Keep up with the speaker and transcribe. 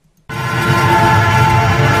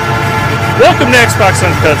Welcome to Xbox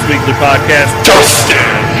Uncut's weekly podcast. Justin!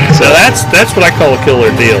 So that's what I call a killer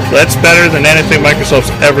deal. That's better than anything Microsoft's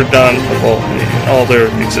ever done of all their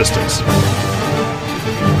existence.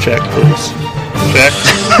 Check, please. Check.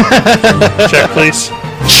 Check, please.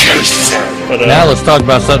 But, now let's talk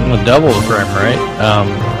about something with double the frame rate.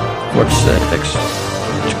 Forza 6.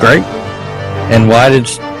 It's great. And why did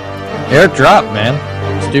Eric drop, man?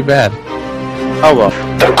 It's too bad. Oh well.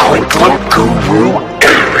 The quick look guru,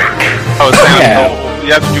 Eric. I was saying,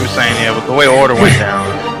 that's what you were saying, yeah, but the way order went down.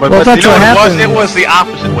 But, Well, but that's you know what what it was? happened. It was the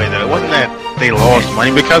opposite way, though. It wasn't that they lost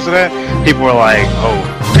money because of that. People were like, oh,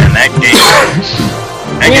 man, that game was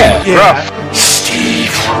rough.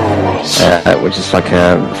 Steve rules. Which is like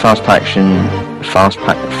a fast-paced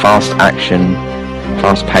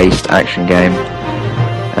action game.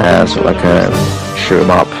 Sort of like a shoot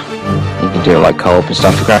 'em up. You can do it like co-op and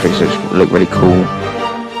stuff. The graphics look really cool.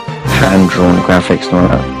 Hand-drawn graphics and all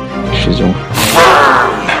that shizzle.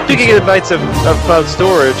 2 gigabytes of cloud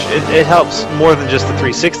storage, it helps more than just the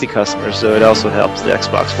 360 customers, so it also helps the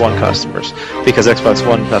Xbox One customers, because Xbox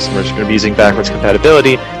One customers are going to be using backwards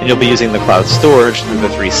compatibility, and you'll be using the cloud storage through the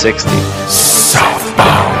 360.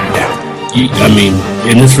 Southbound.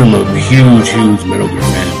 In this room, a huge Metal Gear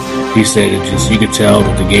fan. He said you could tell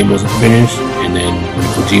that the game wasn't finished, and then when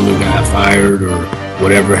Kojima got fired or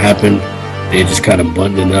whatever happened, they just kind of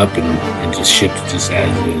buttoned it up and just shipped it just as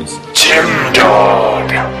it is. Tim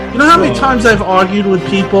Dog. You know how many times I've argued with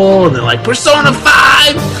people and they're like, Persona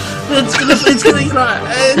 5! It's gonna,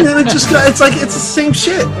 and then it's like, it's the same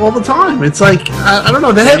shit all the time. It's like, I don't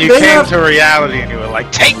know. And you came to reality and you were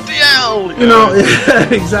like, take the L! You know,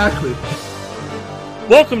 exactly.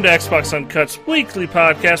 welcome to Xbox Uncut's weekly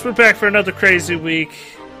podcast. We're back for another crazy week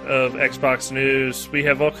of Xbox news. We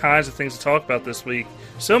have all kinds of things to talk about this week.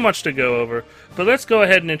 So much to go over. But let's go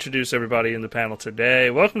ahead and introduce everybody in the panel today.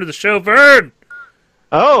 Welcome to the show, Vern!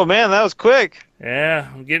 Oh, man, that was quick. Yeah,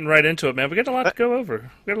 I'm getting right into it, man. We got a lot to go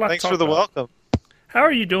over. We got a lot Thanks to talk for the about. welcome. How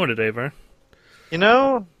are you doing today, Vern? You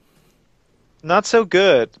know, not so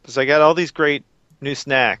good, because I got all these great new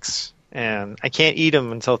snacks, and I can't eat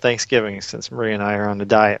them until Thanksgiving, since Maria and I are on the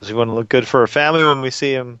diet. We want to look good for our family when we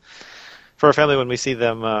see them,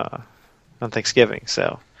 on Thanksgiving.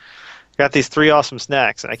 So, got these 3 awesome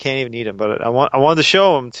snacks, and I can't even eat them, but I wanted to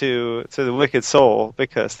show them to the Wicked Soul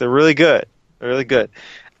because they're really good. They're really good.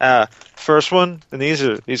 First one, and these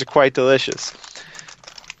are quite delicious.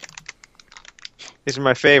 These are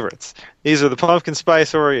my favorites. These are the pumpkin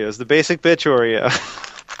spice Oreos, the basic bitch Oreo.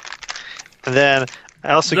 And then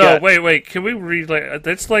I also got. Wait. Can we read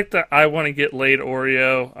that's like the I want to get laid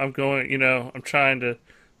Oreo. I'm trying to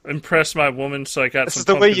impress my woman, so I got This some is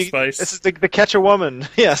the pumpkin way spice. This is the catch a woman.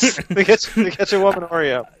 Yes, the catch a woman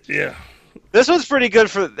Oreo. Yeah. This one's pretty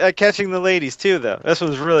good for catching the ladies too, though. This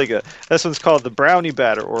one's really good. This one's called the brownie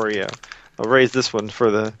batter Oreo. I'll raise this one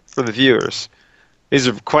for the viewers. These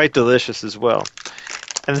are quite delicious as well.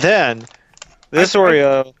 And then this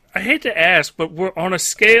Oreo. I hate to ask, but we're on a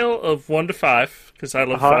scale of 1 to 5 because I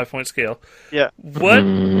love 5-point scale. Yeah.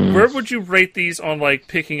 Where would you rate these on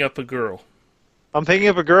picking up a girl? I'm picking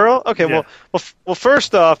up a girl. Okay, Yeah. well.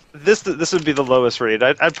 First off, this would be the lowest rated.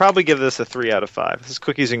 I'd probably give this a 3 out of 5. This is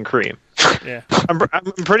cookies and cream. Yeah. I'm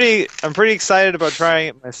pretty excited about trying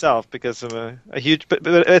it myself because I'm a huge. But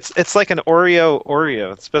it's like an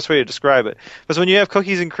Oreo. It's the best way to describe it. Because when you have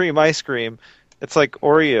cookies and cream ice cream, it's like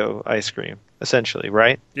Oreo ice cream essentially,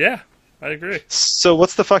 right? Yeah, I agree. So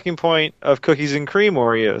what's the fucking point of cookies and cream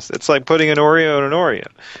Oreos? It's like putting an Oreo in an Oreo.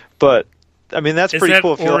 But I mean that's pretty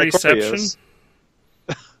cool if you like Oreos.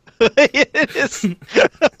 It is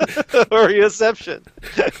Oreoception.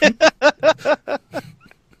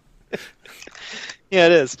 Yeah,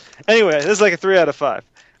 it is. Anyway, this is like a 3 out of 5.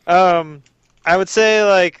 I would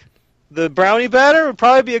say the brownie batter would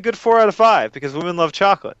probably be a good 4 out of 5 because women love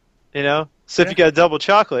chocolate. You know, so if you got double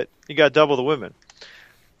chocolate, you got double the women.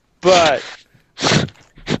 But I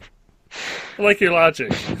like your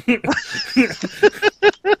logic.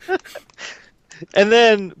 And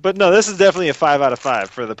then, but no, this is definitely a 5 out of 5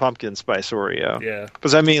 for the pumpkin spice Oreo. Yeah.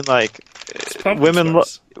 Because I mean,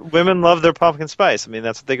 women love their pumpkin spice. I mean,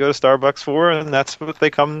 that's what they go to Starbucks for, and that's what they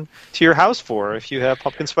come to your house for if you have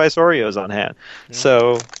pumpkin spice Oreos on hand. Yeah.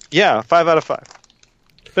 So, yeah, 5 out of 5.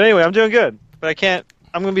 But anyway, I'm doing good. But I'm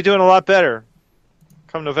going to be doing a lot better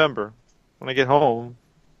come November when I get home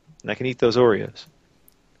and I can eat those Oreos.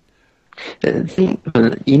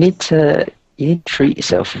 You need to treat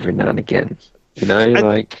yourself every now and again. You know,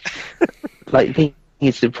 the thing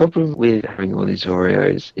is, the problem with having all these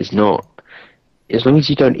Oreos is not, as long as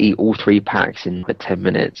you don't eat all 3 packs in 10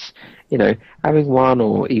 minutes, you know, having 1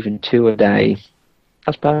 or even 2 a day,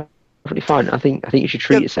 that's perfectly fine. I think you should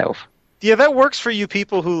treat yourself. Yeah, that works for you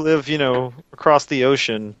people who live, across the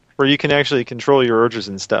ocean, where you can actually control your urges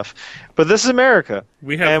and stuff. But this is America.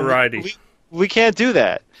 We have variety. We can't do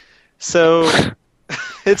that. So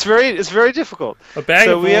it's very difficult. A bag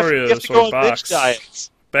of we have Oreos to go or a on box. binge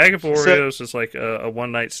diets. Bag of Oreos is like a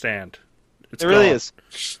one-night stand. It's It really gone. is.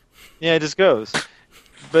 Yeah, it just goes.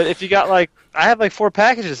 But if you got I have 4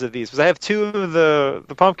 packages of these because I have 2 of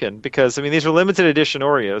the pumpkin because these are limited edition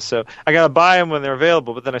Oreos, so I gotta buy them when they're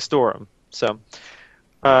available, but then I store them. So,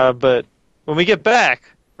 but when we get back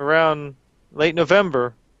around late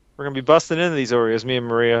November, we're gonna be busting into these Oreos, me and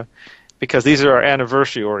Maria, because these are our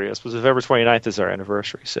anniversary Oreos. Because November 29th is our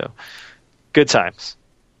anniversary, so good times.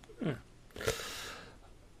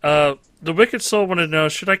 The Wicked Soul wanted to know,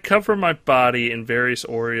 should I cover my body in various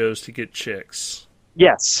Oreos to get chicks?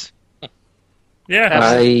 Yes.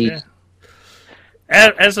 Yeah. Yeah.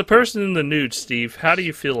 As a person in the nude, Steve, how do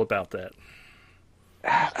you feel about that?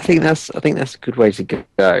 I think that's a good way to go.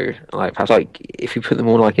 Perhaps if you put them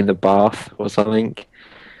all in the bath or something,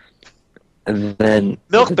 and then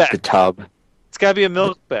Milk bath. the tub. It's gotta be a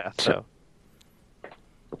milk bath, though.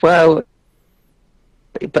 Well,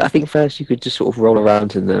 but I think first you could just sort of roll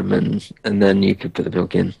around in them, and then you could put the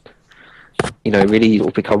milk in. Really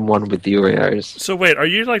become one with the Oreos. So wait, are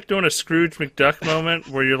you doing a Scrooge McDuck moment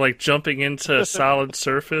where you're jumping into a solid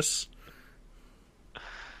surface?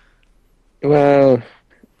 Well,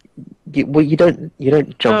 you don't jump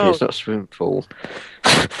in. No. It's not a swimming pool.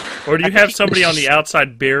 Or do you have somebody on the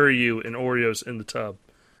outside bury you in Oreos in the tub?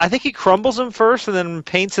 I think he crumbles them first and then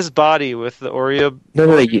paints his body with the Oreo.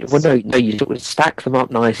 No. You sort of stack them up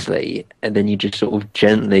nicely, and then you just sort of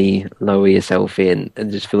gently lower yourself in,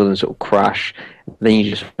 and just feel them sort of crush. Then you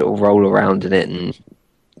just sort of roll around in it, and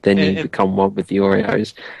then you become one with the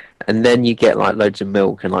Oreos. And then you get loads of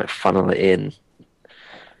milk and funnel it in.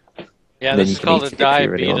 Yeah, And then this you is can called eat a it if you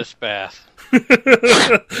really diabetes bath.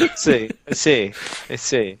 I see.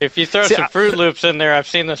 If you throw some Fruit Loops in there, I've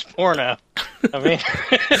seen this porno.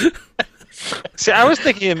 See, I was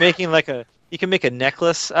thinking of making you can make a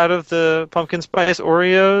necklace out of the pumpkin spice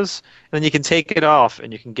Oreos, and then you can take it off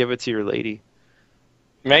and you can give it to your lady.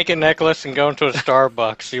 Make a necklace and go into a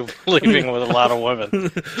Starbucks. You're leaving with a lot of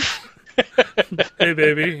women. Hey,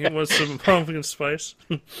 baby, you want some pumpkin spice?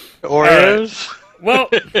 Oreos? Well,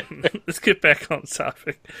 let's get back on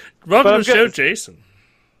topic. Welcome to the show, Jason.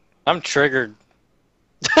 I'm triggered.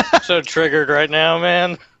 So triggered right now,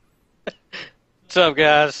 man. What's up,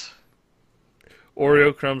 guys?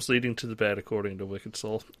 Oreo crumbs leading to the bed, according to Wicked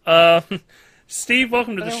Soul. Steve,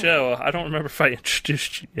 welcome to the show. I don't remember if I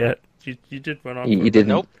introduced you yet. You did run on. You didn't.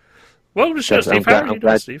 Nope. Welcome to the show, Steve. How are you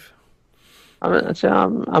doing, Steve?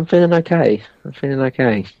 I'm feeling okay. I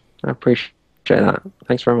appreciate that.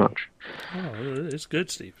 Thanks very much. Oh, it's good,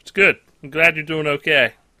 Steve. It's good. I'm glad you're doing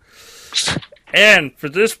okay. And for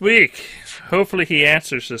this week, hopefully he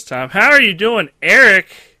answers this time. How are you doing, Eric?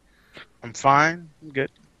 I'm fine. I'm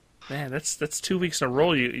good. Man, that's 2 weeks in a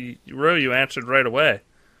row. You answered right away.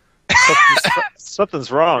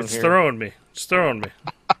 Something's wrong It's here. throwing me. It's throwing me.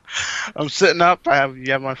 I'm sitting up.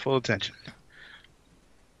 You have my full attention.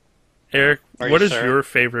 Eric, Are what you, is sir? your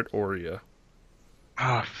favorite Oreo?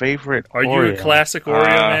 Favorite Are Oreo. you a classic Oreo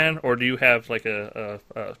man, or do you have one of the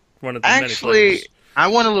many Actually, flavors? I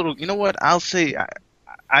want a little. You know what? I'll say.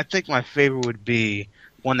 I think my favorite would be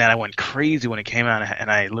one that I went crazy when it came out, and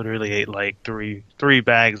I literally ate three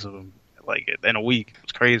bags of them in a week. It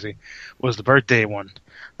was crazy. Was the birthday one?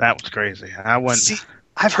 That was crazy. See,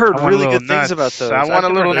 I've heard really good things about those. I want a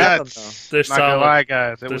little nuts. They're Not gonna solid. lie,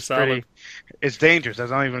 guys. It They're was solid. pretty. It's dangerous. I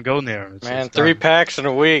don't even go near them. Man, 3 packs in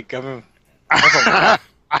a week. I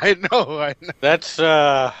know. That's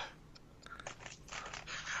kind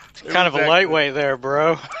of a lightweight there,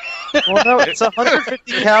 bro. Well, no, it's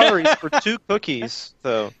 150 calories for 2 cookies,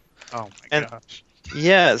 though. Oh my gosh.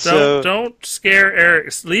 Yeah, so Don't scare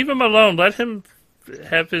Eric. Leave him alone. Let him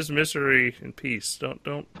have his misery in peace.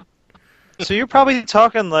 Don't. so you're probably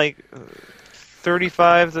talking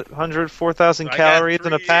 3,500, 4,000 calories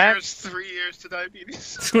in a pack. 3 years to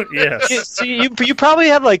diabetes. Yes. So you probably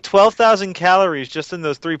have 12,000 calories just in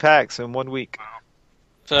those 3 packs in 1 week.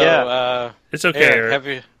 So, Yeah. It's okay, Eric. have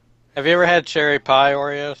you ever had cherry pie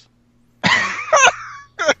Oreos?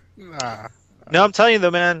 Nah. No, I'm telling you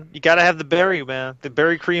though, man, you gotta have the berry, man. The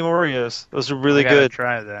berry cream Oreos. Those are really I gotta good.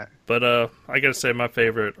 Try that. But I gotta say my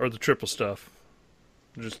favorite are the triple stuff.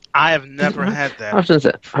 Just I have never had that. I've done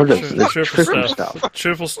that. I've done the the triple triple stuff. stuff.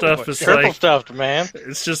 Triple stuff is Triple like stuffed, man.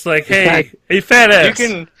 it's just like, hey, fat ass.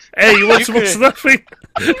 can- Hey, you want you some more could- stuffing?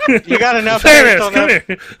 You got enough Fat paste ass, on come that.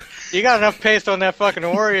 here. You got enough paste on that fucking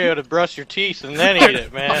Oreo to brush your teeth and then eat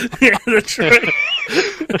it, man. Yeah, that's right.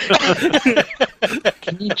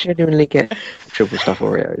 Can you genuinely get triple stuff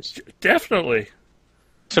Oreos? Definitely.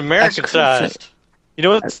 It's American That's cool. sized. You know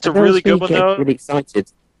what's a That really makes me good one get though? really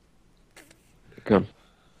excited. Go on.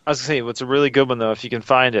 I was gonna say what's a really good one though, if you can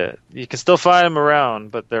find it. You can still find them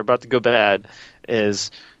around, but they're about to go bad.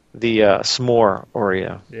 Is the s'more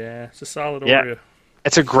Oreo? Yeah, it's a solid Yeah. Oreo.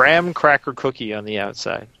 It's a graham cracker cookie on the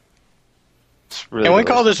outside. It's really Can we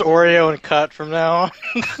delicious. call this Oreo and cut from now on?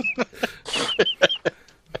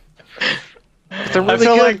 They're I really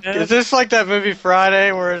feel good, like man. is this like that movie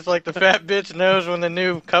Friday where it's like the fat bitch knows when the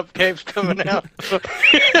new cupcake's coming out?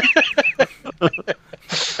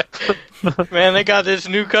 Man, they got this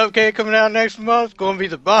new cupcake coming out next month. Going to be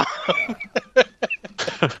the bomb.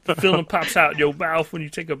 The feeling pops out in your mouth when you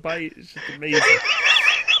take a bite. It's just amazing.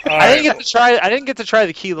 All I didn't right. get to try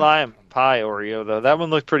the key lime pie Oreo though. That one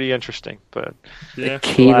looked pretty interesting, but Yeah.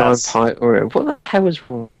 Key lime Glass. pie Oreo. What the hell was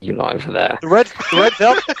wrong with you like for that? the red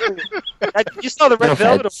velvet. You saw the red No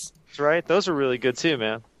velvet, offense. Oreos, right? Those are really good too,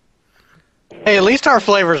 man. Hey, at least our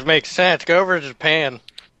flavors make sense. Go over to Japan.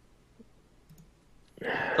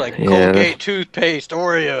 Like Yeah. Colgate toothpaste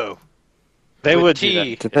Oreo. They with would do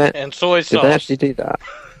tea Did they, and soy did sauce. they actually do that?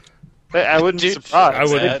 that. I wouldn't be Dude, surprised. I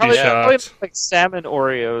wouldn't They'd be probably shocked. like salmon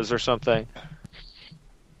Oreos or something.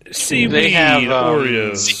 Seaweed They have,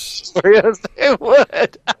 Oreos. Oreos, they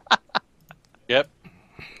would. Yep.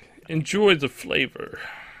 Enjoy the flavor.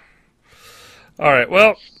 All right,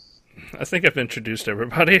 well, I think I've introduced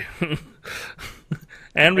everybody.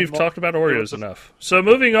 And we've talked about Oreos enough. So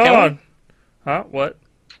moving on. Huh? What?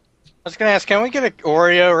 I was gonna ask, can we get an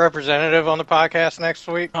Oreo representative on the podcast next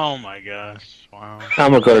week? Oh my gosh! Wow. Oh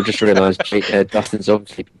my god, I just realised Dustin's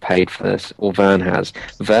obviously been paid for this, or Vern has.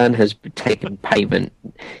 Vern has taken payment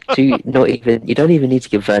to not even, you don't even need to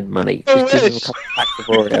give Vern money. Just give him a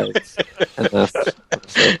couple of packs of Oreos. And that's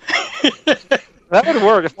That would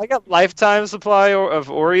work. If I got lifetime supply of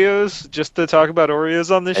Oreos just to talk about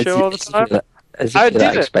Oreos on this show all the time, As I'd if do they're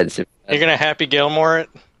that it. expensive. You're gonna Happy Gilmore it?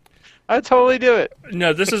 I'd totally do it.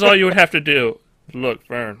 No, this is all you would have to do. Look,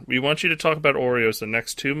 Vern, we want you to talk about Oreos the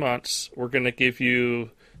next 2 months. We're going to give you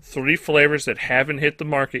 3 flavors that haven't hit the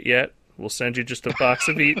market yet. We'll send you just a box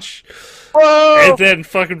of each. Whoa! And then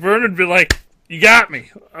fucking Vern would be like, you got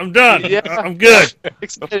me. I'm done. Yeah. I'm good.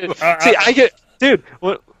 Excited. See, I get, dude.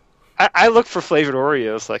 What? I look for flavored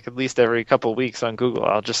Oreos like at least every couple of weeks on Google.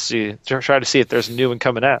 I'll just try to see if there's a new one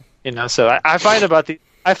coming out. You know, so I find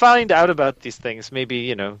out about these things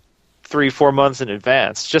maybe 3-4 months in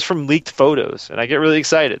advance just from leaked photos, and I get really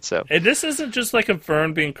excited. So And this isn't just like a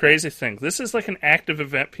Vern being crazy thing. This is like an active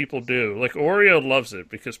event people do. Like Oreo loves it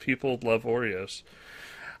because people love Oreos.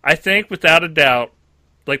 I think without a doubt,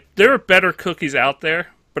 like there are better cookies out there,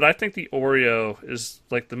 but I think the Oreo is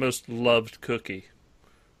like the most loved cookie.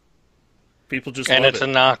 People just And love it's it.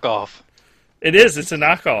 a knockoff. It is. It's a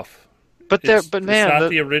knockoff. but It's man, not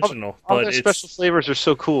the original, all but their it's special flavors are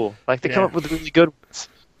so cool. Like they come Yeah. up with really good ones.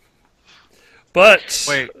 But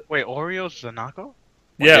Wait, Oreos is a knockoff?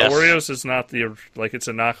 yeah, Yes. Oreos is not the like it's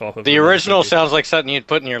a knockoff of The original cookie. sounds like something you'd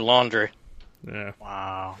put in your laundry. Yeah,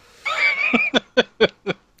 Wow.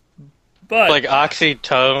 but Like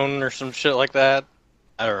Oxytone or some shit like that.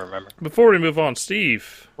 I don't remember. before we move on,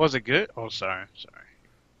 Steve Was it good? Oh, sorry.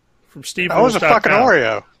 from Steve. That was a fucking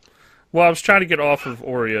Oreo. Well, I was trying to get off of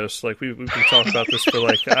Oreos. Like we've been talking about this for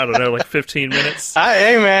like I don't know, like 15 minutes.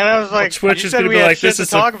 Hey man, I was like, Twitch you is said gonna we be had like, shit this to is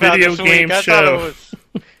a talk about video this game week. show.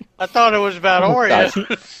 I thought it was about Oh, Oreos.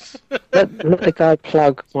 let the guy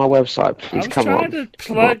plug my website, I please. was Come trying on. to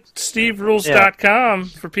plug SteveRules.com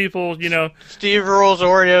for people.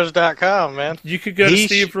 SteveRulesOreos.com, man. You could go to You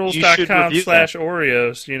should SteveRules.com review that.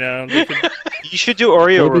 /Oreos. They could, You should do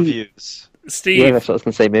Oreo Maybe- reviews. Steve, Yeah, that's what I was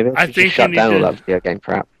going to say. Maybe I I should think just shut you down need all to- that video game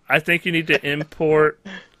crap. I think you need to import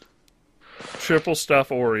triple stuff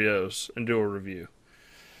Oreos and do a review.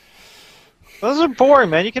 Those are boring,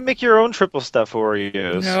 man. You can make your own triple stuff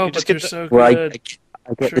Oreos. No, you but just they're get the- so Well, I good. get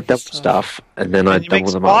the Triple double stuff. stuff, and then I And you make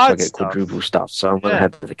double them up, so I squad get stuff. quadruple stuff. So I'm going to Yeah.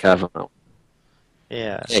 head to the curve now.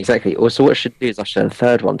 yeah. Yeah, exactly. Also, what I should do is I should add a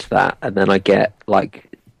third one to that, and then I get like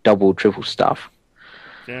double, triple stuff.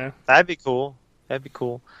 Yeah. That'd be cool. That'd be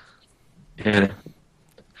cool. Yeah.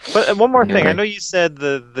 But one more thing, I Anyway. know you said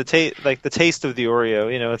the taste of the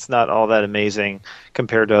Oreo. It's not all that amazing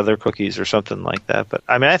compared to other cookies or something like that. But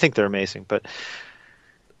I mean, I think they're amazing. But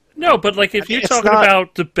No, but like if you're talking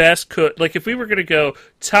about the best like if we were going to go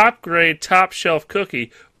top grade, top shelf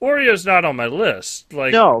cookie, Oreo's not on my list.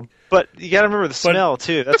 Like no, but you got to remember the smell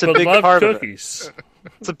too. That's a big part cookies. of it.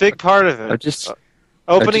 It's a big part of it.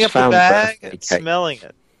 Opening up the bag and smelling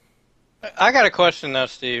it. I got a question though,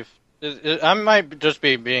 Steve. I might just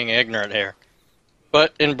be being ignorant here,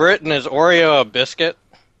 but in Britain, is Oreo a biscuit?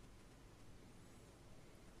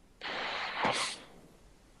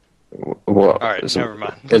 What? All right, never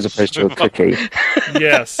mind. As opposed to a cookie.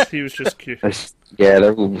 Yes, he was just curious. Yeah,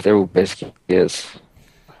 they're all biscuits.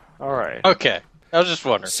 All right. Okay, I was just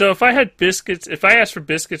wondering. So if I had biscuits, if I asked for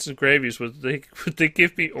biscuits and gravies, would they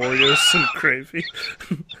give me Oreos and gravy?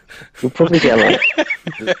 You'll probably get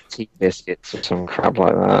like tea biscuits or some crap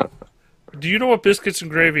like that. Do you know what biscuits and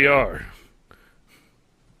gravy are?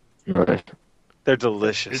 No. They're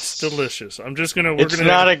delicious. It's delicious. It's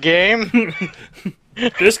not a game.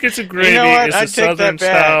 Biscuits and gravy is a Southern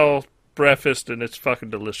style breakfast, and it's fucking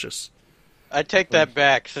delicious. I take that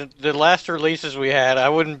back. Since the last releases we had, I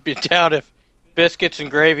wouldn't be down if Biscuits and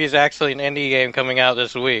Gravy is actually an indie game coming out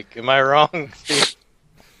this week. Am I wrong, Steve?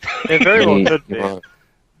 It very well could be.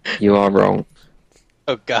 You are wrong.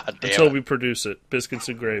 Oh, God damn Until it. we produce it. Biscuits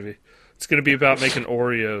and Gravy. It's going to be about making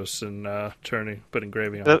Oreos and putting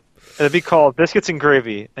gravy on it. It'd be called Biscuits and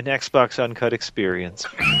Gravy, an Xbox Uncut Experience.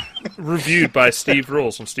 Reviewed by Steve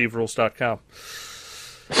Rules on steverules.com.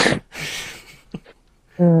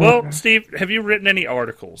 Well, Steve, have you written any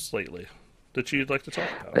articles lately that you'd like to talk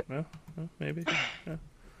about? No? Maybe? No?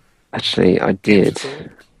 Actually, I did.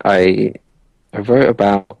 I wrote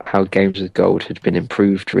about how Games with Gold had been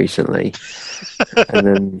improved recently,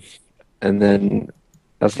 and then,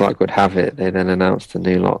 as luck would have it, they then announced a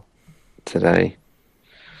new lot today,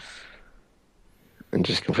 and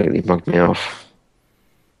just completely mugged me off.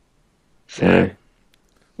 So, yeah.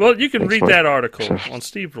 Well, you can read that article on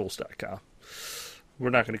steverules.com. We're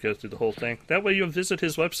not going to go through the whole thing. That way you'll visit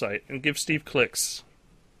his website and give Steve clicks.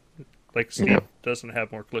 Like Steve doesn't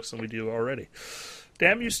have more clicks than we do already.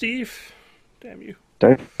 Damn you, Steve. Damn you.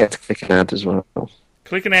 Don't forget to click an ad as well.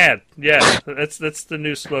 Click an ad. Yeah, that's the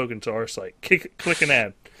new slogan to our site. Click an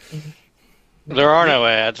ad. There are no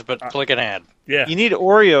ads, but click an ad. Yeah. You need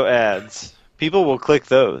Oreo ads. People will click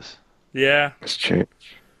those. Yeah. That's true.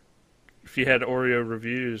 If you had Oreo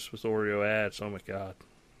reviews with Oreo ads, oh my god.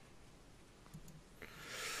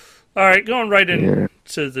 All right, going right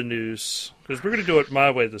into the news, because we're going to do it my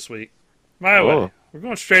way this week. My way. We're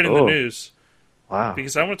going straight in the news. Wow.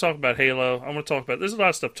 Because I want to talk about Halo. I want to talk about... There's a lot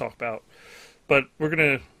of stuff to talk about. But we're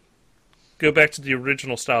going to go back to the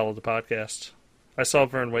original style of the podcast. I saw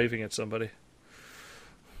Vern waving at somebody.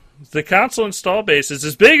 The console install base is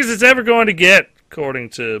as big as it's ever going to get,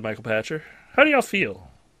 according to Michael Patcher. How do y'all feel?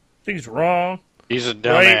 Think he's wrong? He's a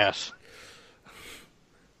dumbass.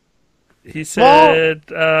 He said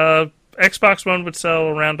Xbox One would sell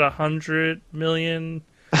around 100 million.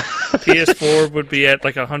 PS4 would be at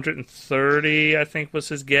like 130, I think was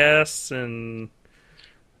his guess. And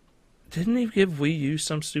didn't he give Wii U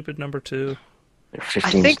some stupid number too?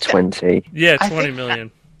 15 to 20. Yeah, 20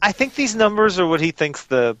 million. I think these numbers are what he thinks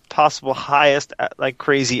the possible highest, like,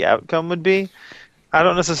 crazy outcome would be. I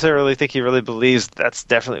don't necessarily think he really believes that's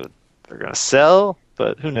definitely what they're going to sell,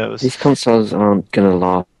 but who knows? These consoles aren't going to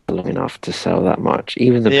last long enough to sell that much.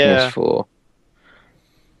 Even the PS4.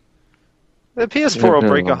 The PS4 will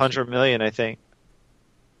break 100 million, I think.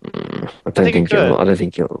 I don't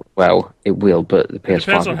think it'll. Well, it will, but the PS5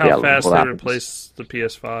 depends on will be how fast they happens. replace the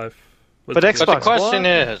PS5. But the question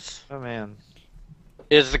is, oh man,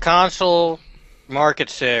 is the console market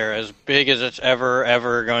share as big as it's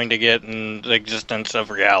ever going to get in the existence of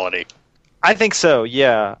reality? I think so.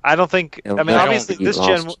 Yeah, I don't think. I mean, obviously,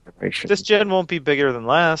 this gen won't be bigger than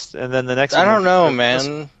last, and then the next. I don't know,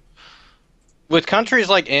 man. With countries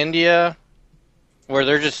like India, where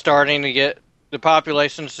they're just starting to get the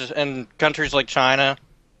populations, and countries like China,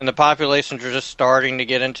 and the populations are just starting to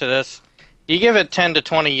get into this. You give it 10 to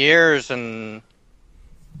 20 years, and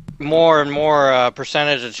more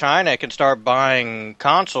percentage of China can start buying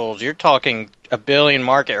consoles. You're talking a billion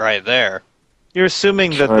market right there. You're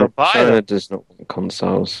assuming that they'll buy them. China does not want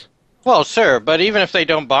consoles. Well, sure, but even if they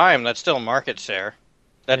don't buy them, that's still market share.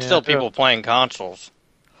 That's still people playing consoles.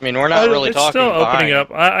 I mean, we're not really talking It's still opening buying.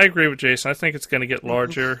 up. I agree with Jason. I think it's going to get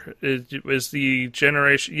larger. Is the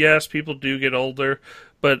generation... Yes, people do get older,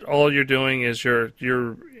 but all you're doing is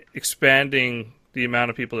you're expanding the amount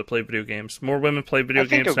of people that play video games. More women play video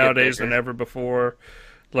games nowadays than ever before.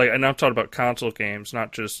 And I'm talking about console games,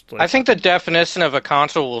 not just... I think the definition of a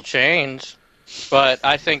console will change, but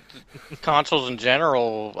I think consoles in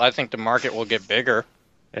general, I think the market will get bigger.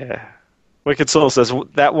 Yeah. Wicked Soul says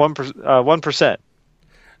that 1%.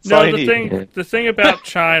 No, the thing about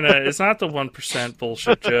China is not the 1%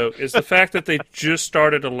 bullshit joke. It's the fact that they just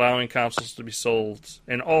started allowing consoles to be sold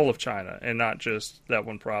in all of China and not just that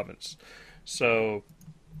one province. So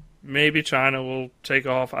maybe China will take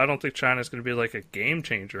off. I don't think China's going to be like a game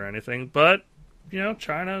changer or anything, but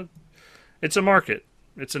China, it's a market.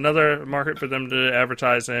 It's another market for them to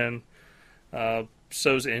advertise in.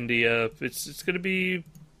 So's India. It's going to be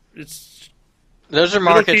Those are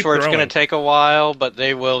markets where it's going to take a while, but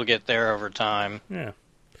they will get there over time. Yeah.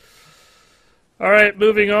 All right,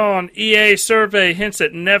 moving on. EA survey hints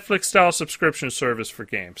at Netflix-style subscription service for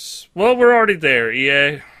games. Well, we're already there,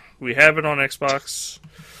 EA. We have it on Xbox.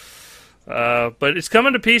 But it's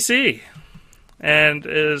coming to PC. And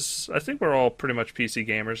I think we're all pretty much PC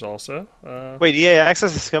gamers also. Wait, EA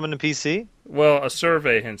Access is coming to PC? Well, a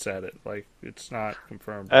survey hints at it. Like, it's not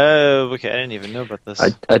confirmed. Oh, okay. I didn't even know about this.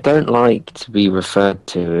 I don't like to be referred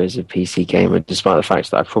to as a PC gamer, despite the fact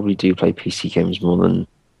that I probably do play PC games more than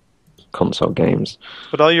console games.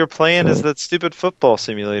 But all you're playing is that stupid football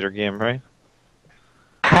simulator game, right?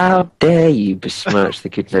 How dare you besmirch the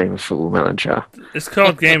good name of Football Manager? It's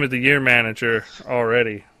called Game of the Year Manager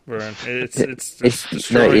already, Vern. It's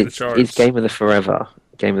destroying the charts. It's Game of the Forever.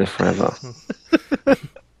 Game of the Forever.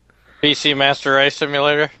 PC Master Race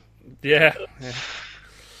Simulator? Yeah.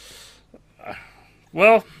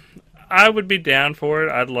 Well, I would be down for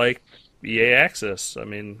it. I'd like EA Access. I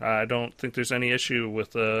mean, I don't think there's any issue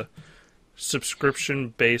with a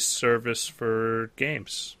subscription-based service for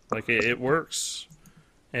games. Like, it works.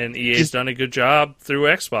 And EA's done a good job through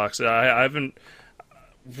Xbox. I haven't...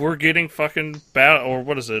 We're getting fucking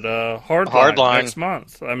Hardline next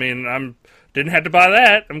month. I mean, didn't have to buy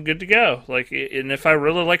that. I'm good to go. Like, and if I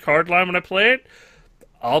really like Hardline when I play it,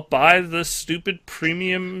 I'll buy the stupid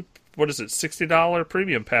premium. What is it? $60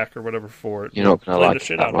 premium pack or whatever for it. You're not gonna like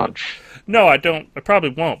it that much. No, I don't. I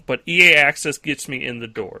probably won't. But EA Access gets me in the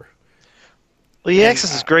door. Well, EA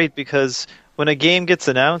Access is great because when a game gets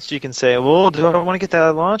announced, you can say, well, do I want to get that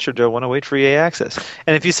at launch or do I want to wait for EA Access?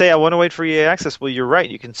 And if you say, I want to wait for EA Access, well, you're right.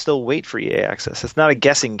 You can still wait for EA Access. It's not a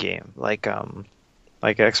guessing game like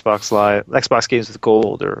Xbox Live, Xbox Games with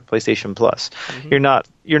Gold or PlayStation Plus. Mm-hmm.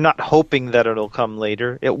 You're not hoping that it'll come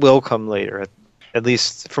later. It will come later, at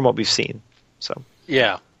least from what we've seen. So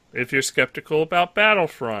yeah. If you're skeptical about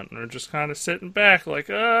Battlefront or just kind of sitting back like,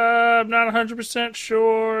 I'm not 100%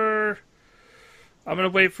 sure, I'm going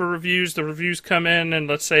to wait for reviews. The reviews come in, and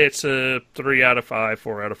let's say it's a 3 out of 5,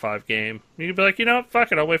 4 out of 5 game. You can be like, you know what,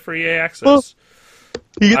 fuck it, I'll wait for EA Access. Well,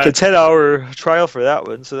 you get the 10-hour trial for that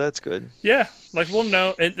one, so that's good. Yeah, like we'll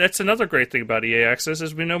know. That's another great thing about EA Access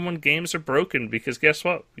is we know when games are broken because guess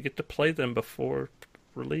what? We get to play them before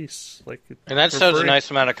release. And that shows a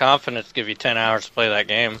nice amount of confidence to give you 10 hours to play that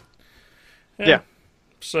game. Yeah.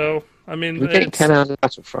 So, I mean... We're getting 10 hours of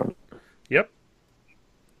Battlefront. Yep.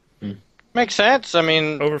 Makes sense. I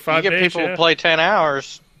mean, over 5 days, people who play 10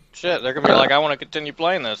 hours, shit, they're going to be like, I want to continue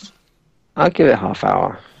playing this. I'll give it a half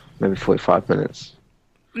hour, maybe 45 minutes.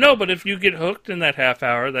 No, but if you get hooked in that half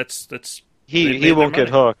hour, that's he won't get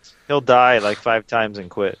hooked. He'll die like 5 times and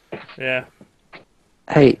quit. Yeah.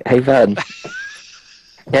 Hey, Vern.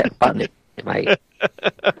 Get button it, mate.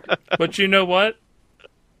 But you know what?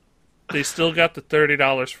 They still got the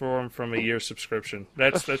 $30 for him from a year subscription.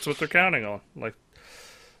 That's what they're counting on. Like,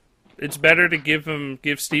 it's better to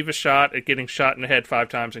give Steve a shot at getting shot in the head 5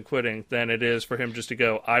 times and quitting than it is for him just to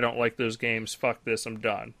go, I don't like those games. Fuck this. I'm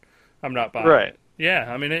done. I'm not buying it.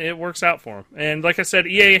 Yeah, I mean, it works out for him. And like I said,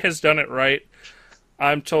 EA has done it right.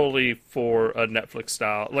 I'm totally for a Netflix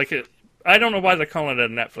style. I don't know why they're calling it a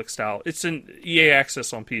Netflix style. It's an EA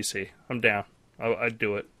Access on PC. I'm down. I'd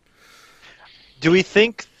do it. Do we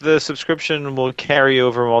think the subscription will carry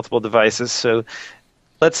over multiple devices? So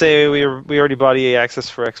let's say we already bought EA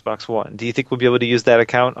Access for Xbox One. Do you think we'll be able to use that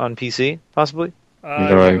account on PC, possibly?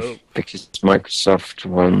 No, because Microsoft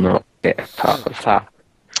will not get a part of that.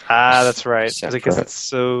 Ah, that's right. Because it's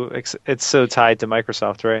so tied to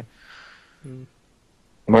Microsoft, right?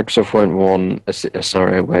 Microsoft won't want a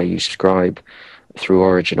scenario where you subscribe through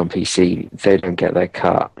Origin on PC, they don't get their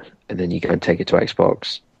cut, and then you go and take it to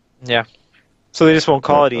Xbox. Yeah. So they just won't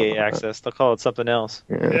call it EA Access. They'll call it something else.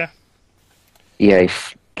 Yeah. EA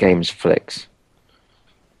Games Flix.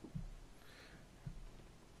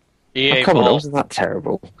 EA come on, Vault. wasn't that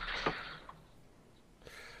terrible?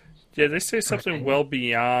 Yeah, they say something well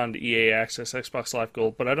beyond EA Access, Xbox Live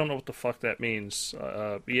Gold, but I don't know what the fuck that means.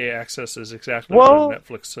 EA Access is exactly what a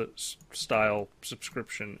Netflix-style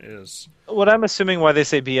subscription is. What I'm assuming why they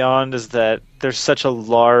say beyond is that there's such a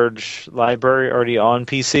large library already on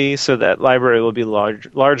PC, so that library will be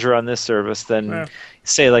larger on this service than,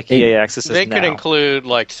 say, like EA Access is They now. could include,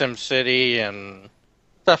 like, SimCity and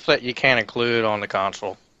stuff that you can't include on the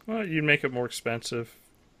console. Well, you'd make it more expensive.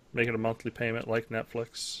 Make it a monthly payment like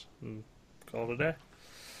Netflix and call it a day.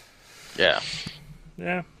 Yeah.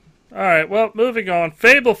 Yeah. Alright, well, moving on.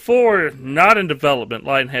 Fable 4, not in development.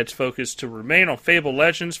 Lionhead's focus to remain on Fable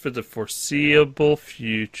Legends for the foreseeable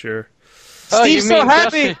future. Oh, Steve's so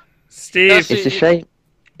happy! Dusty, Steve. It's a shame.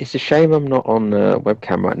 It's a shame I'm not on the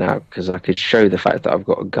webcam right now because I could show the fact that I've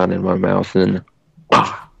got a gun in my mouth and.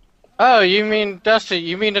 Oh, you mean, Dusty,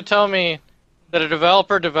 you mean to tell me that a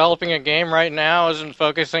developer developing a game right now isn't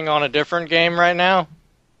focusing on a different game right now?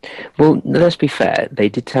 Well, let's be fair. They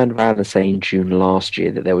did turn around and say in June last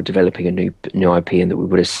year that they were developing a new IP and that we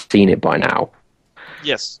would have seen it by now.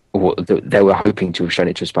 Yes. Or they were hoping to have shown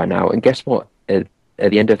it to us by now. And guess what? At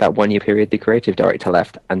the end of that 1 year period, the creative director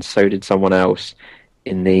left, and so did someone else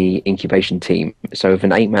in the incubation team. So, of an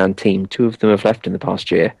 8-man team, 2 of them have left in the past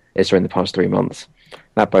year. Sorry, in the past 3 months.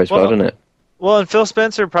 That bodes well, doesn't it? Well, and Phil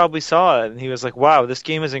Spencer probably saw it, and he was like, wow, this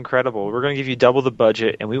game is incredible. We're going to give you double the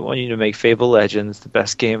budget, and we want you to make Fable Legends the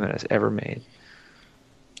best game that has ever made.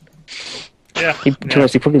 Yeah. He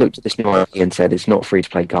probably looked at this new IP and said, it's not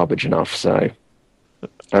free-to-play garbage enough, so...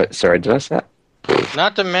 sorry, did I say that?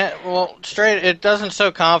 Not to straight, it doesn't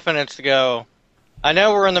show confidence to go, I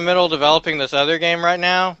know we're in the middle of developing this other game right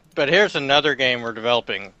now, but here's another game we're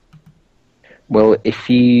developing. Well, if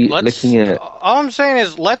you looking at... All I'm saying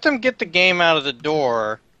is let them get the game out of the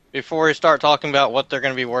door before we start talking about what they're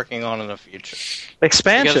going to be working on in the future.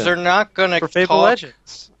 Expansion. Because they're not going to for Fable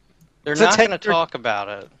Legends. They're not going to talk about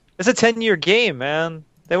it. It's a 10-year game, man.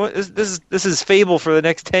 This is Fable for the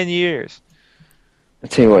next 10 years. I'll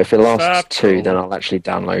tell you what, if it lasts 2, then I'll actually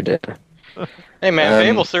download it. Hey, man,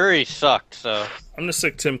 Fable 3 sucked, so... I'm going to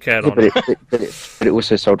stick Tim Cat on it. But it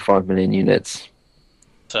also sold 5 million units.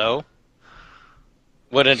 So?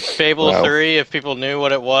 Would a Fable 3, if people knew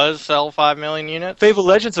what it was, sell 5 million units? Fable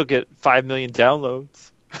Legends will get 5 million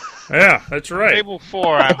downloads. Yeah, that's right. Fable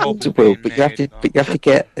 4, I hope it will, but you have to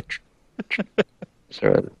get...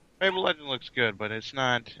 Sorry. Fable Legend looks good, but it's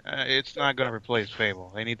not going to replace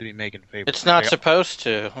Fable. They need to be making Fable. It's not supposed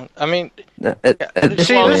to. I mean, this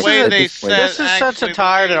is such a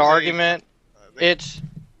tired argument.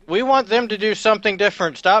 We want them to do something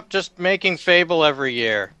different. Stop just making Fable every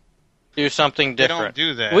year. Do something different. They don't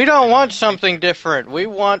do that. We don't want something different. We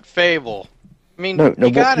want Fable. I mean, what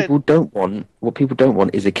people don't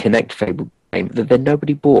want is a Kinect Fable game that then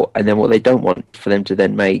nobody bought, and then what they don't want for them to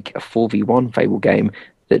then make a 4v1 Fable game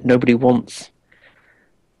that nobody wants.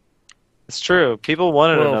 It's true. People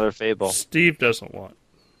wanted another Fable. Steve doesn't want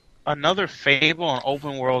another Fable, an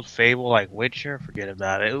open world Fable like Witcher. Forget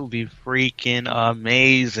about it. It would be freaking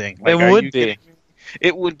amazing. Like, it would be.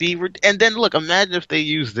 It would be, and then look. Imagine if they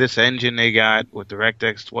use this engine they got with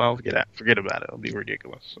DirectX 12. Forget about it. It'll be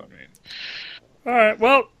ridiculous. I mean, all right.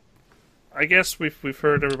 Well, I guess we've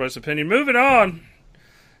heard everybody's opinion. Moving on.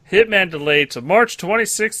 Hitman delayed to March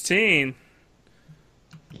 2016.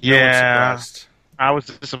 Yeah, I was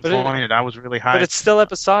disappointed. I was really hyped. But it's still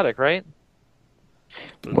episodic, right?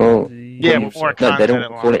 Well, yeah, more no, they don't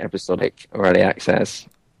call it episodic or early access.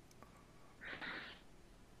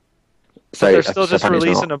 So they're still just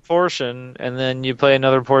releasing a portion, and then you play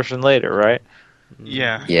another portion later, right?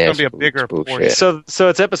 Yeah, it's gonna be a bigger portion. So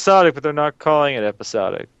it's episodic, but they're not calling it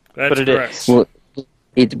episodic. That's but correct. Is. Well,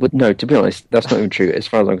 no. To be honest, that's not even true. As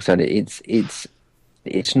far as I'm concerned,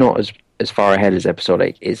 it's not as far ahead as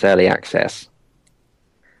episodic. It's early access,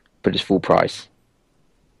 but it's full price.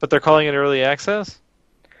 But they're calling it early access?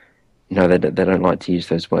 No, they don't like to use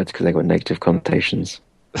those words because they've got negative connotations.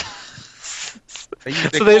 They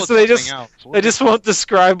just won't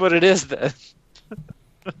describe what it is then.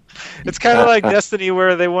 It's kind of like Destiny,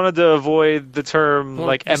 where they wanted to avoid the term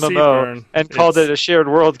MMO and called it a shared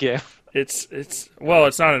world game. It's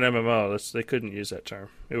not an MMO. They couldn't use that term.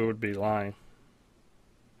 It would be lying.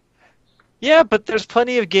 Yeah, but there's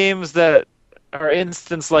plenty of games that are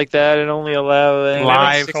instance like that and only allow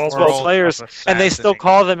live 12 players, and they still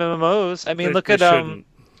call them MMOs. I mean, look at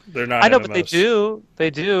They're not. I know, MMOs. but they do.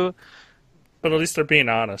 They do. But at least they're being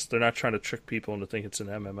honest. They're not trying to trick people into thinking it's an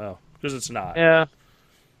MMO because it's not. Yeah.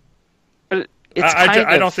 But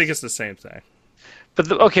I don't think it's the same thing. But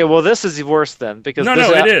this is worse then because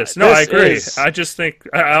it is. No, I agree. I just think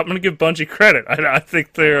I'm going to give Bungie credit. I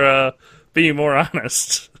think they're being more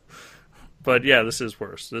honest. But yeah, this is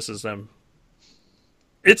worse. This is them.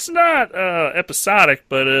 It's not episodic,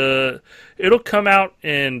 but it'll come out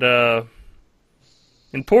in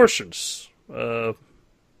portions.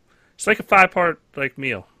 It's like a 5-part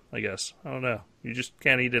meal, I guess. I don't know. You just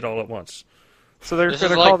can't eat it all at once. So they're This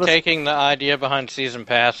going is to call like this. taking the idea behind season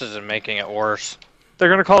passes and making it worse. They're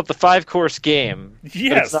going to call it the 5-course game.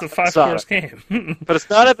 Yes, the 5-course game. But it's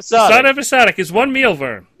not It's episodic. not episodic. It's one meal,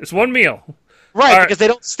 Vern. It's one meal. Right, All right. because they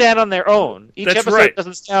don't stand on their own. Each That's episode right.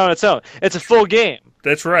 doesn't stand on its own. It's a full game.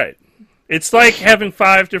 That's right. It's like having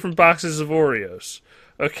 5 different boxes of Oreos.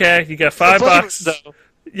 Okay? You got 5 The flavors, boxes. though.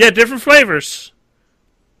 Yeah, different flavors.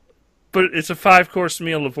 But it's a 5-course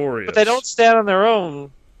meal of Oreos. But they don't stand on their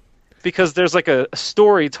own because there's like a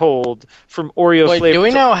story told from Oreo Wait, flavor. do we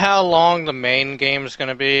know how long the main game is going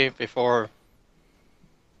to be before?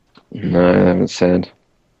 No, I haven't said.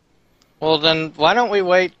 Well, then why don't we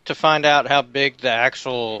wait to find out how big the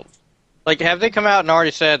actual... have they come out and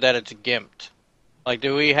already said that it's gimped?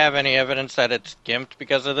 Do we have any evidence that it's gimped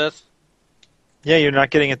because of this? Yeah, you're not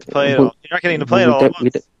getting it to play it Well, all. You're not getting to play it all at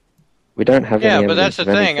once. We don't have Yeah, any but that's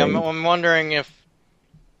evidence the of thing. anything. I'm wondering if...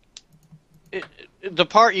 the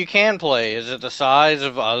part you can play, is it the size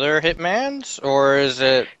of other Hitmans? Or is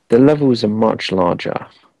it... The levels are much larger.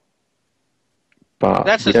 But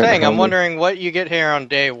That's we the don't know thing. how I'm many- wondering what you get here on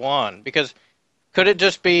day one. Because could it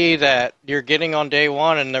just be that you're getting on day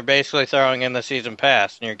one and they're basically throwing in the season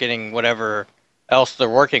pass and you're getting whatever else they're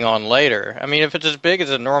working on later? I mean, if it's as big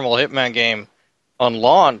as a normal Hitman game on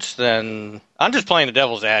launch, then I'm just playing the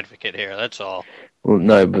devil's advocate here. That's all. Well,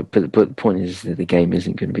 no, but the point is that the game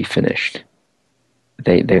isn't going to be finished.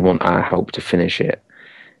 They want our help to finish it.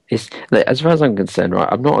 It's as far as I'm concerned, right?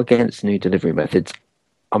 I'm not against new delivery methods.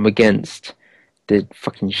 I'm against the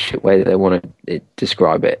fucking shit way that they want to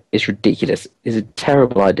describe it. It's ridiculous. It's a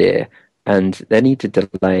terrible idea, and they need to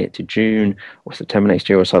delay it to June or September next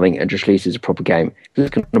year or something, and just release it as a proper game. It's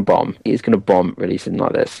going to bomb. It's going to bomb releasing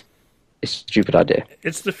like this. It's a stupid idea.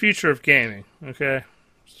 It's the future of gaming, okay?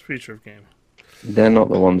 It's the future of gaming. They're not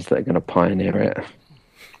the ones that are going to pioneer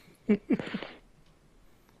it.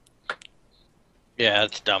 Yeah,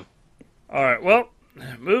 it's dumb. All right, well,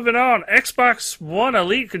 moving on. Xbox One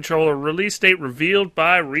Elite controller release date revealed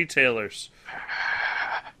by retailers.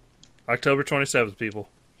 October 27th, people.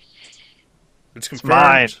 It's confirmed.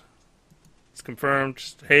 mine. It's confirmed.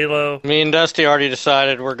 Halo. Me and Dusty already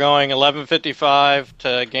decided we're going 11:55 to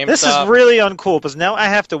GameStop. This is really uncool because now I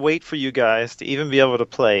have to wait for you guys to even be able to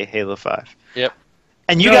play Halo 5. Yep.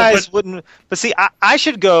 And you No, guys wouldn't. But see, I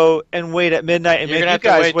should go and wait at midnight and You're make gonna you have to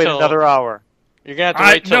guys wait wait till- another hour. You're going to have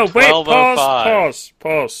to wait till No, wait, 12:05.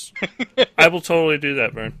 pause. I will totally do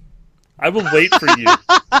that, Vern. I will wait for you.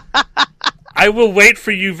 I will wait for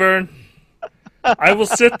you, Vern. I will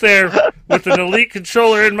sit there with an Elite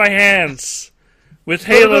controller in my hands, with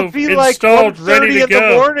Halo It'll be like installed, ready 1:30 to in go.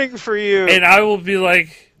 the morning for you. And I will be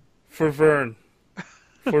like, for Vern.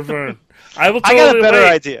 For Vern. I will I totally got a better wait.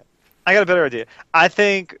 idea. I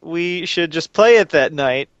think we should just play it that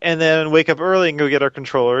night and then wake up early and go get our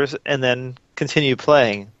controllers and then continue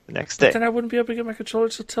playing the next But day. then I wouldn't be able to get my controller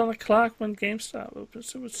till 10 o'clock when GameStop opens.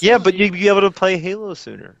 So it's Yeah, but you'd be able to play Halo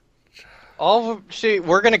sooner. See,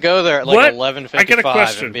 we're going to go there at What? 11:55 I got a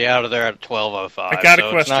question. and be out of there at 12:05. I got a so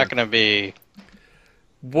question. It's not going to be...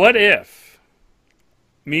 What if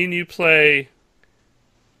me and you play,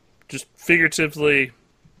 just figuratively,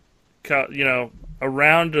 a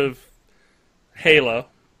round of Halo,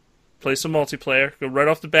 play some multiplayer, go right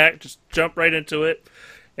off the bat, just jump right into it,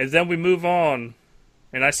 and then we move on,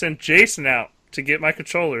 and I send Jason out to get my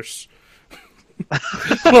controllers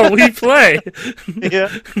while we play. Yeah.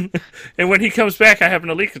 And when he comes back, I have an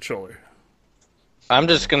Elite controller. I'm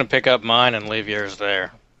just going to pick up mine and leave yours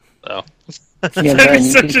there. So, Yeah, That'd Vern, be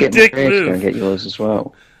you such can a get dick Maria to go move. and get yours as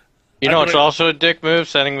well. you know, it's also a dick move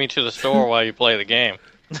sending me to the store while you play the game.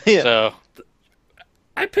 Yeah. So,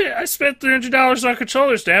 I spent $300 on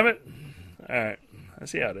controllers, damn it. Alright, I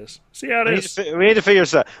see how it is. We need to figure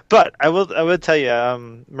this out. But I will tell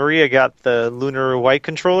you, Maria got the Lunar White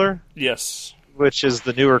controller, Yes. which is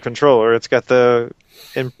the newer controller. It's got the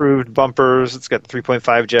improved bumpers. It's got the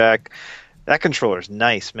 3.5 jack. That controller's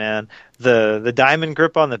nice, man. The diamond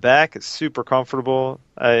grip on the back is super comfortable.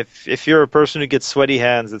 If you're a person who gets sweaty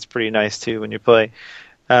hands, it's pretty nice too when you play.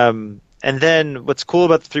 And then what's cool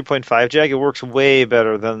about the 3.5 jack, it works way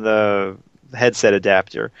better than the headset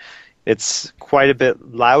adapter. It's quite a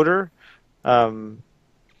bit louder, and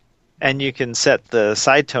you can set the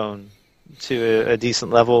side tone to a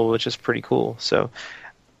decent level, which is pretty cool. So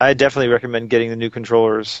I definitely recommend getting the new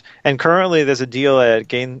controllers. And currently there's a deal at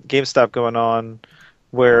GameStop going on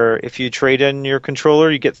where if you trade in your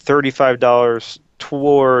controller, you get $35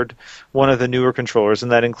 toward one of the newer controllers,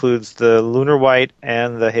 and that includes the Lunar White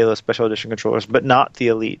and the Halo Special Edition controllers, but not the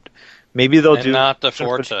Elite. Maybe they'll do not the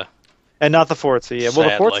Forza. And not the Forza, yeah. Well, the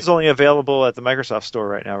Sadly. Forza's only available at the Microsoft Store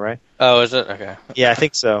right now, right? Oh, is it? Okay. Yeah, I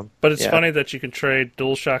think so. But it's Yeah. funny that you can trade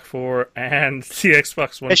DualShock 4 and the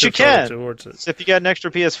Xbox One Yes, you controller can. towards it. So if you got an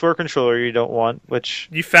extra PS4 controller you don't want, which...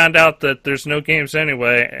 You found out that there's no games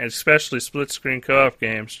anyway, and especially split-screen co-op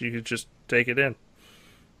games. You could just take it in.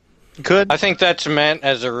 Could. I think that's meant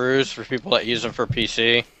as a ruse for people that use them for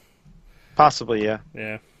PC. Possibly, yeah.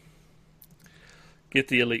 Yeah. Get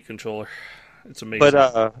the Elite controller. It's amazing.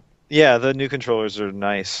 But, yeah, the new controllers are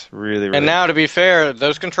nice. Really, really. And now, to be fair,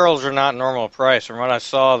 those controllers are not normal price. From what I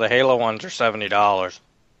saw, the Halo ones are $70.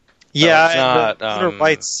 yeah, it's not, and the Lunar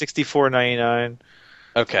White's $64.99.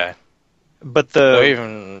 Okay. But So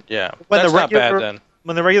even, yeah. That's not bad then.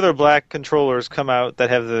 When the regular black controllers come out that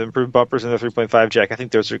have the improved bumpers and the 3.5 jack, I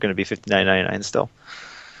think those are going to be $59.99 still.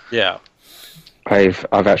 Yeah. I've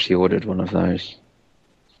actually ordered one of those.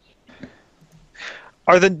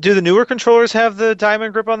 Do the newer controllers have the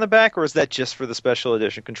diamond grip on the back, or is that just for the special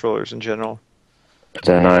edition controllers in general? I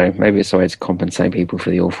don't know. Maybe it's a way to compensate people for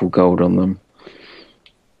the awful gold on them.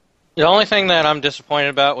 The only thing that I'm disappointed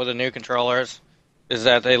about with the new controllers is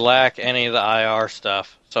that they lack any of the IR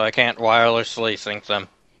stuff, so I can't wirelessly sync them.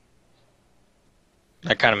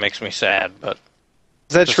 That kind of makes me sad, but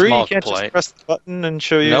Is that it's a true? You small can't complaint. just press the button and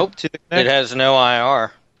show you Nope. to the It Kinect? has no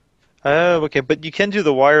IR. Oh, okay. But you can do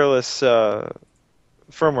the wireless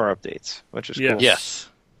firmware updates, which is Yeah. cool. Yes.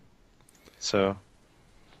 So,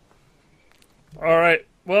 All right.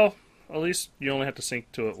 Well, at least you only have to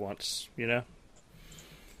sync to it once, you know?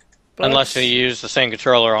 But, Unless you use the same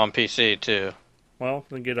controller on PC, too. well,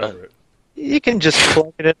 then get over it. you can just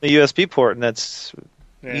plug it in the USB port, and that's...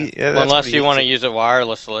 Yeah. that's Unless pretty you want to easy. use it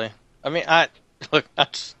wirelessly. I mean, look,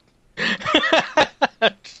 that's...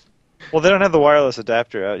 Well, they don't have the wireless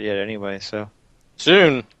adapter out yet anyway, so...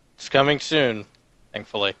 Soon. It's coming soon,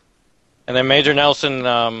 thankfully. And then Major Nelson,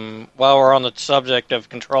 while we're on the subject of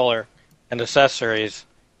controller and accessories,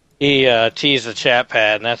 he teased the chat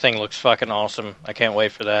pad, and that thing looks fucking awesome. I can't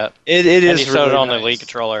wait for that. It And is he showed really it on nice. the Elite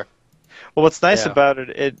controller. Well, what's nice Yeah. about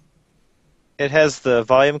it has the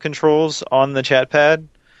volume controls on the chat pad.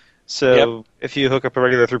 So if you hook up a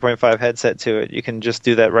regular 3.5 headset to it, you can just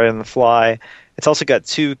do that right on the fly. It's also got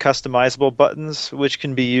 2 customizable buttons, which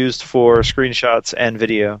can be used for screenshots and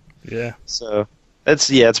video. Yeah. So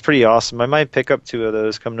it's pretty awesome. I might pick up 2 of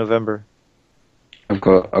those come November. I've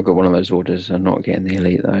got one of those orders. I'm not getting the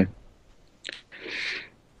Elite though.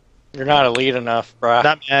 You're not elite enough, bruh.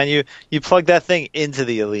 Not man, you plug that thing into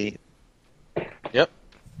the Elite. Yep.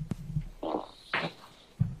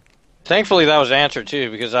 Thankfully, that was answered,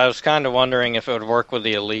 too, because I was kind of wondering if it would work with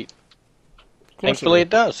the Elite. Thankfully, it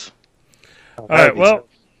does. All right, well,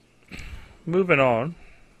 moving on.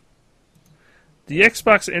 The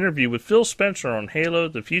Xbox interview with Phil Spencer on Halo,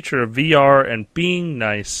 the future of VR, and being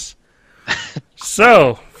nice.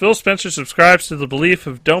 So, Phil Spencer subscribes to the belief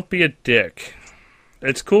of don't be a dick.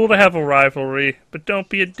 It's cool to have a rivalry, but don't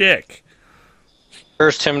be a dick.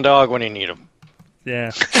 Here's Tim Dog when you need him.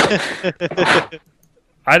 Yeah.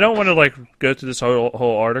 I don't want to go through this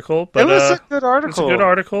whole article, but It was a good article. It's a good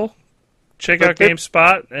article. Check But out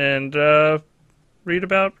GameSpot and read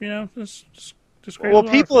about this great Well,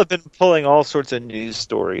 little people have been pulling all sorts of news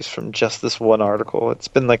stories from just this one article. It's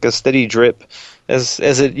been like a steady drip, as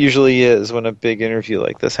it usually is when a big interview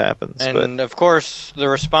like this happens. And, of course, the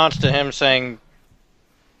response to him saying...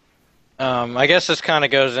 I guess this kind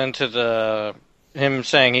of goes into him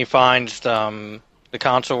saying he finds the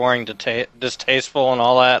console warring distasteful and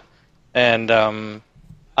all that. And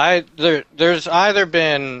there's either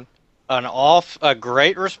been a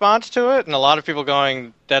great response to it, and a lot of people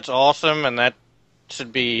going, "That's awesome," and that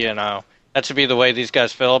should be the way these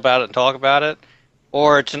guys feel about it and talk about it,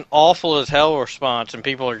 or it's an awful as hell response, and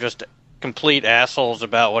people are just complete assholes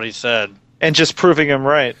about what he said. and just proving him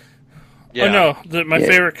right. Yeah. Oh no, my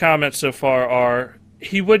favorite comments so far are,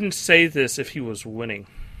 he wouldn't say this if he was winning.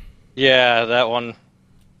 Yeah, that one.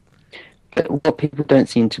 But what people don't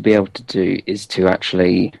seem to be able to do is to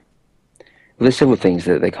actually... Well, there's several things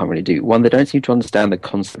that they can't really do. One, they don't seem to understand the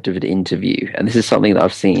concept of an interview, and this is something that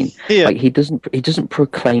I've seen. Yeah. Like he doesn't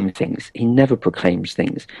proclaim things. He never proclaims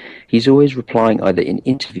things. He's always replying either in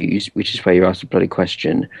interviews, which is where you ask a bloody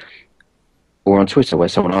question, or on Twitter, where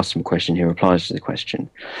someone asks him a question, he replies to the question.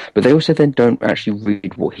 But they also then don't actually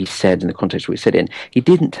read what he said in the context of what he said in. He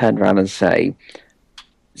didn't turn around and say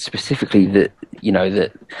specifically that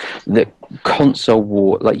console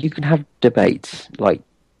war, like, you can have debates, like,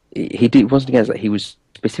 wasn't against that. He was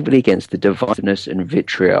specifically against the divisiveness and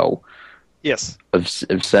vitriol Yes. of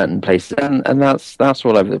certain places, and that's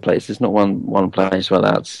all over the place. There's not one place where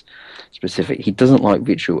that's specific. He doesn't like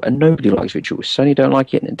vitriol, and nobody likes vitriol. Sony don't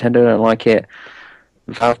like it. Nintendo don't like it.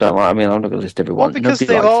 Valve don't like. I mean, I'm not going to list everyone. Well, because Nobody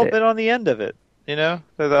they've likes all it. been on the end of it. You know,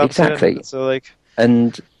 they're the opposite Exactly. end of it. So like,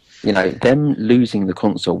 And them losing the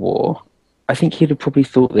console war. I think he'd have probably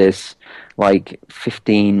thought this like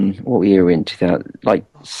 15, what were you in 2000, like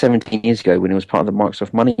 17 years ago when he was part of the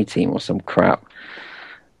Microsoft Money team or some crap.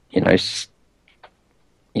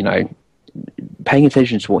 Paying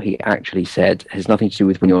attention to what he actually said has nothing to do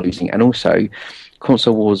with when you're losing. And also,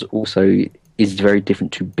 console wars also is very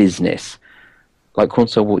different to business. Like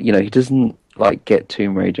console war, he doesn't like get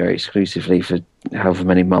Tomb Raider exclusively for however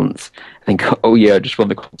many months and think, oh yeah, I just won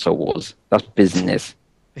the console wars. That's business.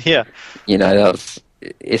 yeah.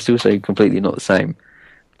 It's also completely not the same.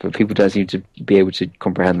 But people don't seem to be able to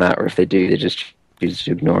comprehend that, or if they do, they just choose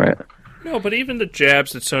to ignore it. No, but even the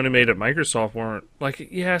jabs that Sony made at Microsoft weren't like.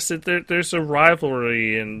 Yes, there's a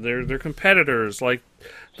rivalry and they're competitors. Like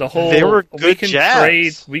the whole They were good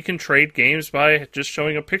jabs. We can trade games by just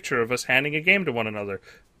showing a picture of us handing a game to one another.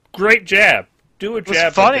 Great jab. Do a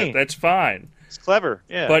jab. funny. Like that. That's fine. It's clever.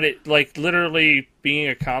 Yeah. But it like literally being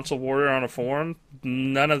a console warrior on a forum,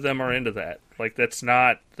 none of them are into that. Like that's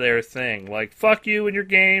not their thing. Like fuck you and your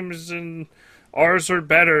games and ours are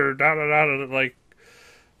better. Da da da da. Like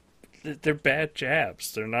they're bad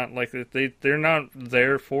jabs. They're not like they're not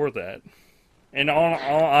there for that. And all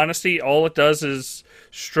honesty, all it does is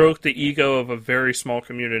stroke the ego of a very small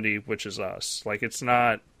community, which is us. Like it's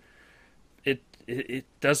not. It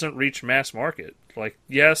doesn't reach mass market. Like,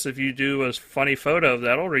 yes, if you do a funny photo,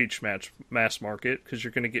 that'll reach mass market because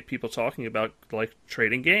you're going to get people talking about, like,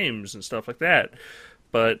 trading games and stuff like that.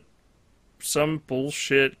 But some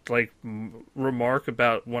bullshit, like, remark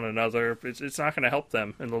about one another, it's not going to help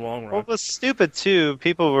them in the long run. Well, it was stupid, too.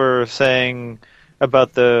 People were saying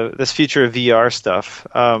about this future of VR stuff.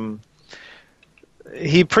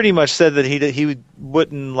 He pretty much said that he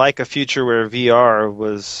wouldn't like a future where VR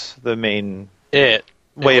was the main way It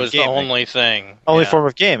of was the gaming. only thing. Only Yeah. form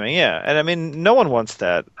of gaming, yeah. And I mean, no one wants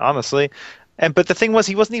that, honestly. But the thing was,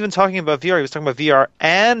 he wasn't even talking about VR. He was talking about VR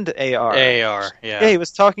and AR. AR, Yeah, he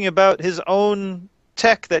was talking about his own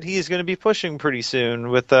tech that he's going to be pushing pretty soon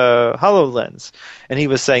with HoloLens. And he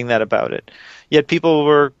was saying that about it. Yet people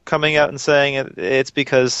were coming out and saying it's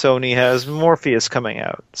because Sony has Morpheus coming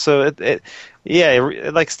out. So,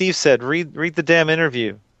 like Steve said, read the damn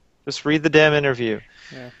interview. Just read the damn interview.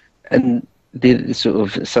 Yeah. And the sort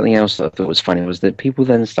of something else that I thought was funny was that people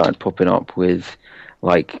then started popping up with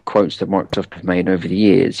like quotes that Microsoft have made over the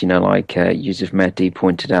years. Like Yusuf Mehdi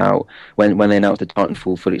pointed out when they announced the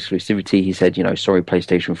Titanfall full exclusivity, he said, sorry,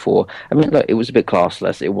 PlayStation 4. I mean, look, it was a bit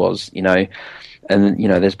classless. It was, and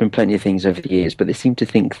there's been plenty of things over the years, but they seem to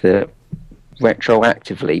think that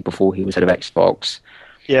retroactively, before he was head of Xbox,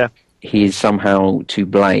 Yeah. he is somehow to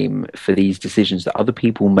blame for these decisions that other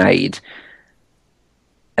people made.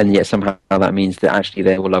 And yet somehow that means that actually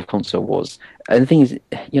they will love console wars. And the thing is,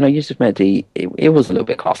 Yusuf Mehdi, it was a little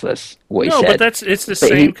bit classless what he said. No, but it's the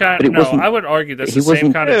same kind. No, wasn't- I would argue that's he the same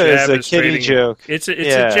wasn't- kind of It was jab a as kiddie trading. joke. It's a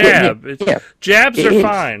Yeah. jab. Yeah. Jabs It are is.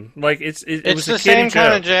 fine. Like it It's was the a same kiddie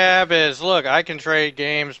kind of joke. jab as, look, I can trade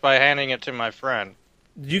games by handing it to my friend.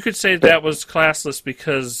 You could say that was classless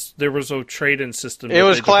because there was a trade-in system. It that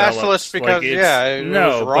was they developed. classless because, it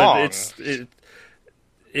was wrong. But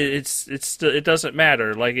it doesn't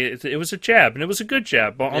matter. Like it was a jab, and it was a good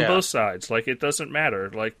jab on both sides. Like it doesn't matter.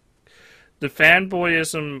 Like the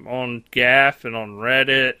fanboyism on GAF and on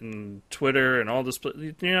Reddit and Twitter and all this,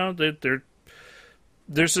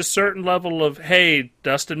 there's a certain level of, hey,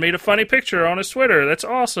 Dustin made a funny picture on his Twitter. That's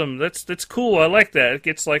awesome. That's cool. I like that. It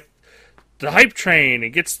gets like the hype train. It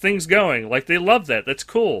gets things going. Like they love that. That's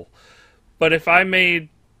cool. But if I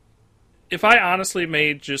honestly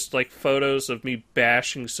made just like photos of me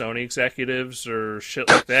bashing Sony executives or shit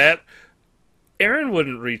like that, Aaron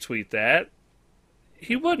wouldn't retweet that.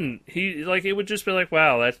 He wouldn't. It would just be like,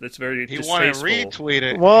 wow, that's very He distasteful. wanted to retweet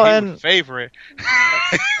it. Well, He and- would favor it.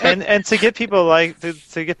 and to get people like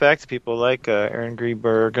to get back to people like Aaron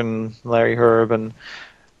Greenberg and Larry Herb and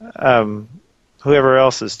whoever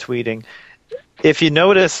else is tweeting, if you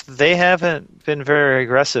notice, they haven't been very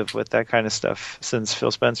aggressive with that kind of stuff since Phil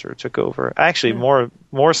Spencer took over. Actually,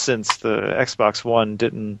 more since the Xbox One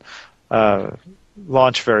didn't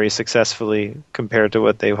launch very successfully compared to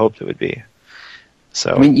what they hoped it would be.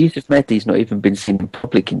 So I mean, Yusuf Mehdi's not even been seen in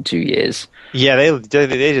public in 2 years. yeah,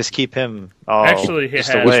 they just keep him all Actually, he just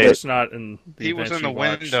has. away. Just not in the He was events in the you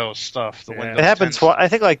watched. Windows stuff. The Yeah. Windows It happened 10 I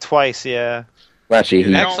think like twice, yeah. Well, actually,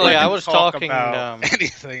 he Actually, I was talk talking about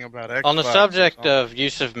anything about Xbox. on the subject of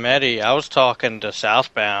Yusuf Mehdi. I was talking to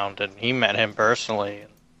Southbound, and he met him personally.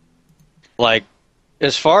 Like,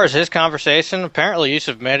 as far as his conversation, apparently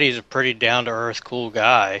Yusuf Mehdi is a pretty down-to-earth, cool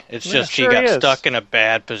guy. It's just he got stuck in a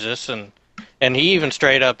bad position. And he even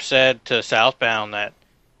straight up said to Southbound that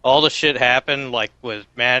all the shit happened, like, with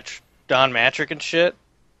Don Matrick and shit.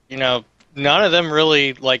 You know, none of them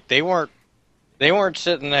really, like, they weren't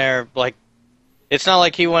sitting there, like, it's not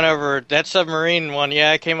like he went over, that submarine one,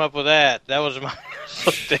 yeah, I came up with that. That was my...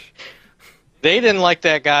 They didn't like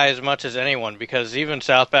that guy as much as anyone, because even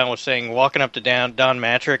Southbound was saying, walking up to Don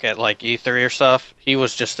Matrick at, like, E3 or stuff, he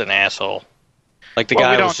was just an asshole. Like, the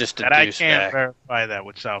guy was just a douchebag. I can't verify that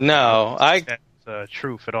with Southbound. No, that's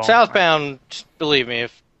truth at all. Southbound, believe me,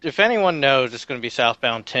 if anyone knows, it's going to be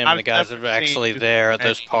Southbound Tim, the guys that are actually there at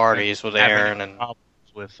those parties with Aaron and...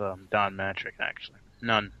 With Don Matrick, actually.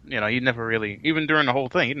 None. You know, he never really, even during the whole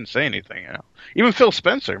thing, he didn't say anything, you know. Even Phil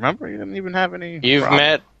Spencer, remember? He didn't even have any You've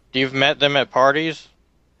met them at parties?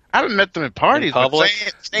 I haven't met them at parties. In public?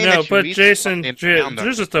 But Jason, just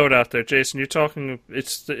to throw it out there, Jason, you're talking,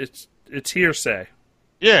 it's hearsay.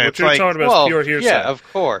 Yeah, what you're talking about is pure hearsay. Yeah, of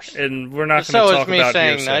course. And we're not going to talk about hearsay. So is me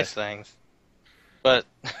saying nice things. But...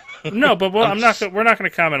 No, but we're not going to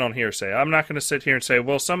comment on hearsay. I'm not going to sit here and say,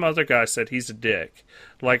 well, some other guy said he's a dick.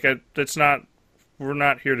 Like, we're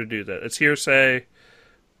not here to do that. It's hearsay.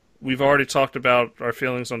 We've already talked about our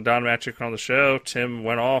feelings on Don Matrick on the show. Tim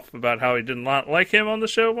went off about how he did not like him on the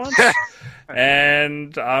show once.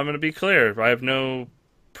 And I'm going to be clear. I have no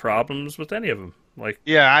problems with any of them. Like,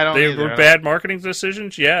 yeah, I don't. They were bad marketing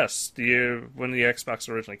decisions. Yes, when the Xbox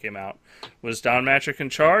originally came out, was Don Matrick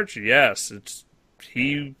in charge? Yes,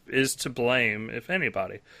 he is to blame, if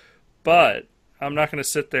anybody. But I'm not going to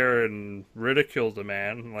sit there and ridicule the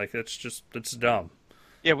man. Like, it's dumb.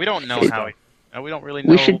 Yeah, we don't know we don't really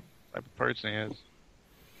know what type of person he is.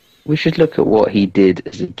 We should look at what he did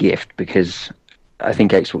as a gift, because I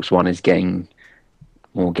think Xbox One is getting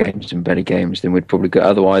more games and better games than we'd probably get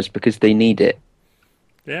otherwise, because they need it.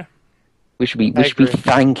 Yeah. We should be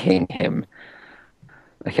thanking him.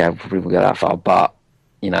 Okay, I probably won't go that far, but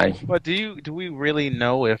you know. But do we really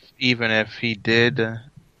know if he did?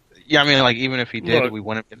 Yeah, I mean, like, even if he did, we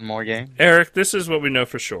wouldn't get more games. Eric, this is what we know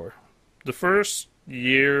for sure. The first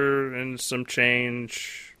year and some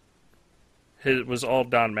change, it was all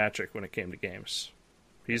Don Matrick when it came to games.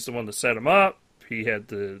 He's the one that set him up. He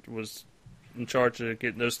was in charge of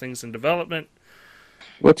getting those things in development.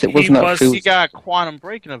 He got Quantum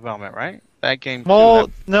Break in development, right? That game. Well,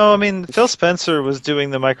 no, I mean, Phil Spencer was doing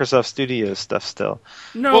the Microsoft Studios stuff still.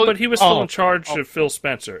 No, but he was still in charge of Phil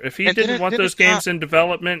Spencer. If he didn't want those games in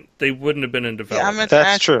development, they wouldn't have been in development. Yeah,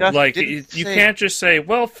 that's true. Like, you can't just say,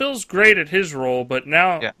 well, Phil's great at his role, but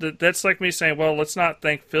now that's like me saying, well, let's not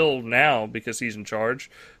thank Phil now because he's in charge.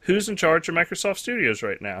 Who's in charge of Microsoft Studios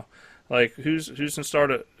right now? Like, who's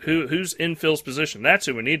in Phil's position? That's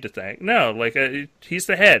who we need to thank. No, like, he's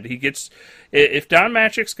the head. He gets, if Don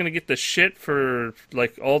Matrick's going to get the shit for,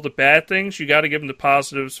 like, all the bad things, you got to give him the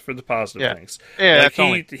positives for the positive things. Yeah,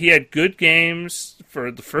 like, he had good games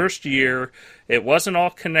for the first year. It wasn't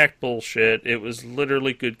all Kinect bullshit. It was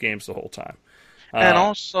literally good games the whole time. And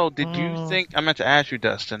also, did you think, I meant to ask you,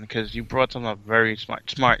 Dustin, because you brought something up very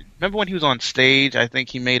smart. Remember when he was on stage, I think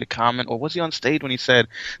he made a comment, or was he on stage when he said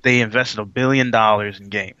they invested $1 billion in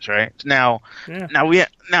games, right? Now,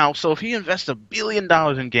 so if he invested $1 billion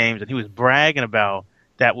in games and he was bragging about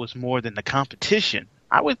that was more than the competition,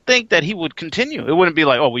 I would think that he would continue. It wouldn't be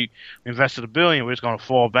like, oh, we invested $1 billion, we're just going to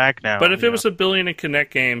fall back now. But if it was $1 billion in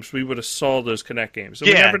Kinect games, we would have saw those Kinect games. And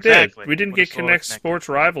we never did. We didn't get Kinect Sports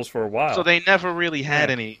Rivals for a while. So they never really had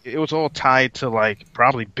any. It was all tied to, like,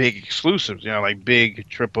 probably big exclusives, like big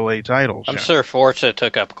AAA titles. I'm sure Forza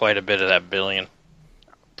took up quite a bit of that $1 billion.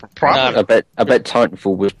 Probably. I bet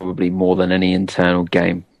Titanfall was probably more than any internal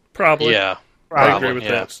game. Probably. Yeah. I agree with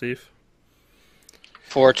that, Steve.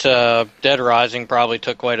 Forza Dead Rising probably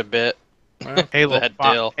took quite a bit.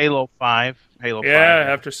 Halo 5.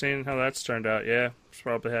 After seeing how that's turned out,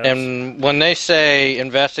 probably has. And when they say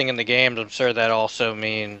investing in the games, I'm sure that also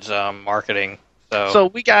means marketing. So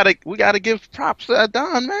we gotta give props to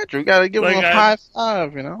Don Matrick. We gotta give him a high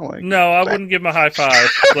five, No, I wouldn't give him a high five.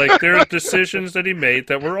 Like, there are decisions that he made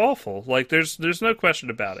that were awful. Like, there's no question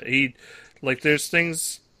about it. There's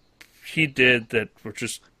things he did that were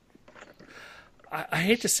just. I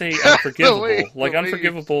hate to say unforgivable.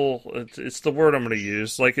 Unforgivable, it's the word I'm going to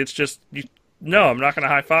use. Like, it's just, no, I'm not going to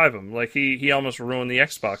high-five him. Like, he almost ruined the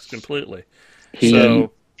Xbox completely. He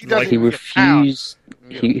doesn't he even get pound. refused.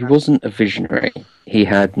 He wasn't a visionary. He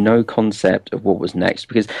had no concept of what was next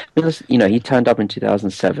because he turned up in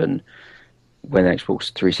 2007 when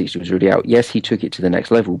Xbox 360 was already out. Yes, he took it to the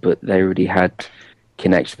next level, but they already had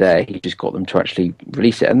Kinect there. He just got them to actually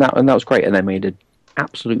release it, and that was great. And they made an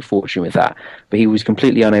absolute fortune with that. But he was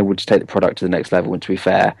completely unable to take the product to the next level. And to be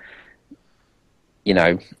fair,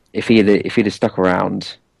 if he'd have stuck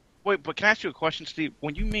around. Wait, but can I ask you a question, Steve?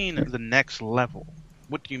 When you mean the next level,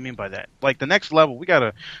 what do you mean by that? Like the next level, we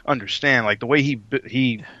gotta understand, like the way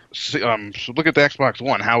so look at the Xbox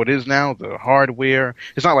One, how it is now, the hardware.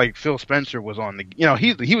 It's not like Phil Spencer was on the,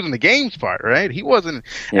 he was in the games part, right? He wasn't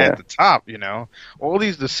at the top, All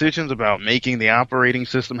these decisions about making the operating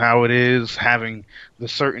system how it is, having the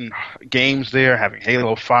certain games there, having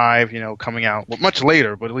Halo 5, coming out much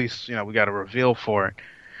later, but at least we got a reveal for it.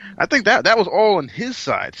 I think that was all on his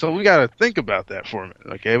side, so we got to think about that for a minute.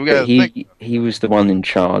 Okay, we got to think. He was the one in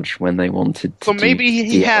charge when they wanted to. So maybe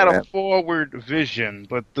he had a forward vision,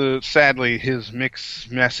 but sadly his mixed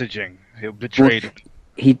messaging betrayed him.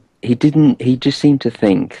 He didn't. He just seemed to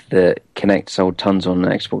think that Kinect sold tons on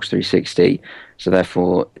Xbox 360, so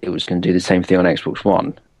therefore it was going to do the same thing on Xbox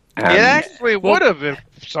One. It actually would have if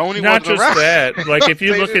Sony not wasn't just around. that. Like if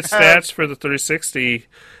you look at stats for the 360.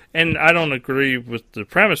 And I don't agree with the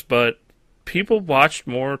premise, but people watched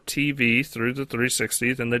more TV through the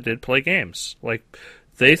 360 than they did play games. Like,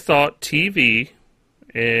 they thought TV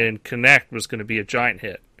and Kinect was going to be a giant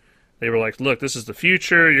hit. They were like, look, this is the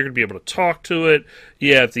future. You're going to be able to talk to it.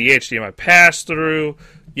 You have the HDMI pass-through.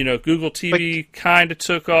 Google TV kind of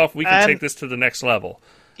took off. We can take this to the next level.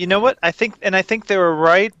 You know what? I think they were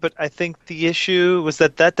right, but I think the issue was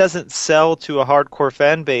that doesn't sell to a hardcore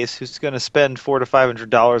fan base who's going to spend $400 to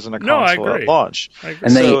 $500 on a console at launch.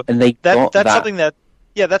 And they got that's something that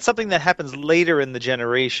that's something that happens later in the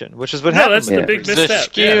generation, which is what happened. That's the big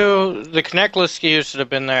misstep. The Connectless SKU should have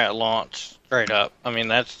been there at launch, straight up. I mean,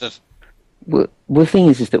 that's just. Well, the thing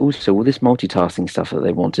is that also all this multitasking stuff that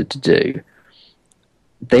they wanted to do,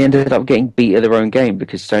 they ended up getting beat at their own game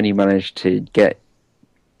because Sony managed to get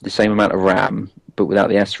the same amount of RAM, but without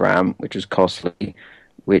the SRAM, which was costly,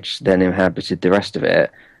 which then inhabited the rest of it.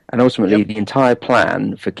 And ultimately, the entire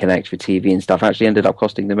plan for Kinect for TV and stuff actually ended up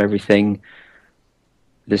costing them everything.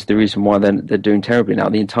 That's the reason why they're doing terribly now.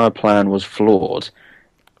 The entire plan was flawed.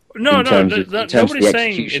 Nobody's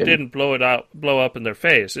saying it didn't blow up in their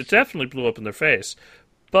face. It definitely blew up in their face.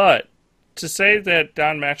 But to say that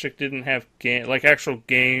Don Matchik didn't have actual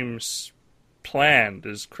games planned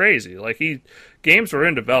is crazy. Games were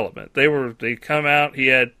in development. They come out. He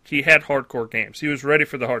had hardcore games. He was ready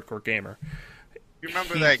for the hardcore gamer. You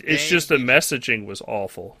remember that game? It's just the messaging was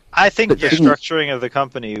awful. I think the structuring of the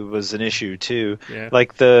company was an issue too. Yeah.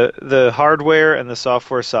 Like the hardware and the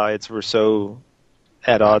software sides were so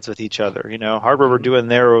at odds with each other. Hardware were doing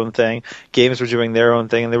their own thing, games were doing their own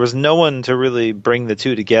thing, and there was no one to really bring the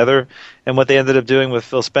two together. And what they ended up doing with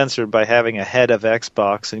Phil Spencer by having a head of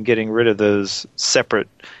Xbox and getting rid of those separate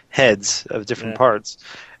heads of different parts,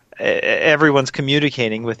 everyone's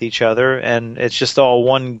communicating with each other, and it's just all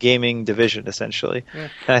one gaming division essentially. Yeah.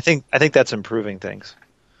 And I think that's improving things.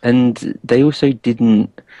 And they also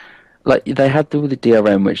didn't. They had all the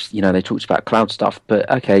DRM, which, they talked about cloud stuff, but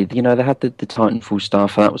okay, they had the Titanfall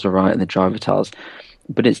stuff, and that was alright, and the driver tiles.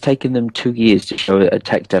 But it's taken them 2 years to show a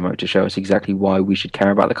tech demo to show us exactly why we should care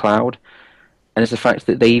about the cloud. And it's the fact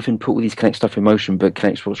that they even put all these Kinect stuff in motion, but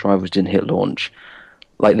Kinect Sports Rivals didn't hit launch.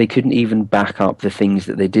 They couldn't even back up the things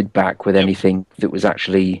that they did back with anything that was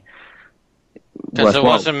actually because it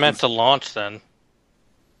wasn't meant to launch then.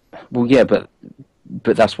 Well, yeah, but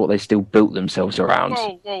that's what they still built themselves around.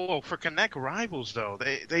 Whoa! For Kinect Rivals, though,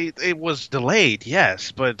 it was delayed,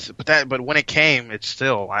 yes, but when it came, it's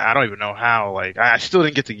still I don't even know how. I still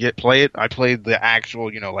didn't get to play it. I played the actual,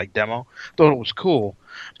 demo. Thought it was cool,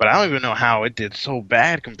 but I don't even know how it did so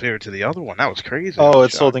bad compared to the other one. That was crazy. Oh,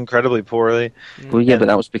 it sold incredibly poorly. Well, yeah, but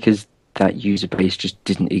that was because that user base just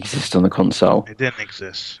didn't exist on the console. It didn't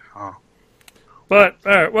exist. Oh. But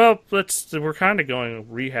all right, well, we're kind of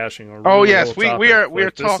rehashing. Oh yes, we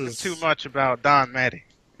are talking too much about Don Matty.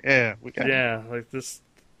 Yeah, this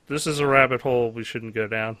is a rabbit hole we shouldn't go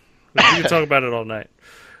down. We can talk about it all night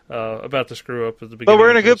about the screw up at the beginning. But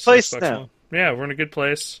we're in a good place now. Yeah, we're in a good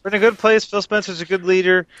place. We're in a good place. Phil Spencer's a good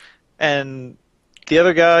leader, and the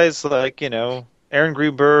other guys Aaron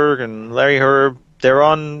Greenberg and Larry Herb, they're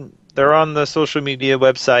on the social media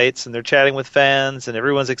websites and they're chatting with fans and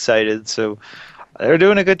everyone's excited. So. They're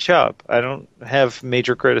doing a good job. I don't have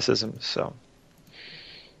major criticisms. So,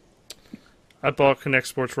 I bought Kinect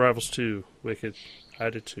Sports Rivals 2. Wicked. I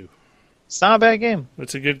did too. It's not a bad game.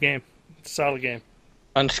 It's a good game. It's a solid game.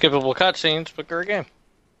 Unskippable cutscenes, but great game.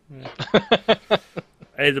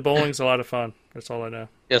 Hey, the bowling's a lot of fun. That's all I know.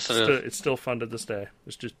 Yes, it is. It's still fun to this day.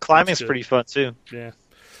 It's just Climbing's it's good. pretty fun too. Yeah.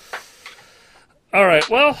 All right.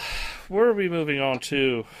 Well, where are we moving on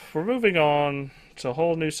to? We're moving on to a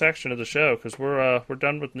whole new section of the show because we're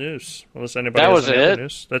done with news. Unless anybody That has was any other it?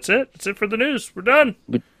 news. That's it. That's it for the news. We're done.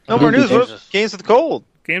 No more news. Jesus. Games with gold.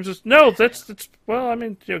 Games with no. That's well. I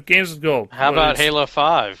mean, games with gold. How Well, about it's- Halo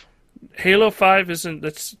 5? Halo 5 isn't.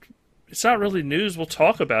 It's not really news. We'll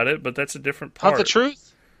talk about it, but that's a different part. Hunt the truth.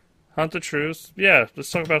 Hunt the Truth. Yeah, let's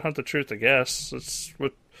talk about Hunt the Truth, I guess.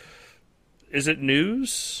 Is it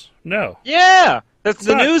news? No. Yeah. That's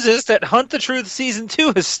the not. news is that Hunt the Truth Season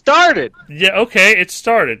 2 has started. Yeah, okay, it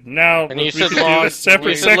started. Now, And we you could should do log- a separate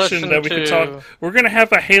we should section listen that we could to- talk. We're going to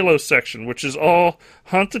have a Halo section, which is all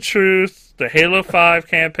Hunt the Truth, the Halo 5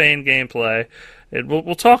 campaign gameplay. And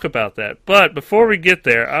we'll talk about that. But before we get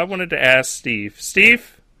there, I wanted to ask Steve.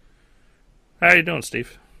 Steve? How are you doing,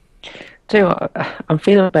 Steve? Tell you what, I'm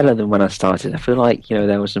feeling better than when I started. I feel like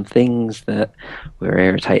there were some things that were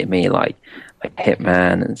irritating me, like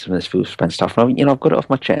Hitman and some of this Phil Spencer stuff. And I've got it off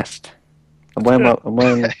my chest. I'm wearing my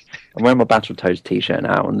Battletoads t-shirt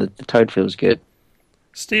now, and the Toad feels good.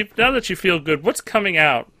 Steve, now that you feel good, what's coming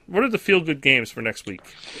out? What are the feel-good games for next week?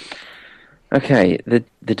 Okay, there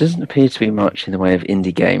doesn't appear to be much in the way of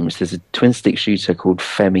indie games. There's a twin-stick shooter called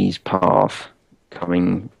Femi's Path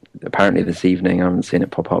coming apparently this evening. I haven't seen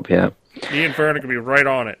it pop up yet. Me and Vernon could be right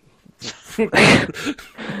on it.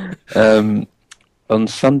 On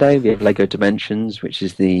Sunday, we have Lego Dimensions, which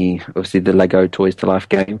is obviously the Lego Toys to Life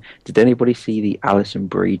game. Did anybody see the Alison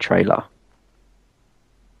Brie trailer?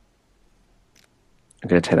 I'm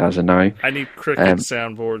going to take that as a no. I need cricket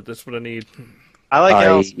soundboard. That's what I need. I like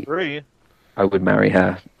Alison Brie. I would marry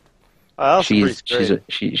her. Alison Brie's great.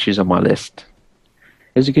 She's on my list.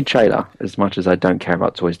 It was a good trailer, as much as I don't care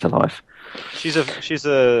about Toys to Life. She's a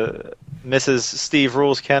Mrs. Steve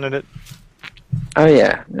Rules candidate. Oh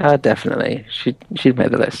yeah, definitely. She'd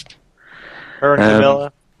make the list. Her and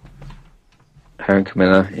Camilla. Her and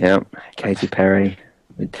Camilla, yeah. Katy Perry.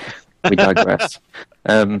 We digress.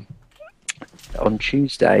 On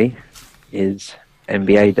Tuesday is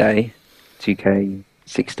NBA Day,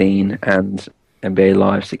 2K16 and NBA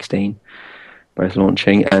Live 16, both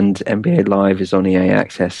launching. And NBA Live is on EA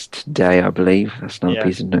Access today, I believe. That's another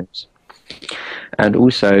piece of news. And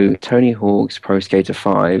also, Tony Hawk's Pro Skater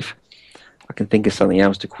 5. I can think of something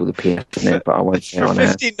else to call the PS in it, but I won't say it on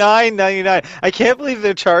air. $59.99. I can't believe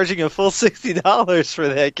they're charging a full $60 for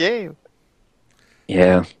that game.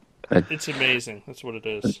 Yeah. It's amazing. That's what it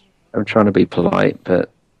is. I'm trying to be polite, but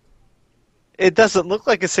It doesn't look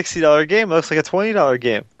like a $60 game. It looks like a $20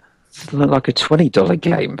 game. it looks like a $20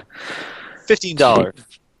 game. $15.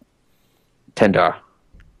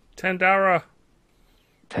 $10.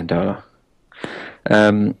 $10.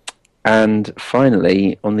 And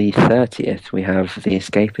finally, on the 30th, we have The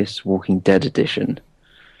Escapist Walking Dead edition,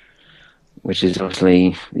 which is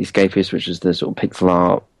obviously The Escapist, which is the sort of pixel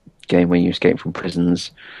art game where you escape from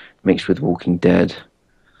prisons, mixed with Walking Dead.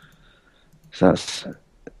 So that's,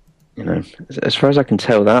 as far as I can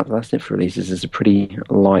tell, that's it for releases. It's a pretty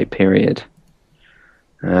light period.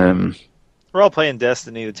 We're all playing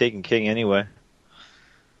Destiny, the Taken King, anyway.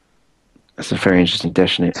 That's a very interesting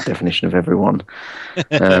definition of everyone.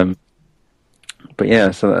 But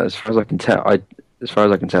yeah, so as far as I can tell,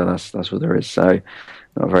 that's what there is. So,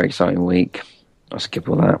 not a very exciting week. I'll skip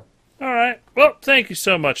all that. All right. Well, thank you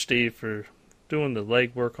so much, Steve, for doing the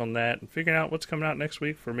legwork on that and figuring out what's coming out next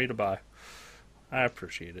week for me to buy. I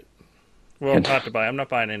appreciate it. Well, not to buy. I'm not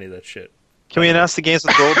buying any of that shit. Can we announce the games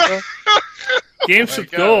with gold, though? Games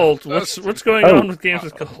with gold? What's going on with games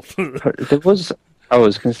with gold? I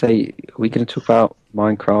was going to say, are we going to talk about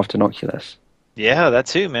Minecraft and Oculus? Yeah, that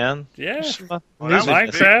too, man. Yeah.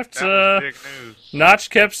 Minecraft, big news. Notch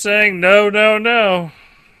kept saying, no.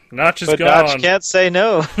 Notch is But gone. Notch can't say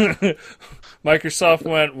no. Microsoft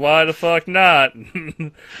went, why the fuck not?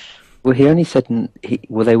 Well, he only said, they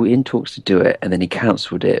were in talks to do it, and then he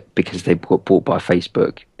cancelled it because they got bought by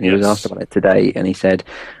Facebook. And he was asked about it today, and he said,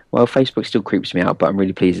 well, Facebook still creeps me out, but I'm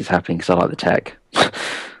really pleased it's happening because I like the tech.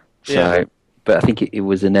 But I think it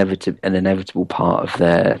was an inevitable part of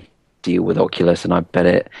their deal with Oculus, and I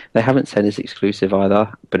bet they haven't said it's exclusive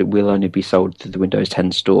either, but it will only be sold through the Windows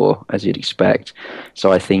 10 store, as you'd expect.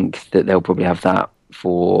 So I think that they'll probably have that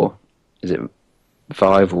for, is it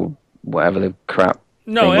Vive or whatever the crap.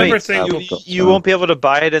 No, everything. You won't be able to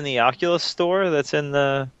buy it in the Oculus store that's in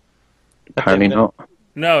the... Apparently not.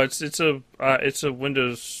 No, it's a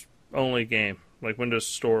Windows only game, like Windows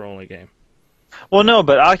Store only game. Well, no,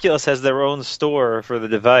 but Oculus has their own store for the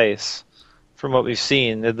device from what we've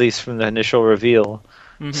seen, at least from the initial reveal.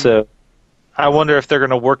 Mhm. So I wonder if they're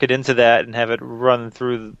going to work it into that and have it run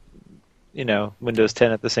through, Windows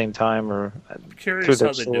 10 at the same time, or I'm through curious their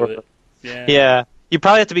how they store. do it. Yeah. Yeah, you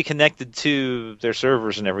probably have to be connected to their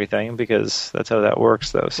servers and everything, because that's how that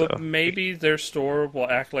works, though. So But maybe their store will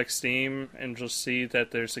act like Steam and just see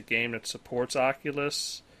that there's a game that supports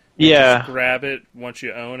Oculus. And yeah, Just grab it once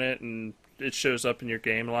you own it, and it shows up in your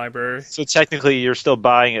game library. so technically you're still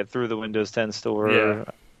buying it through the Windows 10 store. Yeah.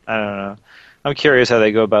 I don't know. I'm curious how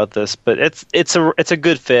they go about this, but it's a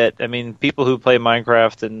good fit. I mean, people who play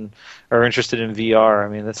Minecraft and are interested in VR, I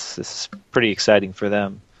mean, this is pretty exciting for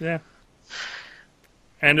them. Yeah.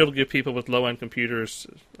 And it'll give people with low-end computers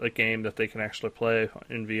a game that they can actually play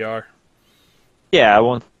in VR. Yeah, it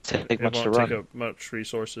won't take It much to won't run. take up much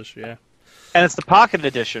resources, yeah. And it's the Pocket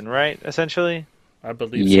Edition, right? Essentially. I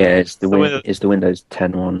believe Yeah, so. it's the Windows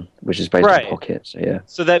 10 one, which is based Right. on Pocket. So yeah.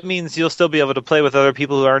 So that means you'll still be able to play with other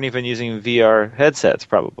people who aren't even using VR headsets,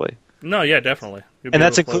 probably. No, yeah, definitely. You'll be And able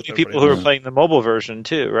that's to play with including people who everybody are playing the mobile version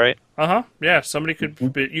too, right? else. Uh-huh, yeah. Somebody could...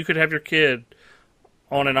 You could have your kid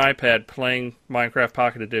on an iPad playing Minecraft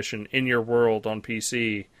Pocket Edition in your world on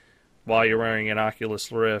PC while you're wearing an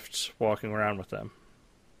Oculus Rift, walking around with them.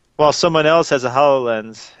 While someone else has a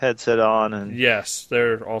HoloLens headset on, and Yes,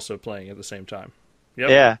 they're also playing at the same time. Yep.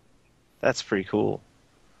 yeah, that's pretty cool.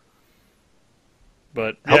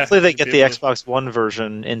 But yeah, Hopefully they you'll get be the able to- Xbox One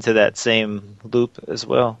version into that same loop as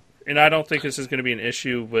well. And I don't think this is going to be an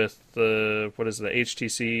issue with the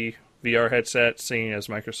HTC VR headset, seeing as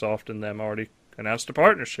Microsoft and them already announced a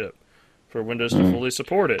partnership for Windows to fully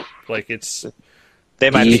support it. Like it's They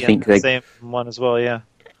might you be in think the they- same one as well, yeah.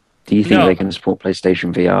 Do you think No. they can support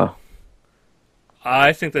PlayStation VR?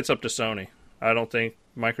 I think that's up to Sony. I don't think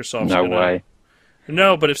Microsoft's No gonna... way.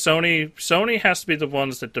 No, but if Sony has to be the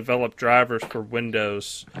ones that develop drivers for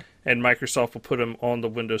Windows, and Microsoft will put them on the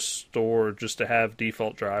Windows Store just to have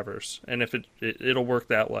default drivers, and if it'll work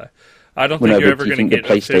that way. I don't Well, think no, you're but ever do you going to think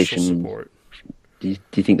get the official PlayStation- support. Do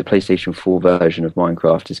you think the PlayStation 4 version of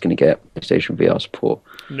Minecraft is going to get PlayStation VR support?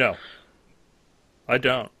 No, I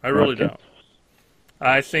don't. I really Okay. don't.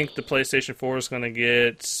 I think the PlayStation 4 is going to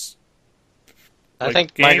get I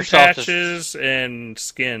think game Microsoft patches and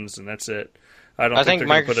skins, and that's it. I don't I think think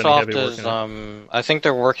they're going to put any Microsoft heavy work is. in it. I think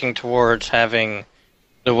they're working towards having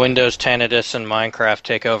the Windows 10 edition Minecraft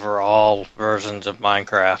take over all versions of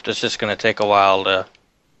Minecraft. It's just going to take a while to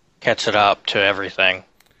catch it up to everything.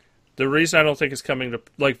 The reason I don't think it's coming to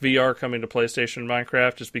VR coming to PlayStation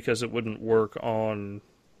Minecraft is because it wouldn't work on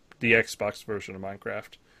the Xbox version of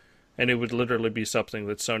Minecraft. And it would literally be something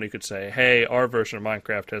that Sony could say, hey, our version of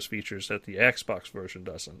Minecraft has features that the Xbox version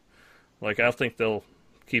doesn't. I think they'll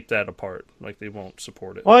keep that apart. They won't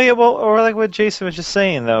support it. Well, yeah, or like what Jason was just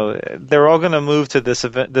saying, though, they're all going to move to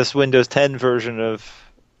this Windows 10 version of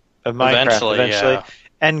Minecraft eventually. Yeah.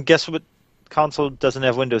 And guess what? Console doesn't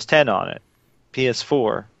have Windows 10 on it,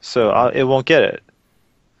 PS4, so it won't get it.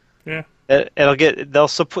 Yeah. They'll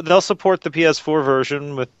support the PS4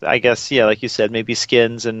 version with, I guess, yeah, like you said, maybe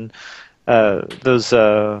skins and those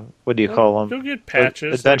what do you call them? They'll get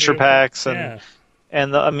patches. Adventure they'll get- packs and yeah.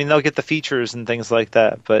 and they'll get the features and things like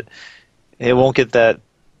that, but it won't get that.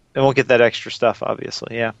 It won't get that extra stuff,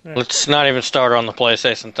 obviously. Yeah. Let's not even start on the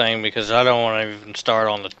PlayStation thing because I don't want to even start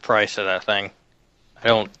on the price of that thing. I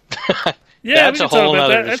don't. Yeah, That's we a can talk whole about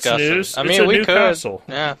nother that. That's discussion. news. I It's mean, a we new could. console.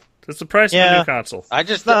 Yeah. It's the price of a Yeah. new console. I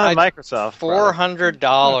just It's not Microsoft.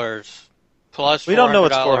 $400 plus. We don't know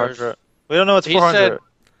it's $400. 400. We don't know it's He 400.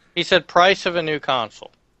 He said price of a new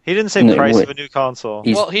console. He didn't say No, price wait. of a new console.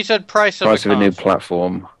 He's- Well, he said price of Price a of a new console.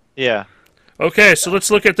 platform. Yeah. Okay, so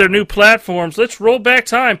let's look at their new platforms. Let's roll back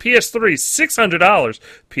time. PS3, $600.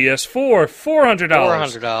 PS4, $400.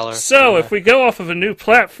 $400. So, if we go off of a new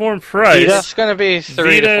platform price, It's going to be $300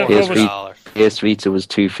 Vita, to what was- $400. PS Vita was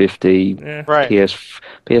 $250. yeah. Right.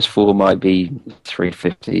 PS4 might be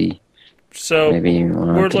 $350. So Maybe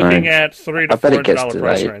we're looking at $300 to I bet it gets $400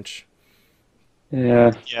 price delayed. range.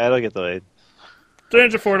 Yeah. Yeah, it'll get delayed.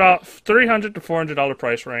 $300 to $400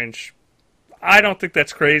 price range. I don't think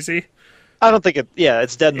that's crazy. I don't think it. Yeah,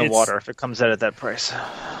 it's dead in the It's- water if it comes out at that price.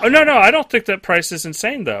 Oh no, I don't think that price is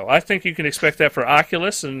insane though. I think you can expect that for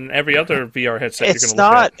Oculus and every other VR headset you're It's going to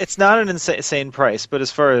look not. at. It's not an insane price, but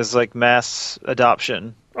as far as like mass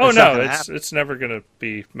adoption, Oh it's not no, gonna it's happen. it's never going to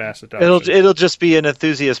be mass adoption. It'll just be an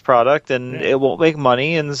enthusiast product, and Yeah. it won't make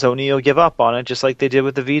money, and Sony will give up on it, just like they did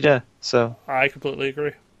with the Vita. So I completely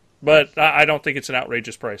agree. But I don't think it's an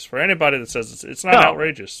outrageous price for anybody that says it's not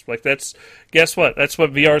outrageous. Like guess what? That's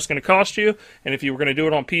what VR is going to cost you. And if you were going to do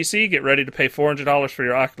it on PC, get ready to pay $400 for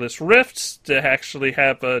your Oculus Rifts to actually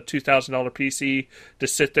have a $2,000 PC to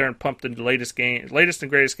sit there and pump the latest and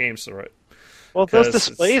greatest games through it. Well, those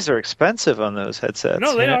displays are expensive on those headsets.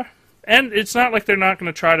 No, they are. And it's not like they're not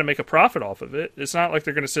going to try to make a profit off of it. It's not like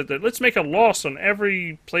they're going to sit there, let's make a loss on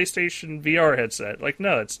every PlayStation VR headset. Like,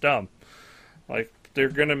 no, it's dumb. Like, they're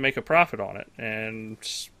going to make a profit on it, and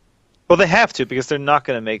well, they have to because they're not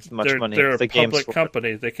going to make much money. They're if the a public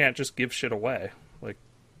company. They can't just give shit away. Like,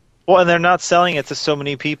 well, and they're not selling it to so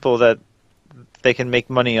many people that they can make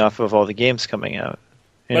money off of all the games coming out.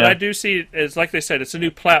 But I do see it as, like they said, it's a new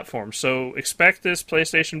platform. So expect this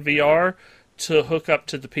PlayStation VR to hook up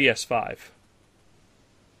to the PS5.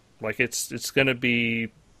 Like it's going to be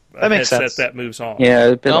a headset that moves on.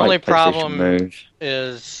 Yeah, the only problem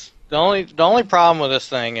is. The only problem with this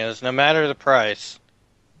thing is no matter the price,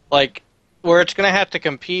 like where it's going to have to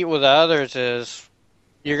compete with others is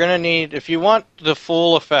you're going to need, if you want the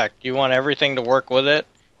full effect, you want everything to work with it,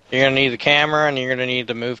 you're going to need the camera and you're going to need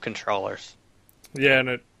the Move controllers. Yeah, and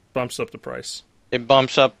it bumps up the price. It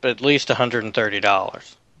bumps up at least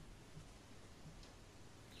 $130.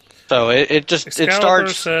 So it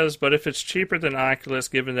starts. Says, but if it's cheaper than Oculus,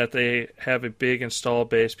 given that they have a big install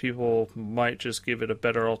base, people might just give it a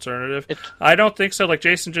better alternative. I don't think so. Like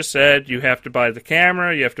Jason just said, you have to buy the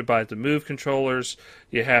camera, you have to buy the Move controllers,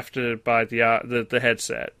 you have to buy the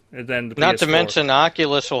headset, and then the Not PS4. to mention,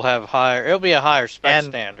 Oculus will have higher. It'll be a higher spec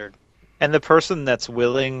standard. And the person that's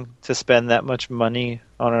willing to spend that much money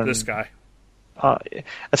on this guy. That's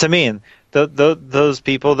what I mean. Those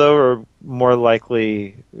people, though, are more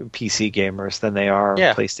likely PC gamers than they are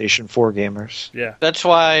PlayStation 4 gamers. Yeah, that's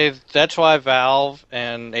why Valve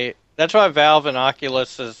and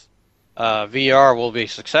Oculus's VR will be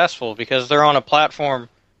successful because they're on a platform.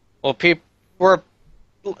 Well,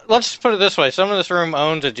 let's put it this way: someone in this room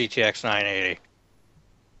owns a GTX 980.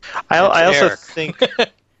 I also think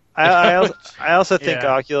I also think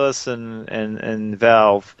Oculus and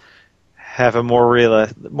Valve have a more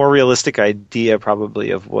realistic idea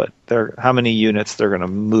probably of how many units they're going to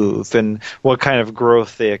move and what kind of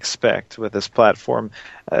growth they expect with this platform.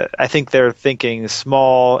 I think they're thinking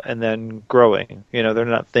small and then growing. They're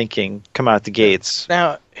not thinking come out the gates.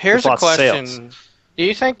 Now, here's a question. Do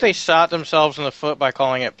you think they shot themselves in the foot by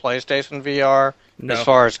calling it PlayStation VR?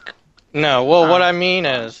 No. No. Well, what I mean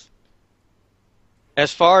is,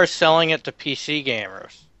 as far as selling it to PC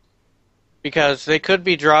gamers, because they could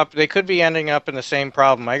be ending up in the same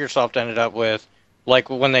problem Microsoft ended up with, like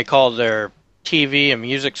when they called their TV and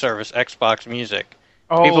music service Xbox Music.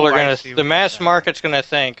 People are the mass market's gonna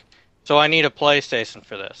think, so I need a PlayStation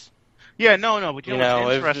for this. Yeah, no, but what's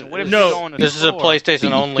interesting? What if this is a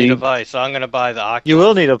PlayStation only device, so I'm gonna buy the Oculus. You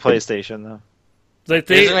will need a PlayStation though.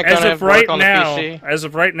 As of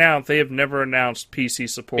right now, they have never announced PC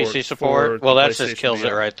support. PC support? Well, that just kills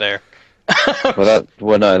it right there. But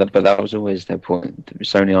that was always their point.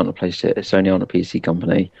 Sony aren't a PC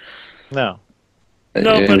company. No. It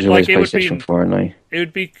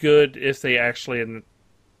would be good if they actually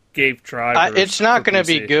gave drivers. It's not going to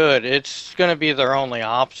be good. It's going to be their only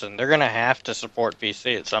option. They're going to have to support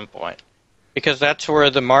PC at some point because that's where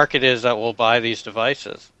the market is that will buy these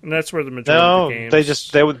devices. And that's where the majority of the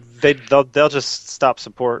games. They'll just stop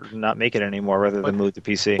support and not make it anymore rather than move to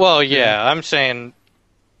PC. Well, yeah, I'm saying.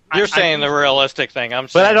 You're saying the realistic thing. I'm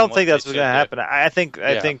saying, but I don't think that's what's going to happen. I think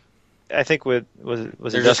what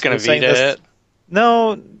was they're just going to veto it.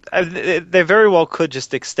 No, they very well could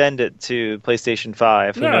just extend it to PlayStation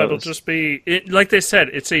 5. No, it'll just be like they said.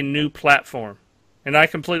 It's a new platform, and I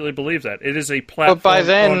completely believe that it is a platform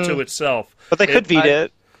unto itself. But they could veto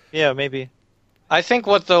it. Yeah, maybe. I think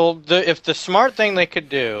if the smart thing they could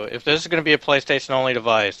do, if this is going to be a PlayStation only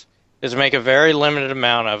device, is make a very limited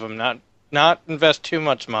amount of them, not invest too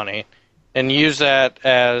much money, and use that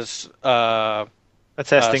as a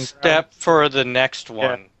testing step for the next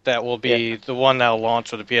one. That will be the one that will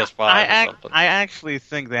launch with the PS5 or something. I actually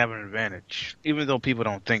think they have an advantage, even though people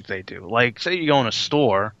don't think they do. Like, say you go in a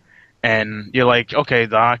store, and you're like, okay,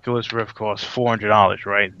 the Oculus Rift costs $400,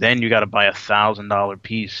 right? Then you got to buy a $1,000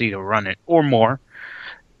 PC to run it, or more.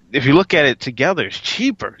 If you look at it together, it's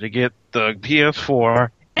cheaper to get the PS4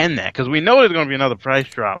 and that, because we know there's going to be another price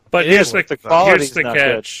drop. But here's the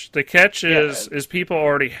catch. The catch is people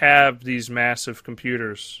already have these massive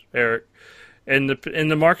computers, Eric. And in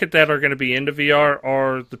the market that are going to be into VR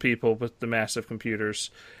are the people with the massive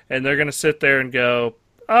computers. And they're going to sit there and go,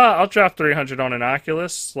 I'll drop $300 on an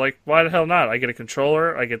Oculus. Like, why the hell not? I get a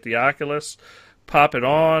controller, I get the Oculus, pop it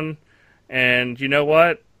on, and you know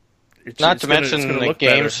what? Not to mention gonna the look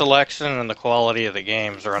game better. selection and the quality of the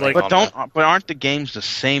games running Like, on But aren't the games the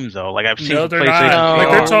same though? Like I've seen No, some they're PlayStation not. Like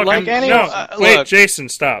VR. they're talking. Like any- no, wait, look. Jason,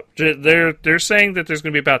 stop. They're saying that there's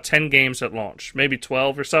going to be about 10 games at launch, maybe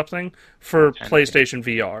 12 or something for PlayStation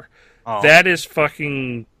VR. Oh. That is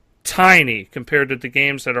fucking tiny compared to the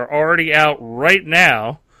games that are already out right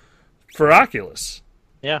now for Oculus.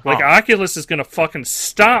 Yeah. Like Oculus is going to fucking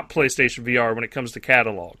stop PlayStation VR when it comes to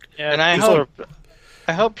catalog. Yeah, And I people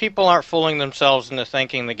hope people aren't fooling themselves into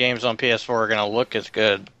thinking the games on PS4 are going to look as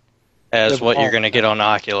good as what you're going to get on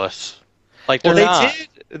Oculus. Like they're not.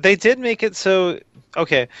 They did make it so.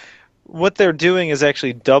 Okay, what they're doing is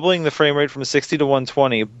actually doubling the frame rate from 60 to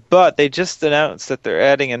 120, but they just announced that they're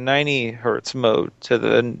adding a 90 hertz mode to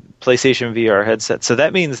the PlayStation VR headset. So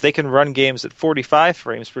that means they can run games at 45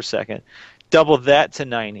 frames per second, double that to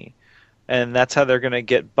 90. And that's how they're going to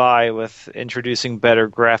get by with introducing better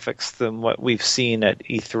graphics than what we've seen at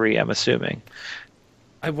E3, I'm assuming.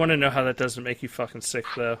 I want to know how that doesn't make you fucking sick,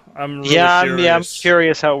 though. I'm really I'm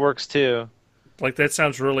curious how it works, too. Like, that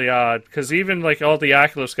sounds really odd, because even, like, all the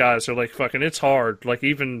Oculus guys are like, fucking, it's hard. Like,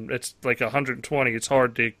 even, it's, like, 120, it's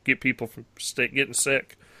hard to get people from getting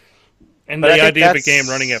sick. And But the idea of a that's- game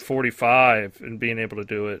running at 45 and being able to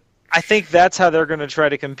do it. I think that's how they're going to try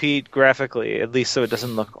to compete graphically, at least so it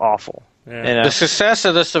doesn't look awful. Yeah. You know? The success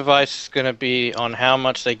of this device is going to be on how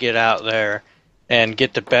much they get out there and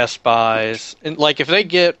get the Best Buys. And, like, if they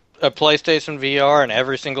get a PlayStation VR in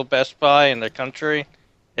every single Best Buy in the country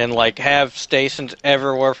and, like, have stations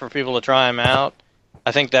everywhere for people to try them out,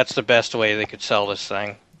 I think that's the best way they could sell this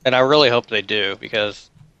thing. And I really hope they do, because,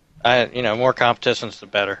 more competition's the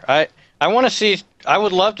better. I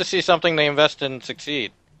would love to see something they invest in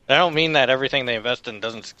succeed. I don't mean that everything they invest in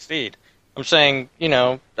doesn't succeed. I'm saying,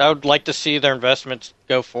 I would like to see their investments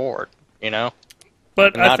go forward, But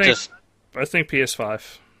And I not think, just- I think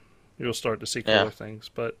PS5, you'll start to see cooler Yeah. things.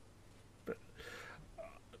 But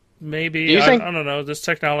maybe, Do you think- I don't know, this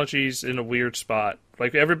technology's in a weird spot.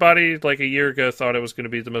 Like, everybody, like, a year ago thought it was going to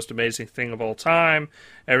be the most amazing thing of all time.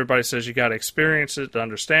 Everybody says you got to experience it to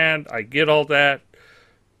understand. I get all that.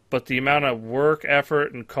 But the amount of work,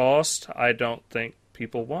 effort, and cost, I don't think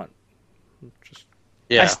people want.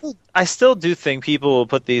 Yeah. I still do think people will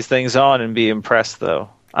put these things on and be impressed, though.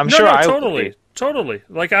 I'm No, sure no, I will totally, be. totally.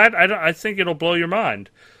 Like, I think it'll blow your mind.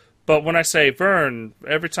 But when I say, Vern,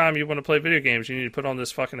 every time you want to play video games, you need to put on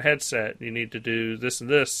this fucking headset. You need to do this and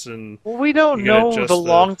this, and Well, we don't You gotta know adjust the the-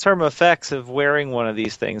 long-term effects of wearing one of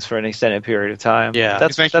these things for an extended period of time. Yeah. You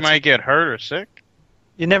think you might get hurt or sick?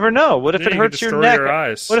 You never know. What if Yeah, it you hurts could your destroy neck? your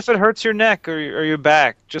eyes. What if it hurts your neck or your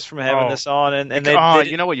back just from having Oh. this on? And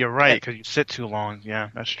You know what? You're right, because you sit too long. Yeah,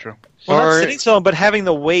 that's true. well, not Or- sitting so long, but having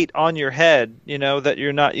the weight on your head, that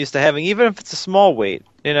you're not used to having, even if it's a small weight,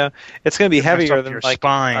 it's going to be Mess heavier up than your like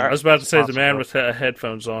spine. I was about to say the man Possible. with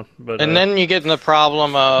headphones on. But And then you get in the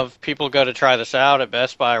problem of people go to try this out at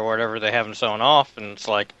Best Buy or whatever, they have them sewn off, and it's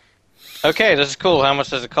like, okay, this is cool. How much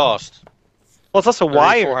does it cost? Well, it's also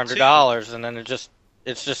wired. $400, and then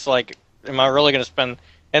it's just like, am I really going to spend?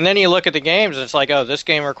 And then you look at the games, and it's like, oh, this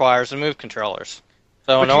game requires the move controllers.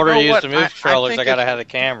 So But in you order know to use what? the move I controllers, think I got to it's- have the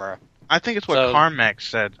camera. I think it's what So- Carmack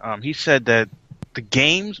said. He said that the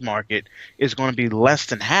games market is going to be less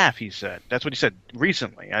than half. He said that's what he said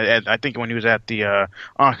recently. I think when he was at the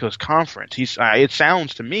Oculus conference, it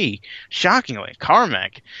sounds to me shockingly.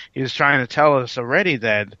 Carmack is trying to tell us already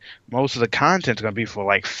that most of the content is going to be for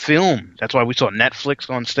like film. That's why we saw Netflix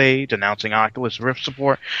on stage announcing Oculus Rift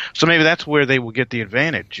support. So maybe that's where they will get the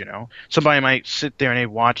advantage. Somebody might sit there and they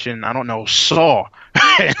watching, I don't know, Saw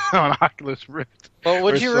on Oculus Rift. But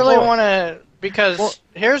would Or you really Saw. want to? Because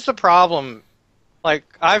here's the problem. Like,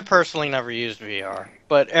 I've personally never used VR,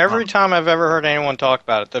 but every time I've ever heard anyone talk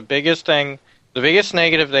about it, the biggest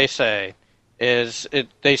negative they say is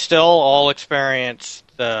they still all experience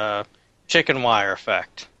the chicken wire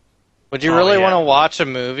effect. Would you really want to watch a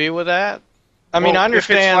movie with that? I mean, I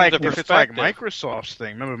understand the if it's like perspective. Microsoft's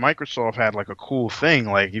thing. Remember, Microsoft had like a cool thing,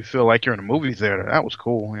 like you feel like you're in a movie theater. That was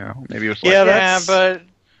cool. Maybe it was like, Yeah, but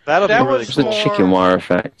that'll that be really was It's the more- chicken wire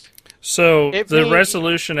effect. So It the may-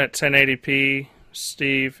 resolution at 1080p,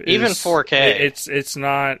 Steve, is, Even 4K. It's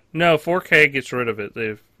not. No, 4K gets rid of it.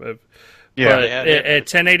 But Yeah, at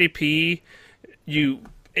 1080p,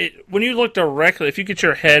 when you look directly, if you get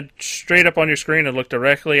your head straight up on your screen and look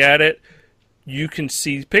directly at it, you can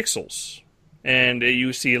see pixels and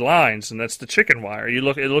you see lines, and that's the chicken wire. It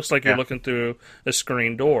looks like you're looking through a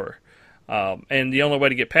screen door, and the only way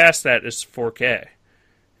to get past that is 4K.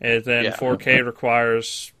 and then Yeah. 4K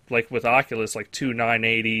requires, like with Oculus, like two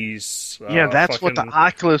 980s. Yeah, that's what the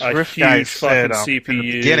Oculus a Rift huge guys said fucking in the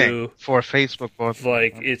CPU. beginning for Facebook. Both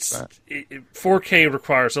Like, 4K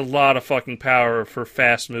requires a lot of fucking power for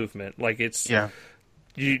fast movement. Like, it's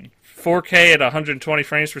 4K at 120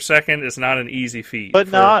 frames per second is not an easy feat. But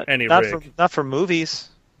for not any not rig. for movies.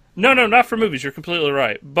 No, not for movies. You're completely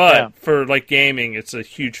right. But for like gaming, it's a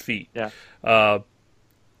huge feat. Yeah.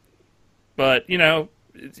 But you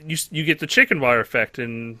get the chicken wire effect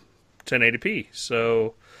in 1080p.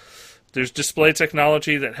 So there's display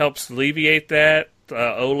technology that helps alleviate that.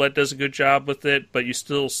 OLED does a good job with it, but you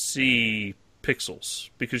still see pixels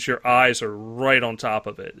because your eyes are right on top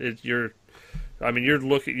of it. The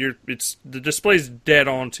display's dead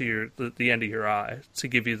on to the end of your eye to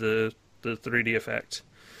give you the 3D effect.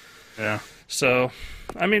 Yeah. So,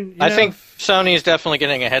 I think Sony is definitely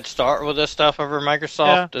getting a head start with this stuff over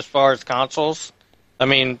Microsoft as far as consoles. I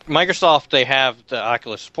mean, Microsoft, they have the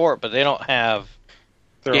Oculus support, but they don't have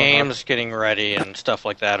games getting ready and stuff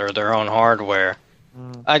like that, or their own hardware.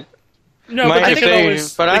 But they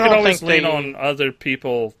could always lean on other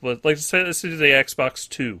people. Like, let's say this is the Xbox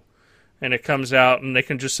 2, and it comes out, and they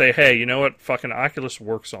can just say, hey, you know what? Fucking Oculus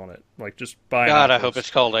works on it. Like, just buy an God, Oculus. I hope it's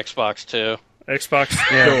called Xbox 2. Xbox.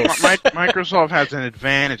 Yeah. Microsoft has an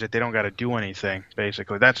advantage that they don't got to do anything.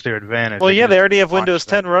 Basically, that's their advantage. Well, they already have Windows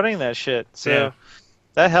 10 running that shit, so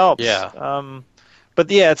that helps. Yeah. But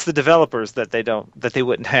it's the developers that they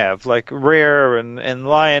wouldn't have, like Rare and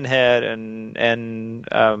Lionhead and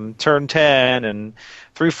Turn 10 and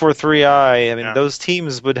 343i. I mean, those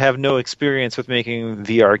teams would have no experience with making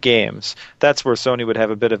VR games. That's where Sony would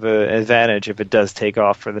have a bit of an advantage if it does take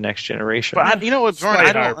off for the next generation. But you know what, Vern?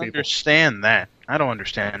 I don't understand that. I don't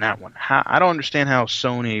understand that one. I don't understand how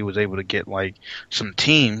Sony was able to get like some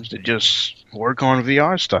teams to just work on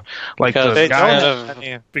VR stuff. Like Because the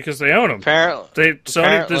they because they own them. Apparently, The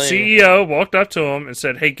CEO walked up to him and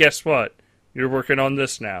said, "Hey, guess what? You're working on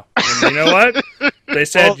this now." And you know what? They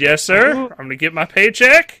said, "Yes, sir. I'm going to get my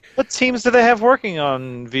paycheck." What teams do they have working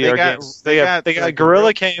on VR games? They got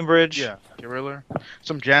Gorilla Cambridge. Yeah, Gorilla.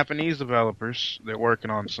 Some Japanese developers. They're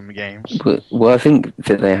working on some games. Well, I think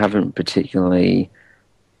that they haven't particularly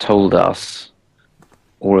told us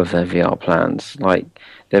all of their VR plans. Like,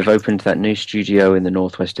 they've opened that new studio in the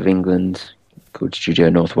northwest of England called Studio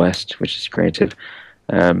Northwest, which is creative.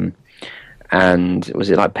 And was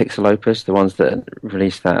it like Pixel Opus, the ones that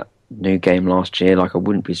released that new game last year? Like, I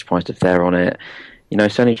wouldn't be surprised if they're on it.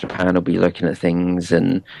 Sony Japan will be looking at things,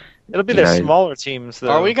 and it'll be their smaller teams, though.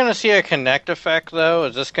 Are we going to see a Kinect effect, though?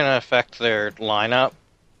 Is this going to affect their lineup?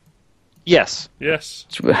 Yes. Yes.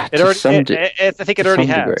 I think it already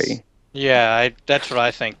has. Degree. Yeah, that's what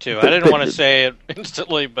I think, too. I didn't want to say it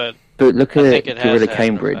instantly, but look at Gorilla an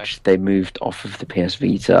Cambridge. effect. They moved off of the PS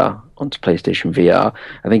Vita onto PlayStation VR.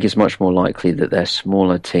 I think it's much more likely that their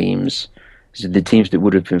smaller teams, so the teams that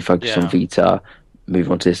would have been focused on Vita,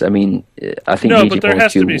 move on to this. I mean, I think but there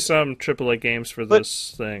has to be some AAA games for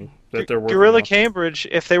this thing that they're working Gorilla on. Cambridge,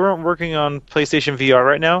 if they weren't working on PlayStation VR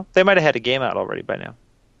right now, they might have had a game out already by now.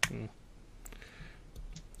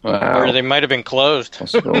 Wow. Or they might have been closed.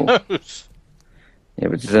 Possible. Who knows? Yeah,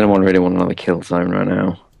 but does anyone really want another Killzone right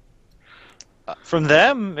now? From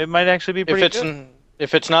them, it might actually be pretty good.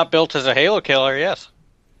 If it's not built as a Halo killer, yes.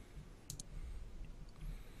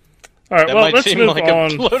 All right, That well, might let's seem move like a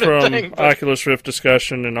on bloated from thing, but- Oculus Rift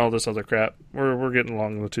discussion and all this other crap. We're getting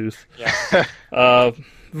long in the tooth. Yeah.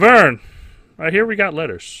 Vern, I hear we got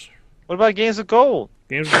letters. What about Games of Gold?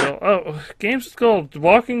 Games with Gold. Oh, Games with Gold.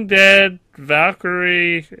 Walking Dead,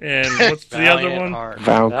 Valkyrie, and what's the other one?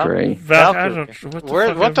 Valkyrie. I don't,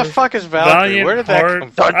 What the fuck is Valkyrie? Valiant Where did that Heart.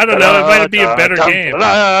 come from? I don't know. It might be a better game.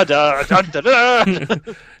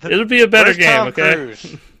 It'll be a better Where's game, Tom okay?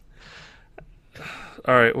 Cruise?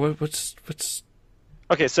 All right. What's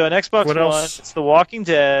Okay, so on Xbox What One, else? it's The Walking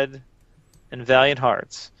Dead and Valiant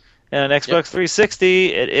Hearts. And on Xbox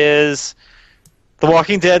 360, it is The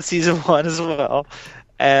Walking Dead Season 1 as well,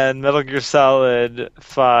 and Metal Gear Solid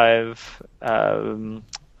 5 Ground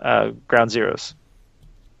Zeroes.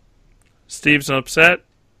 Steve's upset?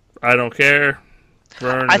 I don't care.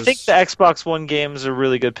 Vern I is- think the Xbox One games are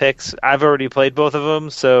really good picks. I've already played both of them,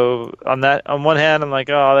 so on one hand, I'm like,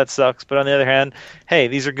 oh, that sucks. But on the other hand, hey,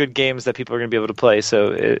 these are good games that people are going to be able to play, so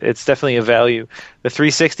it's definitely a value. The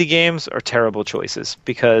 360 games are terrible choices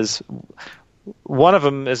because one of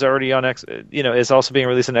them is already on is also being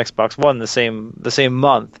released on Xbox One the same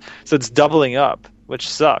month, so it's doubling up, which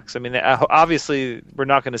sucks. I mean, obviously, we're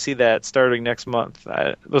not going to see that starting next month.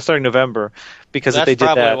 Starting November, because if That's they did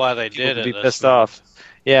probably that, why they people did would it be this pissed month. off.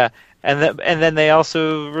 Yeah, And then they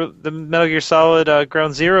also the Metal Gear Solid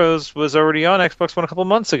Ground Zeroes was already on Xbox One a couple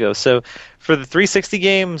months ago. So for the 360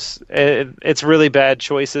 games, it's really bad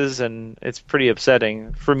choices, and it's pretty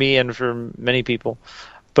upsetting for me and for many people.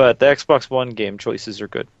 But the Xbox One game choices are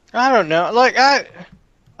good. I don't know. Like I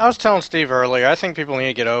was telling Steve earlier, I think people need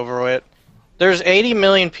to get over it. There's 80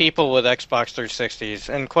 million people with Xbox 360s,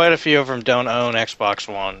 and quite a few of them don't own Xbox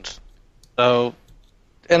Ones. So,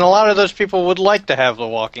 and a lot of those people would like to have The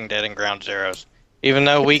Walking Dead and Ground Zeroes, even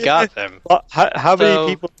though we got them. How many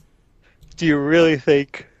people do you really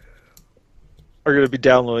think are going to be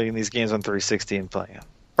downloading these games on 360 and playing them?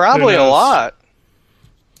 Probably a lot.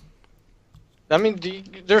 I mean,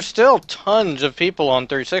 there's still tons of people on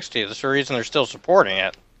 360. That's the reason they're still supporting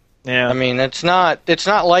it. Yeah. I mean, it's not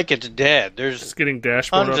like it's dead. There's Just getting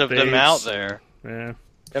dashboard tons updates. of them out there. Yeah.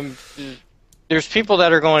 And there's people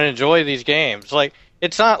that are going to enjoy these games. Like,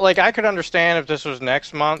 it's not like I could understand if this was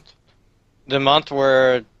next month, the month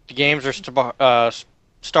where the games are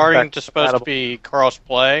starting to supposed to be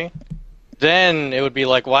cross-play. Then it would be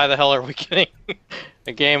like, why the hell are we getting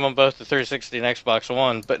a game on both the 360 and Xbox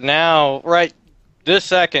One? But now, right this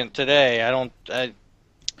second, today, I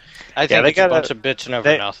think it's a bunch of bitching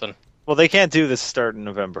over nothing. Well, they can't do this start in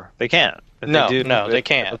November. They can't. They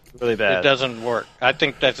can't. It's really bad. It doesn't work. I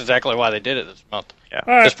think that's exactly why they did it this month. Yeah.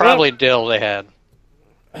 All right, It's probably a deal they had.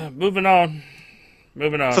 Moving on.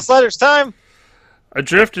 It's letters time.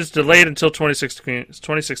 Adrift is delayed until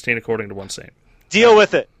 2016 according to one saint. Deal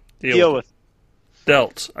with it. Deal with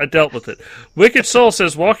it. I dealt with it. Wicked Soul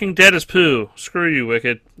says Walking Dead is poo. Screw you,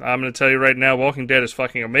 Wicked. I'm going to tell you right now, Walking Dead is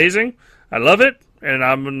fucking amazing. I love it, and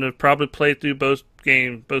I'm going to probably play through both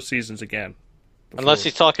seasons again. Unless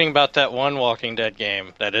he's talking about that one Walking Dead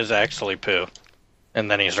game that is actually poo. And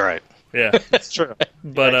then he's right. Yeah. That's true.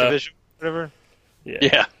 But, Activision, whatever.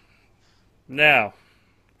 Yeah. Now,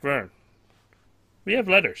 Vern, we have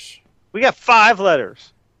letters. We got 5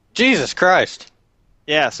 letters. Jesus Christ.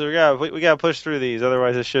 Yeah, so we got to push through these,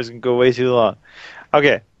 otherwise this show's going to go way too long.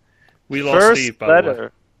 Okay. We lost Steve, by the way.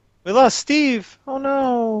 We lost Steve. Oh,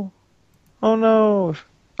 no. Oh, no.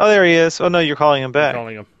 Oh, there he is. Oh, no, you're calling him back. I'm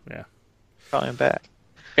calling him, yeah. Calling him back.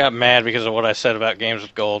 Got mad because of what I said about games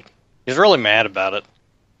with gold. He's really mad about it.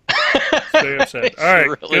 Very upset. All right,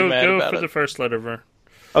 really go for the first letter, Vern.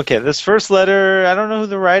 Okay, this first letter, I don't know who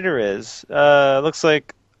the writer is. Looks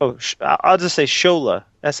like, I'll just say Shola,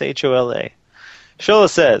 Shola. Shola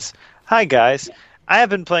says, "Hi guys, I have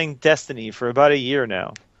been playing Destiny for about a year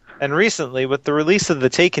now, and recently with the release of The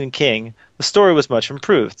Taken King, the story was much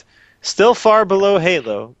improved. Still far below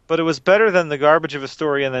Halo, but it was better than the garbage of a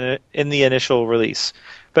story in the initial release.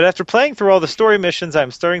 But after playing through all the story missions, I'm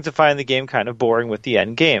starting to find the game kind of boring with the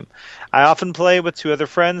end game. I often play with 2 other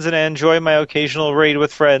friends, and I enjoy my occasional raid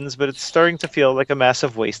with friends, but it's starting to feel like a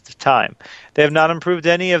massive waste of time. They have not improved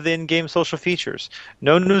any of the in-game social features.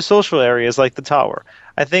 No new social areas like the tower.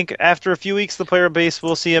 I think after a few weeks, the player base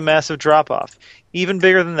will see a massive drop-off, even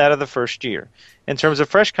bigger than that of the first year, in terms of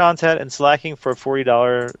fresh content and slacking for a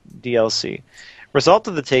 $40 DLC. Result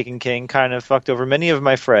of The Taken King kind of fucked over many of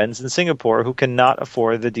my friends in Singapore who cannot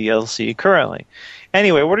afford the DLC currently.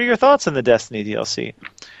 Anyway, what are your thoughts on the Destiny DLC?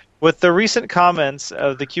 With the recent comments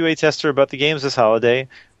of the QA tester about the games this holiday,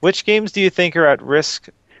 which games do you think are at risk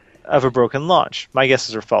of a broken launch? My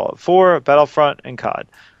guesses are Fallout 4, Battlefront, and COD.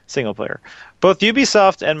 Single player. Both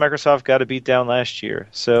Ubisoft and Microsoft got a beat down last year,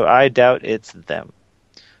 so I doubt it's them.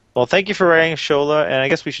 Well, thank you for writing, Shola, and I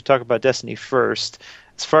guess we should talk about Destiny first.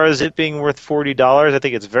 As far as it being worth $40, I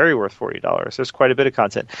think it's very worth $40. There's quite a bit of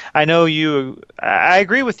content. I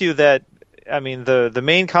agree with you that, I mean, the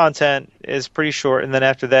main content is pretty short, and then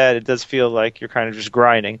after that, it does feel like you're kind of just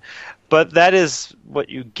grinding. But that is what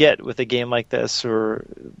you get with a game like this, or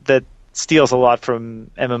that steals a lot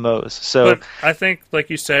from MMOs. So, but I think, like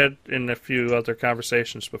you said in a few other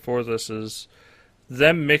conversations before this, is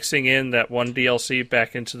them mixing in that one DLC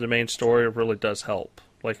back into the main story really does help.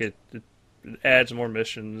 Like it adds more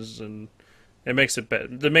missions and it makes it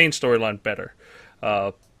the main storyline better.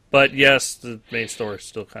 But yes, the main story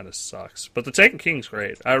still kind of sucks. But the Taken King's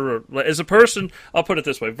great. As a person, I'll put it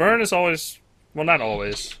this way: Vern is always, well, not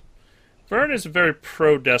always. Vern is a very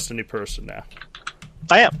pro Destiny person now.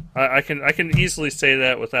 I am. I can easily say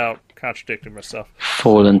that without contradicting myself.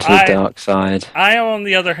 Fallen to the dark side. I, on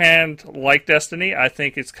the other hand, like Destiny. I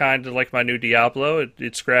think it's kind of like my new Diablo.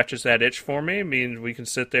 It scratches that itch for me. I mean, we can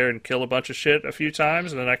sit there and kill a bunch of shit a few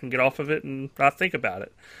times, and then I can get off of it and not think about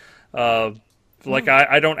it.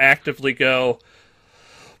 I don't actively go,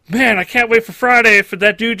 man, I can't wait for Friday for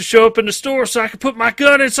that dude to show up in the store so I can put my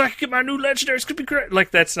gun in so I can get my new legendary. It's going to be great. Like,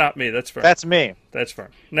 that's not me. That's Vern. That's me. That's Vern.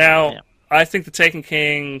 Now, I think the Taken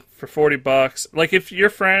King for $40, like if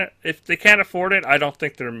they can't afford it, I don't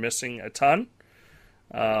think they're missing a ton.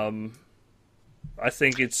 I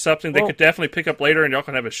think it's something they could definitely pick up later, and y'all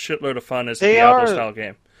can have a shitload of fun as a Diablo-style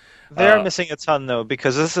game. They are missing a ton, though,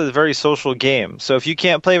 because this is a very social game. So if you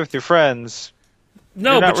can't play with your friends...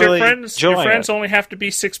 No, but really your friends only have to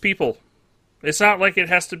be 6 people. It's not like it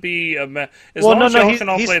has to be... as long as y'all can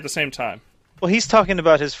all play at the same time. Well, he's talking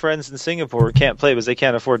about his friends in Singapore who can't play because they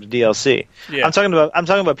can't afford the DLC. Yeah. I'm talking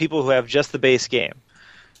about people who have just the base game.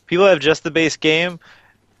 People who have just the base game...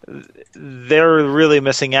 They're really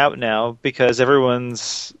missing out now because anyone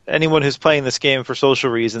who's playing this game for social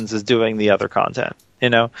reasons is doing the other content,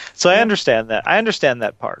 So I understand that. I understand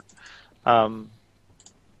that part. I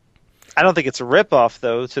don't think it's a rip-off,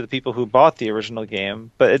 though, to the people who bought the original game,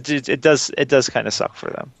 but it does kind of suck for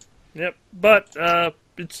them. Yep, but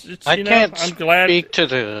it's I'm glad.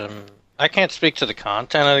 I can't speak to the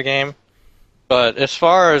content of the game, but as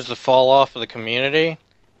far as the fall off of the community,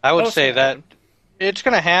 I would say that it's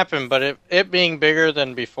going to happen, but it being bigger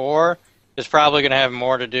than before is probably going to have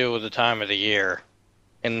more to do with the time of the year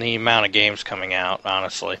and the amount of games coming out,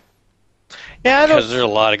 honestly. Yeah, because there's a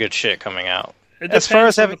lot of good shit coming out. As far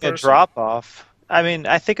as having a drop-off, I mean,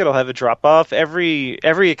 I think it'll have a drop-off. Every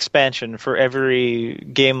expansion for every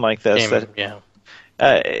game like this,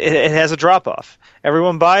 it has a drop-off.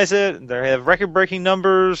 Everyone buys it, they have record-breaking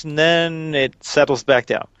numbers, and then it settles back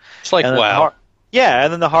down. It's like WoW.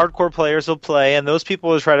 And then the hardcore players will play, and those people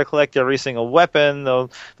will try to collect every single weapon. They'll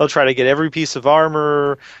try to get every piece of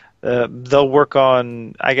armor. They'll work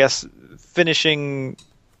on, I guess, finishing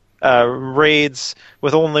raids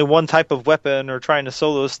with only one type of weapon, or trying to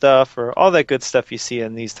solo stuff, or all that good stuff you see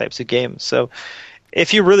in these types of games. So,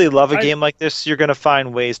 if you really love a game like this, you're going to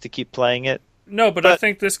find ways to keep playing it. No, but I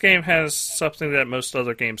think this game has something that most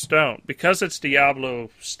other games don't, because it's Diablo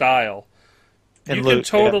style. You can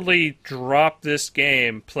totally drop this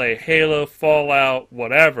game, play Halo, Fallout,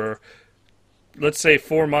 whatever. Let's say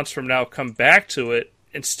 4 months from now, come back to it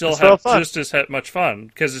and still have just as much fun,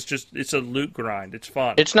 because it's a loot grind. It's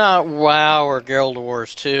fun. It's not WoW or Guild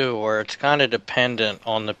Wars 2, where it's kind of dependent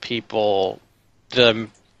on the people.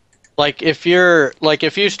 If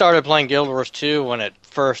you started playing Guild Wars 2 when it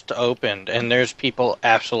first opened, and there's people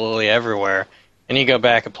absolutely everywhere, and you go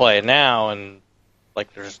back and play it now, and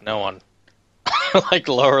there's no one.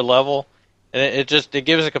 Lower level, and it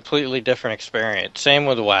gives a completely different experience. Same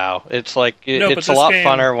with WoW. It's it's a lot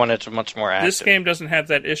funner when it's much more active. This game doesn't have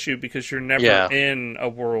that issue because you're never in a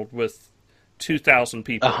world with 2,000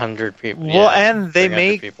 people, 100 people. Well, and they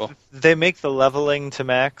make the leveling to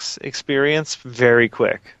max experience very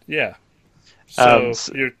quick. Yeah, so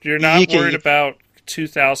you're not worried about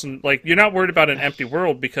 2,000. You're not worried about an empty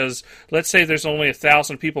world, because let's say there's only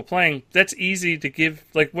 1,000 people playing. That's easy to give.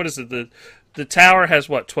 What is it? The tower has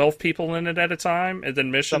 12 people in it at a time, and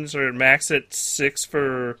then missions are max at 6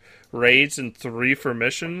 for raids and 3 for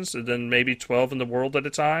missions, and then maybe 12 in the world at a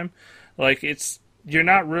time. You're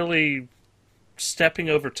not really stepping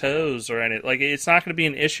over toes or anything. It's not going to be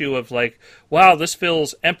an issue of wow, this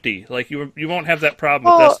feels empty. You won't have that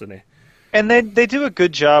problem with Destiny. And they do a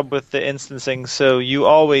good job with the instancing, so you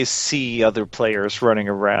always see other players running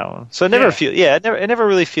around. So it never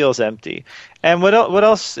really feels empty. And what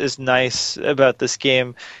else is nice about this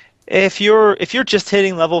game? If you're just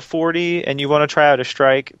hitting level 40 and you want to try out a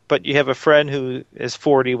strike, but you have a friend who is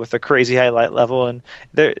 40 with a crazy highlight level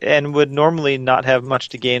and would normally not have much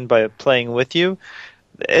to gain by playing with you,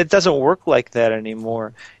 it doesn't work like that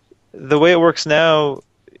anymore. The way it works now,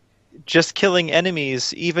 just killing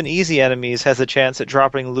enemies, even easy enemies, has a chance at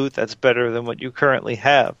dropping loot that's better than what you currently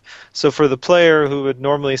have. So for the player who would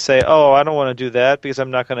normally say, "Oh, I don't want to do that because I'm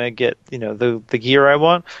not going to get, the gear I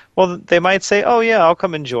want," well, they might say, "Oh yeah, I'll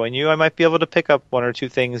come and join you. I might be able to pick up 1 or 2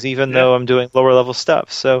 things even though I'm doing lower level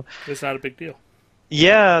stuff." So it's not a big deal.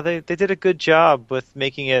 Yeah, they did a good job with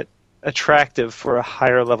making it attractive for a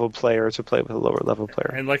higher level player to play with a lower level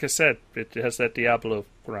player. And like I said, it has that Diablo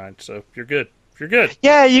grind, so you're good. You're good.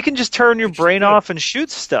 Yeah, you can just turn your brain off and shoot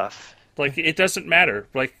stuff. It doesn't matter.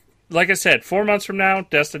 Like I said, 4 months from now,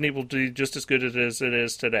 Destiny will do just as good as it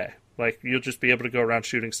is today. You'll just be able to go around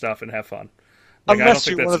shooting stuff and have fun. Unless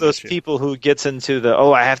you're one of those people who gets into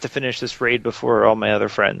I have to finish this raid before all my other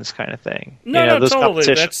friends kind of thing. No,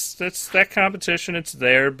 totally. That's that competition. It's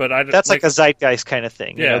there, but that's like a zeitgeist kind of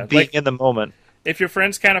thing. Yeah, being in the moment. If your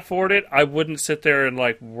friends can't afford it, I wouldn't sit there and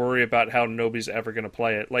worry about how nobody's ever going to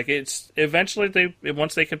play it. It's eventually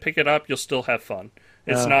once they can pick it up, you'll still have fun.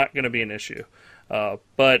 It's not going to be an issue.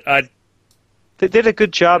 But They did a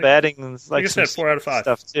good job adding Like I said, 4 out of 5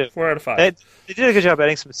 stuff too. 4 out of 5. They did a good job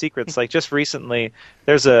adding some secrets. Like just recently,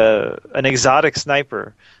 there's an exotic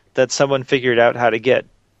sniper that someone figured out how to get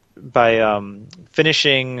by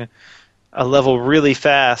finishing a level really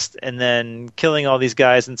fast and then killing all these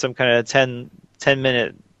guys in some kind of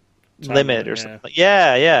 10-minute limit or something.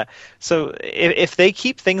 Yeah. So if they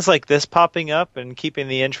keep things like this popping up and keeping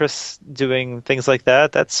the interest doing things like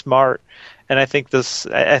that, that's smart. And I think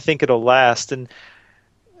it'll last. And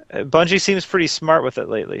Bungie seems pretty smart with it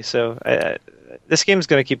lately. So this game's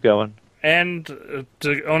going to keep going. And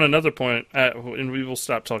on another point, and we will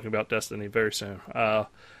stop talking about Destiny very soon. I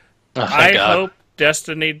hope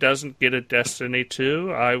Destiny doesn't get a Destiny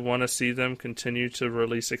 2. I want to see them continue to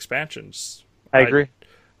release expansions. I agree.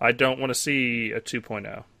 I don't want to see a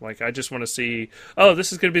 2.0. Like, I just want to see, oh,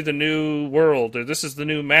 this is going to be the new world, or this is the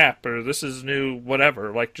new map, or this is new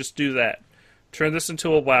whatever. Like, just do that. Turn this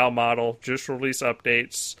into a WoW model. Just release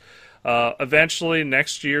updates. Eventually,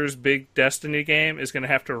 next year's big Destiny game is going to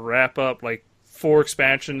have to wrap up, like, 4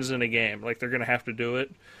 expansions in a game. Like, they're going to have to do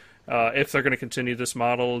it if they're going to continue this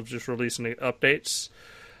model of just releasing updates.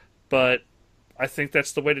 But I think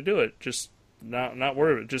that's the way to do it. Just not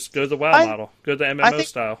worry. Just go the WoW model. Go the MMO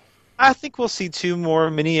style. I think we'll see 2 more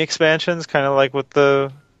mini expansions, kind of like with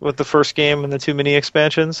the first game and the 2 mini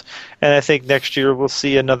expansions. And I think next year we'll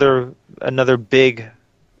see another big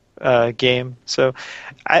game. So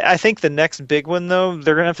I think the next big one, though,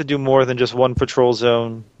 they're going to have to do more than just one patrol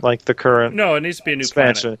zone like the current. No, it needs to be a new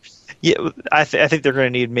expansion. planet. Yeah, I think they're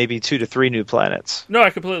going to need maybe 2 to 3 new planets. No, I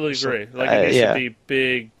completely agree. Like it needs to be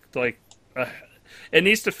big. Like it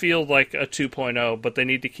needs to feel like a 2.0, but they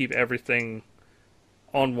need to keep everything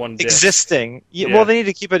on one disc. Existing. Yeah. Well, they need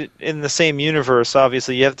to keep it in the same universe.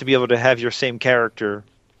 Obviously, you have to be able to have your same character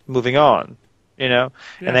moving on. And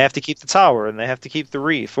they have to keep the tower, and they have to keep the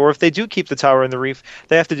reef. Or if they do keep the tower and the reef,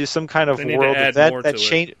 they have to do some kind of world event that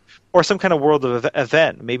change, or some kind of world of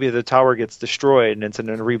event. Maybe the tower gets destroyed, and it's in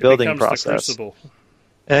a rebuilding process. The Crucible.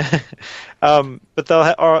 But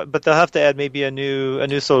they'll have to add maybe a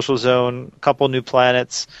new social zone, a couple new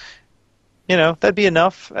planets. That'd be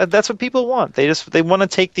enough. That's what people want. They want to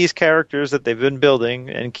take these characters that they've been building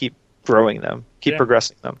and keep growing them, keep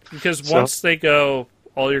progressing them. Because once they go,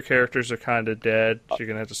 all your characters are kind of dead. You're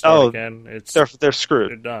gonna have to start again. They're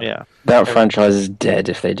screwed. They're done. Yeah, that franchise is dead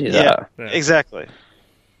if they do that. Yeah, exactly.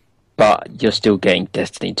 But you're still getting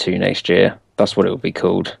Destiny 2 next year. That's what it would be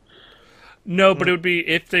called. No, but it would be,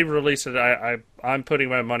 if they release it, I'm putting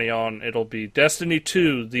my money on it'll be Destiny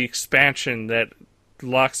 2, the expansion that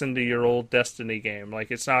locks into your old Destiny game.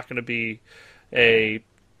 Like, it's not going to be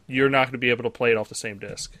you're not going to be able to play it off the same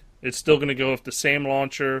disc. It's still going to go with the same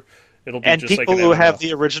launcher. It'll be and just people like who have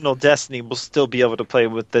the original Destiny will still be able to play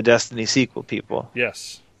with the Destiny sequel people.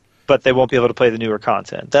 Yes. But they won't be able to play the newer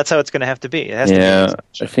content. That's how it's going to have to be. It has to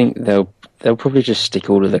be. I think they'll probably just stick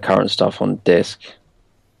all of the current stuff on disc.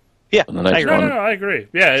 Yeah, I agree.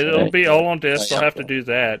 Yeah, it'll be all on disc. They'll have to do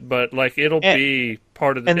that, but like it'll be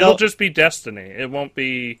part of it'll just be Destiny. It won't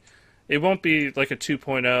be like a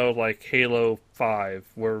 2.0 like Halo 5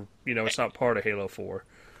 where it's not part of Halo 4.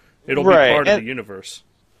 It'll be part of the universe.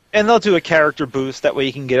 And they'll do a character boost. That way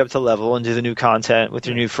you can get up to level and do the new content with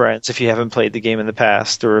your new friends if you haven't played the game in the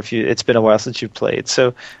past or if it's been a while since you've played.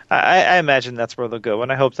 So I imagine that's where they'll go,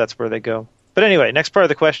 and I hope that's where they go. But anyway, next part of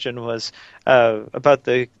the question was about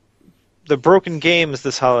the broken games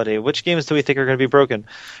this holiday. Which games do we think are going to be broken?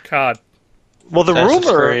 COD. Well,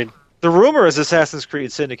 the rumor is Assassin's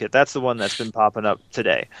Creed Syndicate. That's the one that's been popping up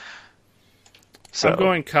today. So. I'm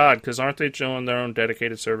going COD because aren't they doing their own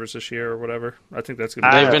dedicated servers this year or whatever? I think that's going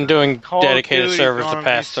to be. They've been doing dedicated servers the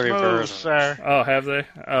past 3 versions. Oh, have they?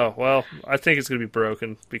 Oh, well, I think it's going to be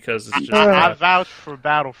broken because it's just. I vouch for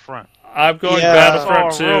Battlefront. I'm going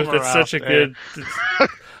Battlefront too. That's such a good.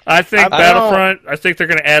 I think Battlefront. I think they're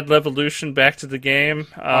going to add Levolution back to the game,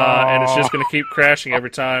 and it's just going to keep crashing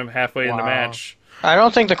every time halfway in the match. I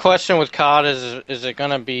don't think the question with COD is it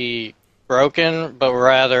going to be broken, but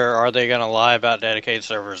rather are they going to lie about dedicated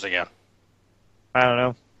servers again? I don't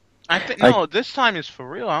know. I think this time is for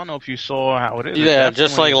real. I don't know if you saw how it is. Yeah,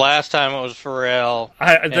 just like last time it was for real.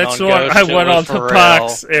 That's what I want on the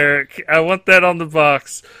box, Eric. I want that on the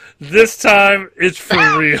box. This time it's for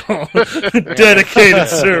real. Dedicated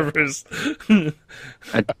servers.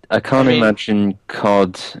 I can't imagine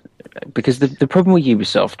COD, because the problem with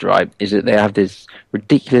Ubisoft, right, is that they have this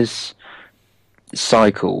ridiculous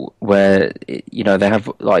cycle where they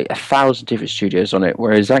have like 1,000 different studios on it,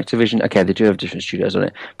 whereas Activision, okay, they do have different studios on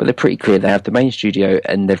it, but they're pretty clear. They have the main studio,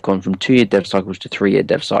 and they've gone from 2-year dev cycles to 3-year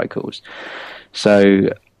dev cycles. So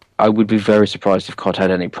I would be very surprised if COD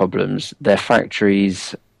had any problems. They're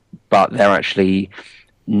factories, but they're actually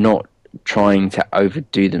not trying to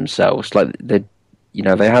overdo themselves. Like they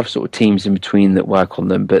have sort of teams in between that work on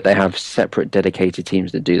them, but they have separate dedicated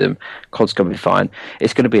teams that do them. COD's going to be fine.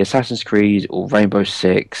 It's going to be Assassin's Creed or Rainbow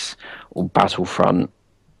Six or Battlefront.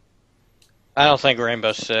 I don't think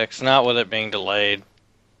Rainbow Six, not with it being delayed.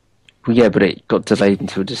 Well, yeah, but it got delayed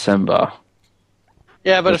until December.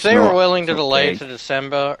 Yeah, but if they were willing to delay it big. to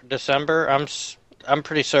December, I'm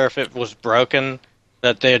pretty sure if it was broken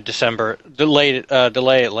that they'd delay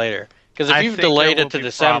it later. Because if you've delayed it to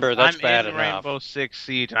December, that's bad enough. I'm in Rainbow Six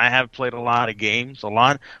Siege, and I have played a lot of games,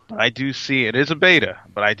 but I do see it is a beta,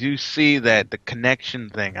 but I do see that the connection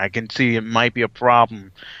thing, I can see it might be a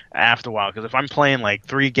problem after a while. Because if I'm playing like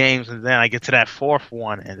 3 games and then I get to that 4th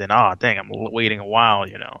one, and then dang, I'm waiting a while,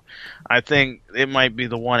 I think it might be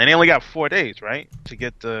the one. And they only got 4 days, right, to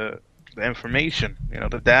get the information,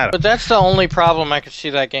 the data. But that's the only problem I could see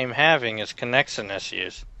that game having is connection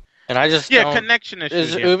issues. And I just connection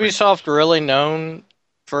issues. Is Ubisoft really known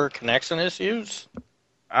for connection issues?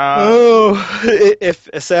 If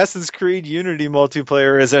Assassin's Creed Unity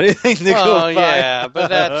multiplayer is anything to go by. Yeah, but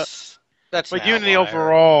that's But Unity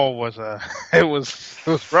overall was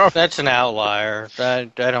rough. That's an outlier. I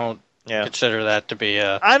don't consider that to be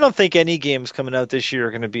a... I don't think any games coming out this year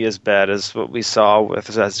are going to be as bad as what we saw with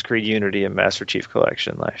Assassin's Creed Unity and Master Chief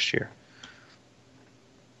Collection last year.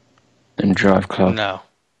 And Drive Club. No.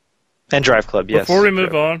 And Drive Club, yes. Before we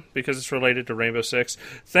move on, because it's related to Rainbow Six,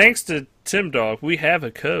 thanks to Tim Dog, we have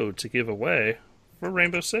a code to give away for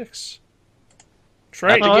Rainbow Six.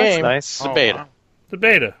 Not the game. Nice. The beta. Wow. The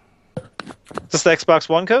beta. Is this the Xbox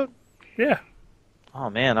One code? Yeah. Oh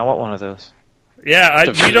man, I want one of those. Yeah,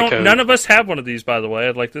 The Vita code. none of us have one of these, by the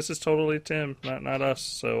way. Like, this is totally Tim, not us.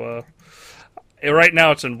 So, right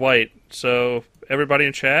now it's in white. So, everybody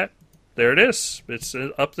in chat, there it is. It's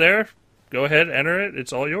up there. Go ahead, enter it.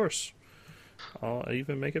 It's all yours. I'll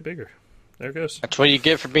even make it bigger. There it goes. That's what you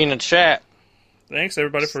get for being in chat. Thanks,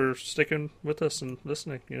 everybody, for sticking with us and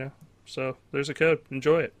listening, So, there's a code.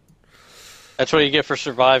 Enjoy it. That's what you get for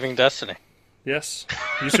surviving Destiny. Yes.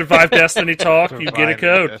 You survive Destiny Talk, you get a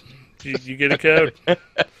code. You get a code.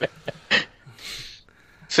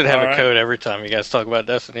 Should have All a right. code every time you guys talk about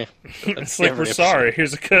Destiny. It's like, we're sorry.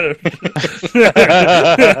 Here's a code.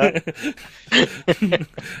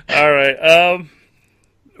 All right.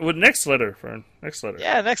 Next letter, Fern. Next letter.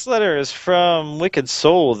 Yeah, next letter is from Wicked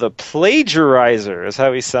Soul, the plagiarizer is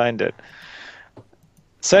how he signed it.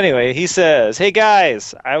 So anyway, he says, "Hey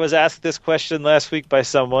guys, I was asked this question last week by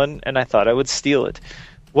someone, and I thought I would steal it.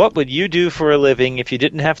 What would you do for a living if you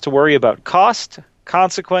didn't have to worry about cost,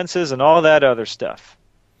 consequences, and all that other stuff?"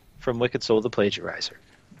 From Wicked Soul, the plagiarizer.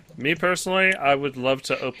 Me personally, I would love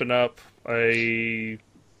to open up a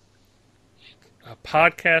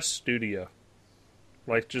podcast studio.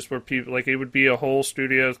 Like, just where people, like, it would be a whole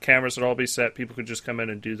studio, cameras would all be set, people could just come in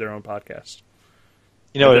and do their own podcast.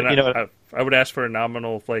 I would ask for a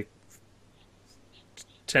nominal,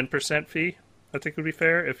 10% fee, I think would be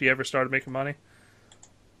fair, if you ever started making money.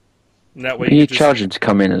 And that way you just charge them to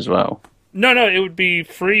come in as well. No, it would be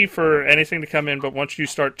free for anything to come in, but once you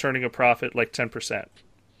start turning a profit, 10%.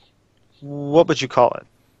 What would you call it?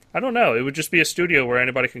 I don't know. It would just be a studio where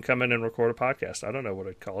anybody can come in and record a podcast. I don't know what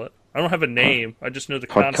I'd call it. I don't have a name. I just know the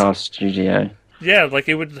Podcast concept. studio. Yeah,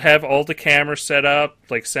 it would have all the cameras set up,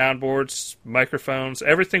 soundboards, microphones.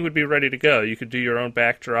 Everything would be ready to go. You could do your own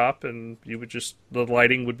backdrop, and the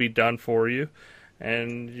lighting would be done for you,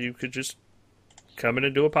 and you could just come in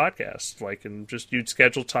and do a podcast. You'd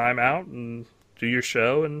schedule time out and do your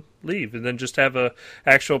show and leave, and then just have a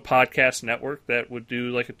actual podcast network that would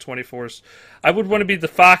do a 24. I would want to be the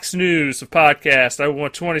Fox News of podcasts. I would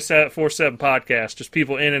want 24/7 podcast, just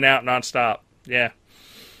people in and out nonstop. Yeah,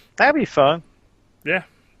 That'd be fun. yeah.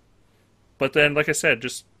 But then, like I said,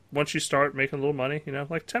 just once you start making a little money,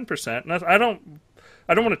 10%. And I don't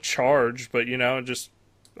want to charge, but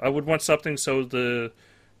I would want something so the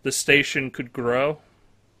station could grow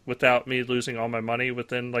without me losing all my money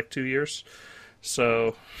within 2 years.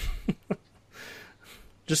 So,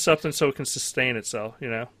 just something so it can sustain itself,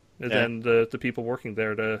 and then the people working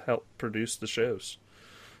there to help produce the shows.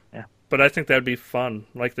 Yeah. But I think that would be fun.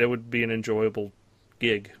 That would be an enjoyable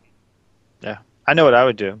gig. Yeah. I know what I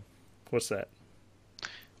would do. What's that?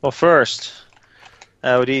 Well, first,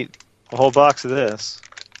 I would eat a whole box of this.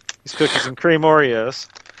 These cookies and cream Oreos.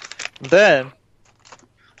 Then,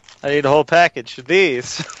 I'd eat a whole package of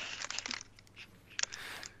these.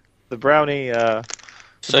 The brownie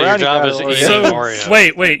So your brownie job is battle eating So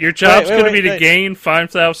Oreos. wait, your job's Wait, going to be to wait. gain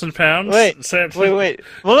 5,000 pounds? Wait, Is that- wait.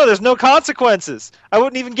 Well, no, there's no consequences. I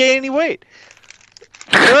wouldn't even gain any weight.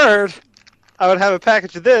 Third, I would have a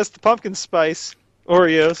package of this, the pumpkin spice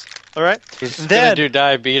Oreos. All right. He's And gonna then, do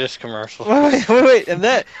diabetes commercials. wait, and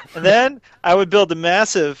then I would build a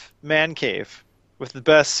massive man cave with the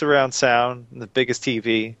best surround sound, and the biggest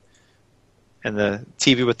TV, and the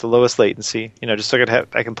TV with the lowest latency. Just so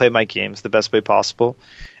I can play my games the best way possible.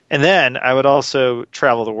 And then I would also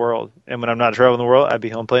travel the world. And when I'm not traveling the world, I'd be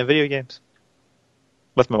home playing video games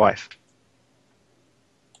with my wife.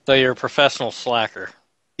 So you're a professional slacker.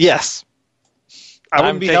 Yes. I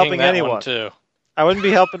wouldn't I'm be taking helping that anyone. one too. I wouldn't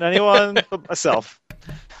be helping anyone but myself.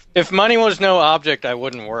 If money was no object, I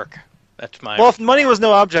wouldn't work. That's my. Well, if money was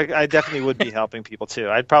no object, I definitely would be helping people too.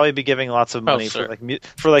 I'd probably be giving lots of money sure.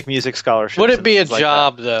 for music scholarships. Would it and be a things like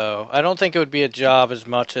job though? I don't think it would be a job as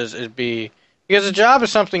much as it'd be because a job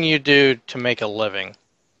is something you do to make a living.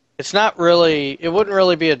 It's not really. It wouldn't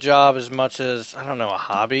really be a job as much as I don't know a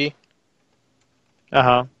hobby.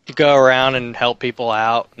 that? To go around and help people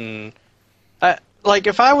out and like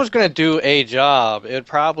if I was going to do a job, it'd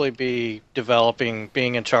probably be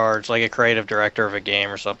being in charge, like a creative director of a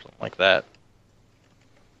game or something like that.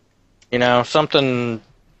 Something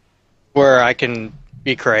where I can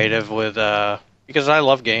be creative with because I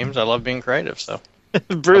love games. I love being creative, so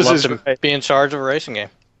Bruce I'd is love to right. be in charge of a racing game.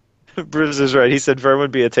 Bruce is right. He said Vern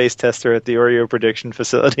would be a taste tester at the Oreo prediction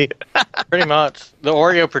facility. Pretty much. The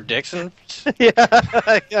Oreo prediction. Yeah,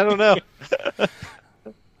 I don't know.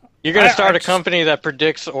 You're going to start a company that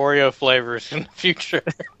predicts Oreo flavors in the future.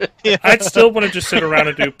 I'd still want to just sit around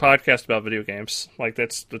and do podcasts about video games. Like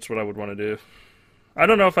that's what I would want to do. I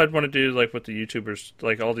don't know if I'd want to do like what the YouTubers,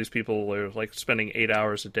 like all these people are like spending 8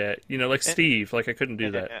 hours a day. Like Steve. Like I couldn't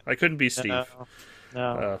do that. I couldn't be Steve.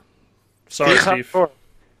 No. Sorry, Steve's Steve.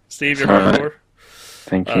 Steve, you're hardcore.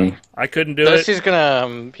 Thank you. I couldn't do Plus, it.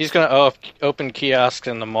 he's gonna open kiosks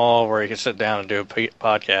in the mall where he can sit down and do a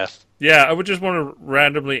podcast. Yeah, I would just want to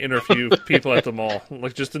randomly interview people at the mall,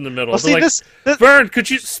 like just in the middle. Well, see, like, this Vern, could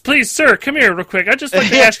you please, sir, come here real quick? I'd just like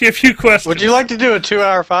to ask you a few questions. Would you like to do a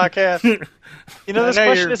 2-hour podcast? this I know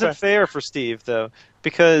question you're- isn't fair for Steve though,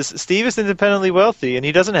 because Steve is independently wealthy and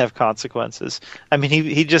he doesn't have consequences. I mean,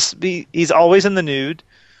 he's always in the nude.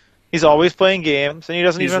 He's always playing games, and he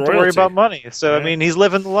doesn't He's even have to worry royalty. about money. So, Yeah. I mean, he's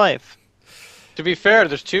living the life. To be fair,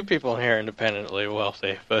 there's 2 people in here independently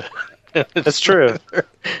wealthy, but That's true.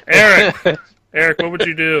 Eric, what would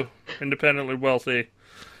you do? Independently wealthy.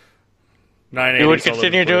 980s he would all over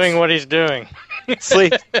continue the place. doing what he's doing.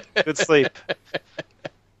 Sleep. Good sleep.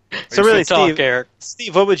 So really, Talk, Eric.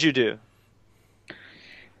 Steve, what would you do?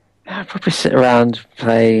 I'd probably sit around,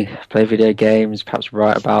 play video games, perhaps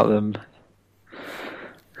write about them.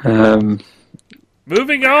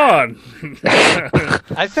 Moving on.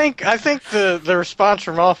 I think the response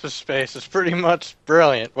from Office Space is pretty much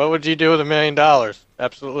brilliant. What would you do with $1 million?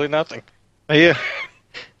 Absolutely nothing. Yeah.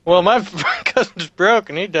 Well, my cousin's broke,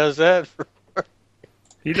 and he does that.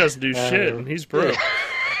 He doesn't do shit, and he's broke.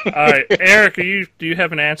 All right, Eric, do you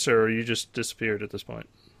have an answer, or you just disappeared at this point?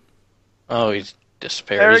 Oh, he's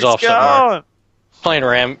disappeared. Eric's He's off somewhere. gone.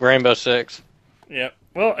 Playing Rainbow Six. Yeah.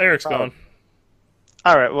 Well, Eric's gone.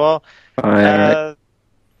 All right. Well, I,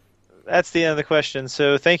 that's the end of the question.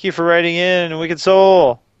 So thank you for writing in, Wicked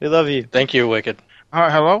Soul. We love you. Thank you, Wicked.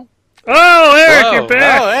 Hello? Oh, Eric, Whoa. you're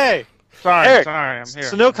back. Oh, hey. Sorry, Eric, I'm here.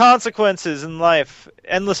 So no consequences in life.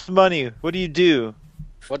 Endless money. What do you do?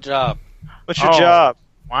 What job? What's your Oh. job?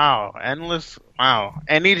 Wow, endless. Wow,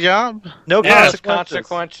 any job? No Yeah,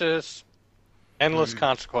 consequences. Endless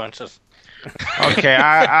consequences. Okay,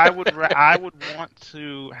 I would want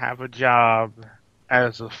to have a job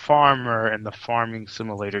as a farmer in the farming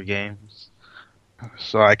simulator games,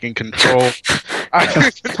 so I can control.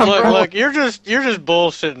 Look, you're just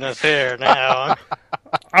bullshitting us here now.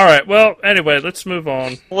 All right. Well, anyway, let's move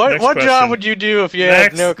on. What Next job question. would you do if you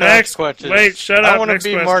had no Next. consequences? Wait, shut I up. want to Next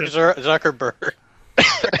be question. Mark Zuckerberg.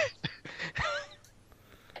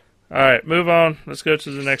 All right, move on. Let's go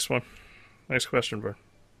to the next one. Next question, bro.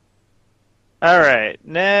 All right.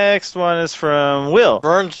 Next one is from Will.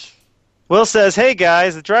 Burns. Will says, "Hey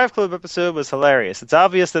guys, the Drive Club episode was hilarious. It's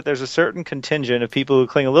obvious that there's a certain contingent of people who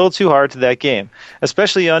cling a little too hard to that game,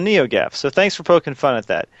 especially on NeoGAF. So thanks for poking fun at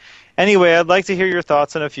that. Anyway, I'd like to hear your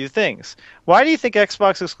thoughts on a few things. Why do you think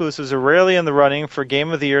Xbox exclusives are rarely in the running for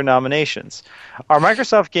Game of the Year nominations? Are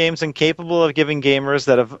Microsoft games incapable of giving gamers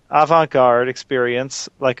that avant-garde experience,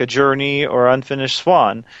 like a Journey or Unfinished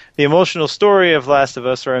Swan, the emotional story of Last of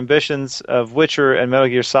Us or ambitions of Witcher and Metal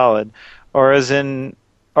Gear Solid, or as in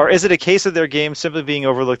Or is it a case of their game simply being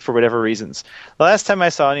overlooked for whatever reasons? The last time I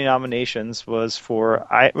saw any nominations was from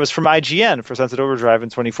IGN for Sunset Overdrive in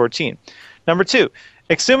 2014. Number 2,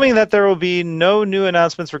 assuming that there will be no new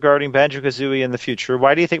announcements regarding Banjo-Kazooie in the future,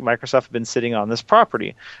 why do you think Microsoft has been sitting on this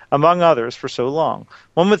property, among others, for so long?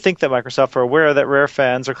 One would think that Microsoft are aware that Rare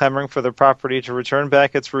fans are clamoring for the property to return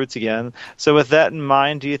back its roots again. So with that in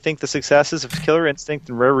mind, do you think the successes of Killer Instinct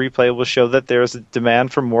and Rare Replay will show that there is a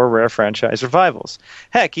demand for more Rare franchise revivals?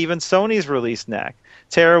 Heck, even Sony's released Knack,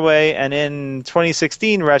 Tearaway, and in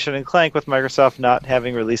 2016, Ratchet & Clank, with Microsoft not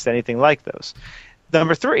having released anything like those.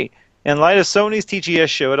 Number 3, in light of Sony's TGS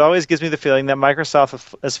show, it always gives me the feeling that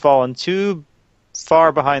Microsoft has fallen too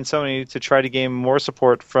far behind Sony to try to gain more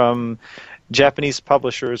support from Japanese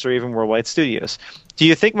publishers or even worldwide studios. Do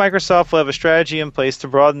you think Microsoft will have a strategy in place to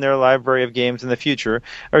broaden their library of games in the future,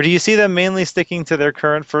 or do you see them mainly sticking to their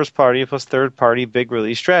current first-party plus third-party big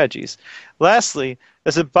release strategies? Lastly,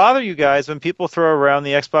 does it bother you guys when people throw around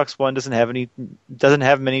the Xbox One doesn't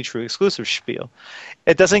have many true exclusive spiel?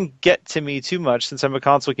 It doesn't get to me too much since I'm a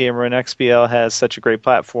console gamer and XBL has such a great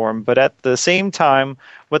platform, but at the same time,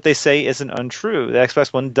 what they say isn't untrue. The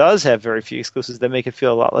Xbox One does have very few exclusives that make it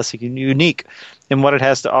feel a lot less unique in what it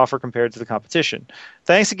has to offer compared to the competition.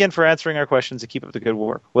 Thanks again for answering our questions and keep up the good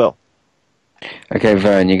work. Will. Okay,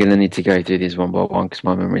 Vern, you're going to need to go through these one by one because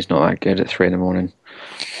my memory's not that good at 3 in the morning.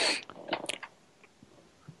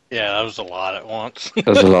 Yeah, that was a lot at once. That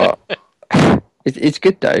was a lot. It's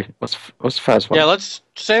good though. What's the first one? Yeah, let's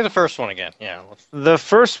say the first one again. Yeah. The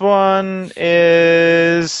first one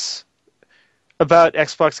is about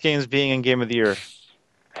Xbox games being in Game of the Year.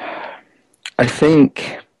 I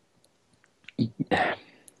think...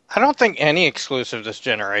 I don't think any exclusive this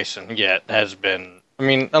generation yet has been... I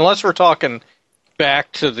mean, unless we're talking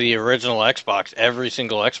back to the original Xbox, every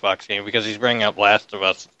single Xbox game, because he's bringing up Last of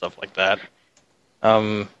Us and stuff like that.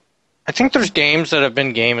 I think there's games that have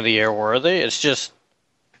been Game of the Year worthy. It's just...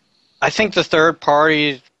 I think the third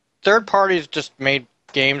parties just made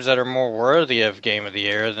games that are more worthy of Game of the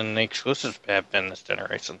Year than the exclusives have been this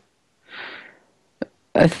generation.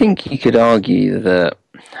 I think you could argue that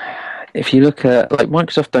if you look at, like,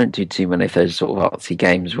 Microsoft don't do too many of those sort of artsy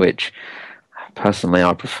games, which personally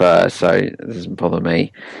I prefer, so it doesn't bother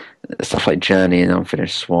me. Stuff like Journey and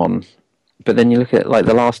Unfinished Swan. But then you look at, like,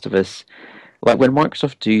 The Last of Us, like, when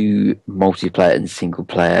Microsoft do multiplayer and single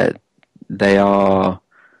player, they are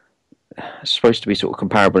supposed to be sort of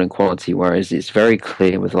comparable in quality, whereas it's very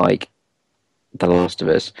clear with, like, The Last of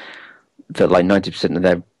Us that, like, 95%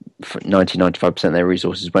 of their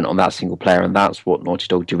resources went on that single player, and that's what Naughty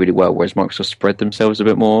Dog do really well, whereas Microsoft spread themselves a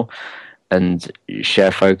bit more and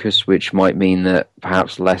share focus, which might mean that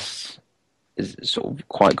perhaps less is sort of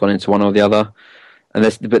quite gone into one or the other. And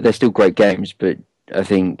they're still great games, but I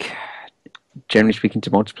think, generally speaking,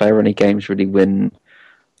 to multiplayer, any games really win,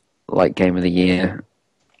 like, Game of the Year,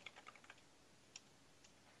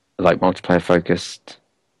 like, multiplayer focused.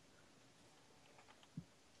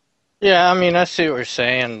 Yeah, I mean, I see what you're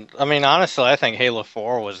saying. I mean, honestly, I think Halo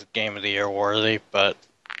 4 was Game of the Year worthy, but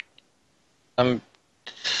and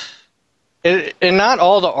not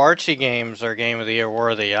all the Archie games are Game of the Year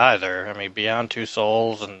worthy either. I mean, Beyond Two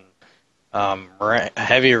Souls and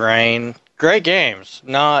Heavy Rain, great games,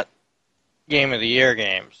 not Game of the Year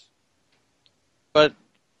games. But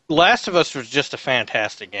Last of Us was just a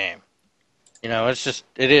fantastic game. You know, it's just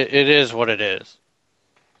it is what it is.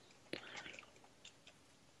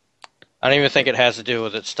 I don't even think it has to do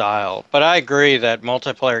with its style. But I agree that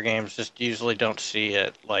multiplayer games just usually don't see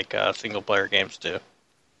it like single-player games do.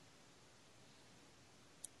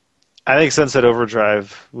 I think Sunset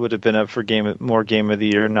Overdrive would have been up for more Game of the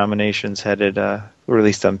Year nominations had it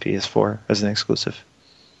released on PS4 as an exclusive.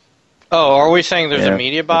 Oh, are we saying there's a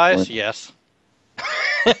media bias? Yes.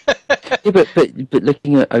 Yeah, but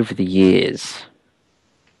looking at over the years,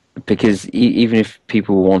 because even if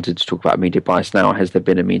people wanted to talk about media bias now, has there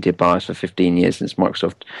been a media bias for 15 years since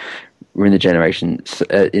Microsoft were in the generation,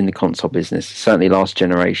 in the console business? Certainly last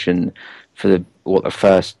generation, for the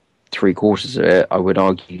first 3 quarters of it, I would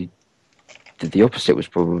argue that the opposite was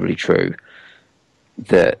probably true,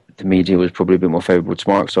 that the media was probably a bit more favourable to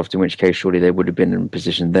Microsoft, in which case surely they would have been in a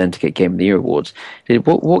position then to get Game of the Year awards.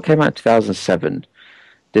 What came out in 2007?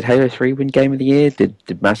 Did Halo 3 win Game of the Year?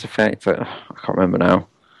 Did Mass Effect? I can't remember now.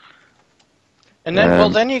 And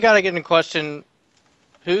then, then you got to get in question,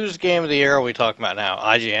 whose Game of the Year are we talking about now?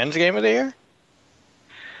 IGN's Game of the Year?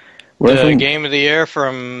 The Game of the Year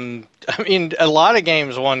from... I mean, a lot of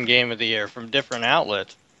games won Game of the Year from different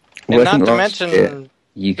outlets. And not to mention,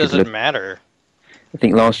 does it matter? I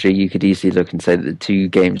think last year you could easily look and say that the two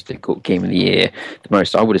games that got Game of the Year the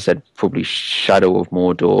most, I would have said probably Shadow of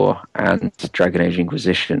Mordor and Dragon Age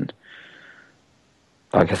Inquisition.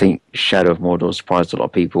 Like, I think Shadow of Mordor surprised a lot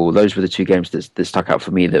of people. Those were the two games that stuck out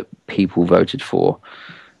for me that people voted for.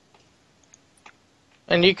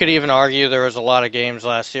 And you could even argue there was a lot of games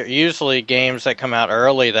last year. Usually games that come out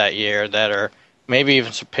early that year that are maybe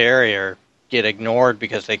even superior get ignored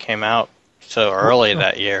because they came out so early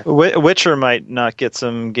that year. Witcher might not get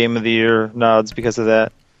some Game of the Year nods because of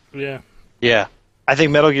that. Yeah. Yeah. I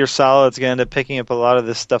think Metal Gear Solid's going to end up picking up a lot of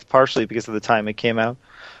this stuff partially because of the time it came out.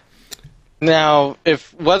 Now,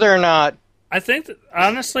 if whether or not... I think,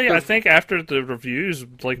 honestly, after the reviews,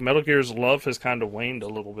 like, Metal Gear's love has kind of waned a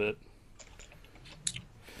little bit.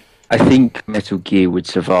 I think Metal Gear would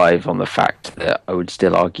survive on the fact that I would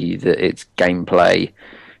still argue that its gameplay,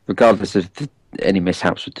 regardless of any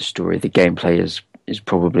mishaps with the story, the gameplay is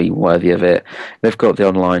probably worthy of it. They've got the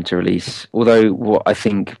online to release, although what I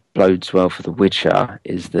think bodes well for The Witcher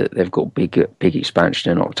is that they've got big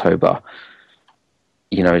expansion in October.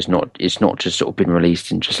 You know, it's not just sort of been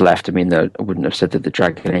released and just left. I mean, I wouldn't have said that the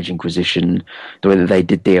Dragon Age Inquisition, the way that they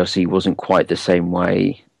did DLC, wasn't quite the same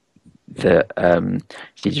way that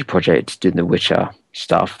CD Projekt doing The Witcher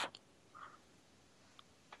stuff.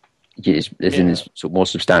 It's in this sort of more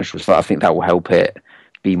substantial stuff. I think that will help it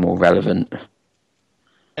be more relevant.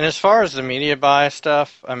 And as far as the media buy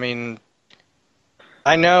stuff, I mean,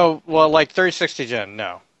 I know, well, like 360 gen,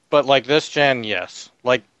 no. But like this gen, yes.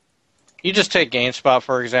 Like, you just take GameSpot,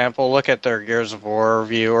 for example, look at their Gears of War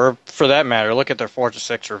review, or for that matter, look at their Forza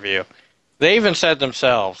 6 review. They even said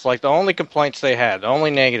themselves, like, the only complaints they had, the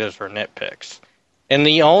only negatives were nitpicks. And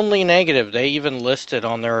the only negative they even listed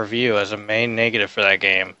on their review as a main negative for that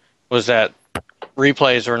game was that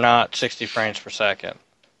replays were not 60 frames per second.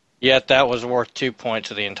 Yet that was worth 2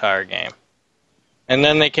 points of the entire game. And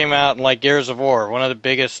then they came out and, like, Gears of War, one of the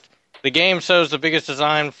biggest... The game shows the biggest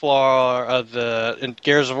design flaw of the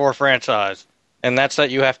Gears of War franchise, and that's that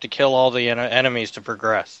you have to kill all the enemies to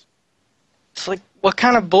progress. It's like, what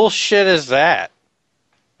kind of bullshit is that?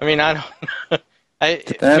 I mean, I don't...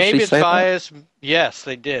 maybe it's biased. Yes,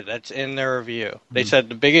 they did. That's in their review. They said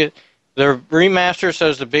the remaster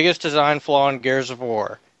shows the biggest design flaw in Gears of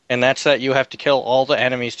War, and that's that you have to kill all the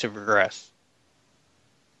enemies to progress.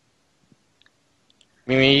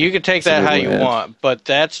 I mean, you could take that how you want, but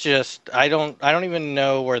that's just I don't even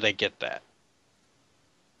know where they get that.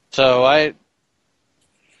 So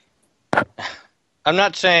I'm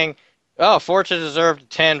not saying, oh, Forza deserved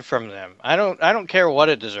 10 from them. I don't care what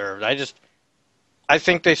it deserved. I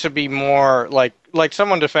think they should be more like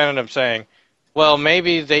someone defended them saying, well,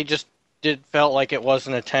 maybe they just felt like it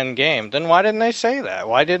wasn't a 10 game. Then why didn't they say that?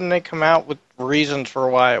 Why didn't they come out with reasons for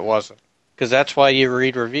why it wasn't? Because that's why you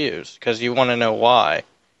read reviews, because you want to know why.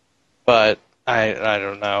 But I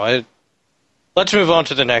don't know. Let's move on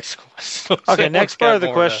to the next question. Okay, next part of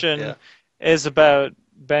the question is about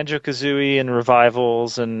Banjo-Kazooie and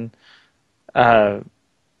revivals and platformers,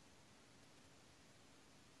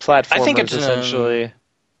 I think it's essentially.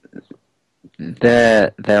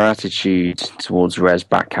 Their attitude towards Rare's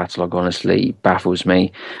back catalogue honestly baffles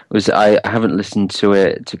me. I haven't listened to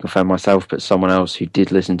it to confirm myself, but someone else who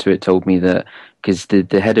did listen to it told me that because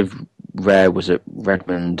the head of Rare was at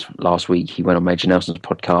Redmond last week, he went on Major Nelson's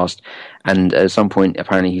podcast, and at some point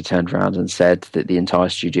apparently he turned around and said that the entire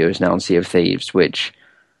studio is now on Sea of Thieves, which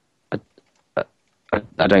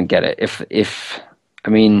I don't get it.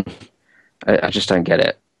 I just don't get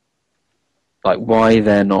it. Like, why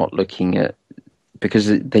they're not looking at, because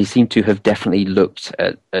they seem to have definitely looked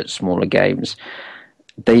at smaller games.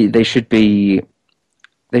 They should be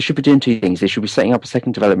doing two things. They should be setting up a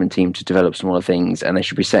second development team to develop smaller things, and they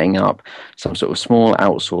should be setting up some sort of small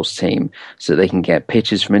outsourced team so that they can get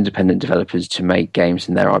pitches from independent developers to make games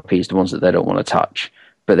in their IPs, the ones that they don't want to touch.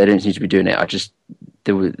 But they don't seem to be doing it. I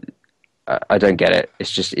don't get it.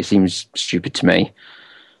 It seems stupid to me.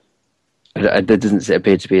 There doesn't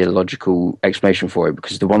appear to be a logical explanation for it,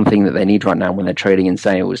 because the one thing that they need right now when they're trading in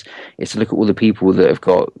sales is to look at all the people that have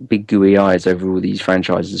got big gooey eyes over all these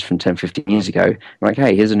franchises from 10, 15 years ago. Like,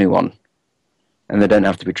 hey, here's a new one. And they don't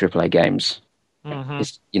have to be AAA games. Mm-hmm.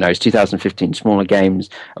 It's 2015, smaller games.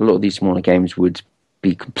 A lot of these smaller games would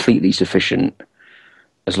be completely sufficient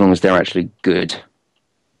as long as they're actually good.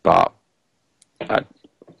 But,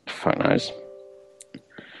 fuck knows.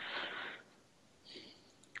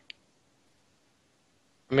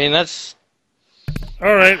 I mean, that's...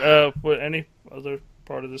 All right, what, any other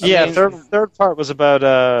part of this? Yeah, third part was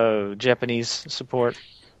about Japanese support.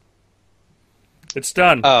 It's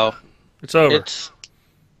done. Oh. It's over.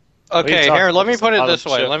 Okay, here, let me put it this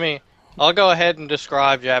way. I'll go ahead and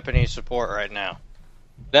describe Japanese support right now.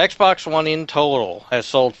 The Xbox One in total has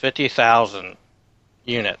sold 50,000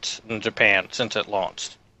 units in Japan since it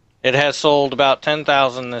launched. It has sold about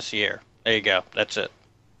 10,000 this year. There you go. That's it.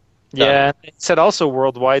 Done. Yeah, it said also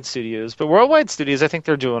worldwide studios, but worldwide studios, I think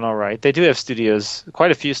they're doing all right. They do have studios,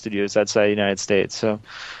 quite a few studios outside the United States. So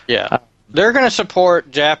yeah, they're going to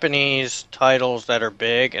support Japanese titles that are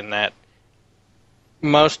big and that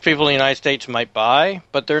most people in the United States might buy,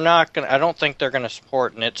 but they're not going. I don't think they're going to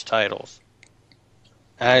support niche titles.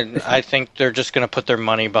 I think they're just going to put their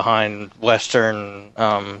money behind Western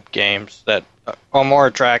games that are more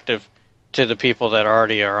attractive to the people that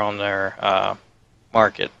already are on their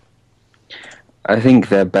market. I think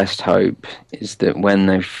their best hope is that when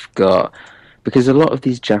they've got... Because a lot of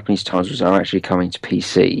these Japanese titles are actually coming to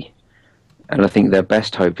PC. And I think their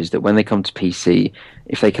best hope is that when they come to PC,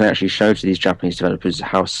 if they can actually show to these Japanese developers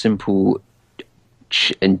how simple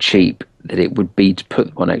and cheap that it would be to put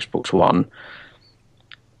them on Xbox One,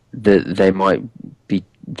 that they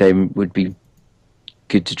would be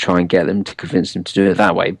good to try and get them to convince them to do it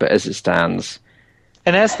that way. But as it stands...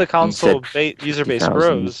 And as the console user base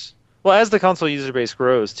grows... Well, as the console user base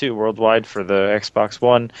grows, too, worldwide for the Xbox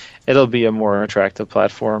One, it'll be a more attractive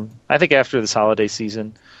platform. I think after this holiday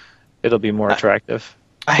season, it'll be more attractive.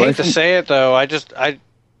 I hate to say it, though.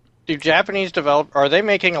 Do Japanese are they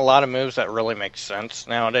making a lot of moves that really make sense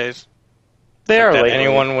nowadays? They are. That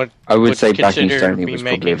anyone would. I would say backing consider Sony was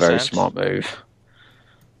probably a very smart move.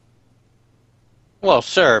 Well,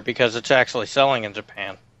 sure, because it's actually selling in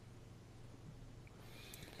Japan.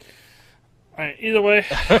 All right, either way,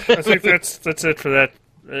 I think that's it for that.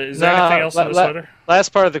 Is there anything else on this letter? Last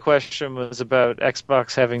part of the question was about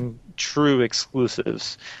Xbox having true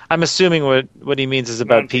exclusives. I'm assuming what he means is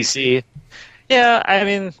about PC. Yeah, I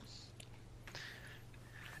mean...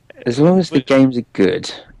 As long as the games are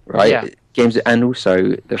good, right? Yeah. Games, and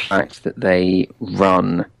also the fact that they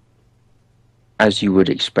run as you would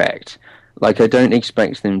expect. Like, I don't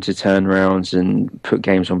expect them to turn around and put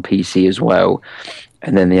games on PC as well,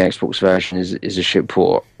 and then the Xbox version is a shit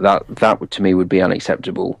port. That would, to me, would be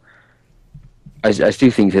unacceptable. I still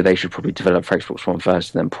think that they should probably develop for Xbox One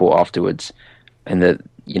first and then port afterwards. And that,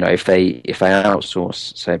 if they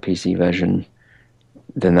outsource, say, a PC version,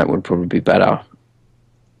 then that would probably be better.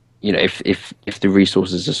 If the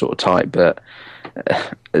resources are sort of tight, but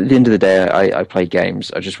at the end of the day, I play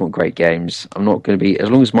games. I just want great games. I'm not going to be, as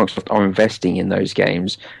long as Microsoft are investing in those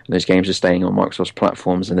games, and those games are staying on Microsoft's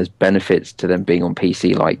platforms, and there's benefits to them being on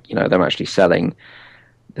PC, like them actually selling.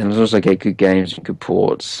 Then as long as I get good games and good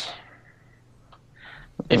ports.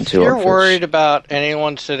 If you're worried about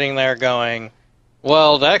anyone sitting there going,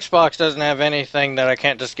 well, the Xbox doesn't have anything that I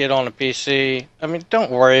can't just get on a PC, I mean,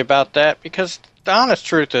 don't worry about that, because the honest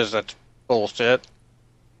truth is that's bullshit.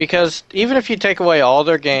 Because even if you take away all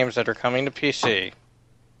their games that are coming to PC,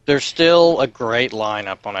 there's still a great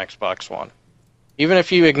lineup on Xbox One. Even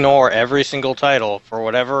if you ignore every single title for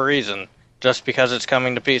whatever reason, just because it's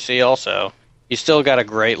coming to PC also, you still got a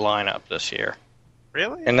great lineup this year.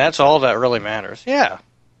 Really? And that's all that really matters. Yeah.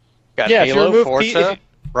 Got Halo, Forza,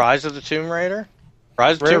 Rise of the Tomb Raider.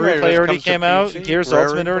 Rise of the Tomb Raider already came out. Gears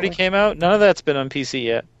Ultimate already came out. None of that's been on PC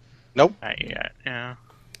yet. Nope. Not yet, yeah.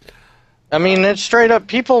 I mean, it's straight up,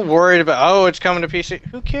 people worried about, it's coming to PC.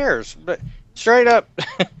 Who cares? But straight up,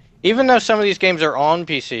 even though some of these games are on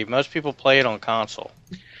PC, most people play it on console.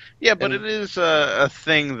 Yeah, but it is a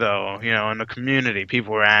thing, though, in the community.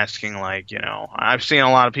 People are asking, I've seen a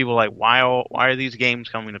lot of people why are these games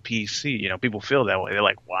coming to PC? People feel that way. They're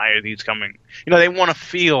like, why are these coming? They want to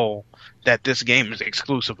feel that this game is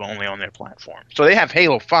exclusive only on their platform. So they have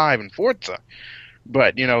Halo 5 and Forza.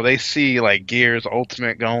 But, they see, Gears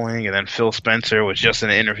Ultimate going, and then Phil Spencer was just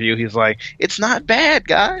in an interview. He's like, it's not bad,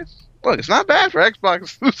 guys. Look, it's not bad for Xbox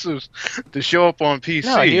exclusives to show up on PC.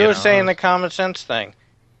 No, he was saying the common sense thing.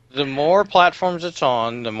 The more platforms it's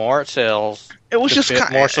on, the more it sells. It was just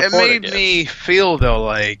more support it made me feel, though,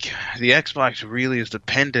 like the Xbox really is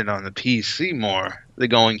dependent on the PC more. They're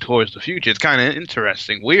going towards the future. It's kind of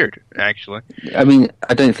interesting. Weird, actually. I mean,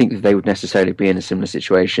 I don't think that they would necessarily be in a similar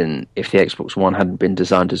situation if the Xbox One hadn't been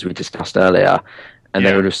designed as we discussed earlier, and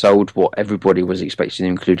they would have sold what everybody was expecting,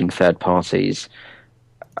 including third parties.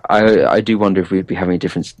 I do wonder if we'd be having a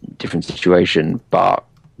different situation, but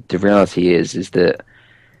the reality is that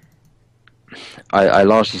I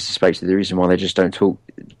largely suspect that the reason why they just don't talk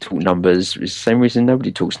numbers is the same reason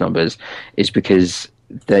nobody talks numbers, is because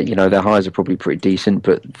their highs are probably pretty decent,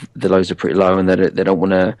 but the lows are pretty low, and they don't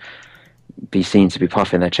want to be seen to be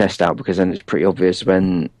puffing their chest out, because then it's pretty obvious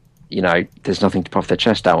when there's nothing to puff their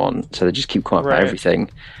chest out on, so they just keep quiet about everything.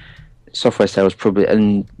 software sales probably,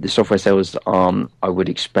 and the software sales I would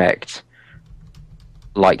expect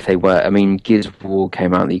like they were. I mean, Gears of War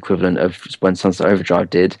came out the equivalent of when Sunset Overdrive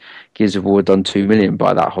did. Gears of War had done 2 million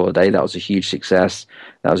by that holiday. That was a huge success.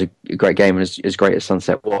 That was a great game, and as great as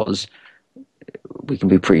Sunset was, we can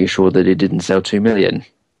be pretty assured that it didn't sell 2 million.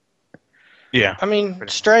 Yeah. I mean,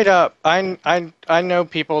 straight up, I know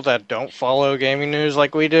people that don't follow gaming news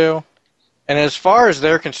like we do, and as far as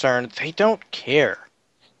they're concerned, they don't care.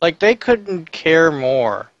 Like, they couldn't care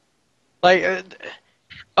more. Like,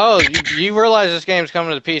 you realize this game's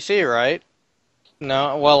coming to the PC, right?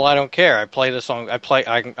 No, well, I don't care. I play this on.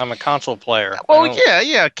 I'm a console player. Well,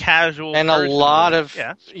 yeah, casual. And person, a lot of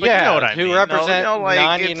you know what I mean. Who represent like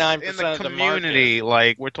 99% in the of the community. market.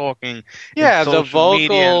 Like we're talking. Yeah, in the social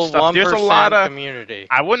media and vocal stuff. There's a lot 1% of community.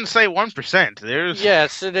 I wouldn't say 1%. There's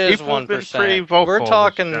Yes, it is people have been 1%. pretty vocal We're this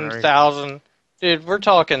talking generation. 1,000. Dude, we're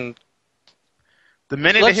talking. The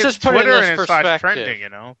minute Let's it hits just put it in Twitter this and it starts perspective. trending, you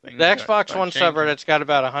know. The things Xbox start One changing. subreddit's got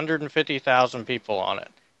about 150,000 people on it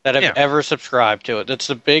that have Yeah. ever subscribed to it. That's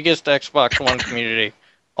the biggest Xbox One community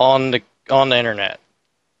on the internet.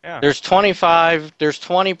 Yeah. There's 20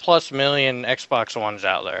 plus million Xbox Ones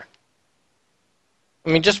out there. I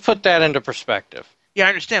mean, just put that into perspective. Yeah, I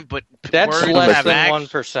understand, but That's words less have than act-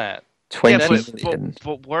 1%. 20 Yeah, million.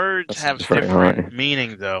 but words That's have very different high.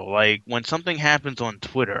 meaning, though. Like when something happens on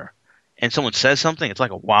Twitter and someone says something, it's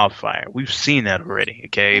like a wildfire. We've seen that already.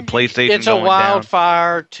 Okay, PlayStation. It's a going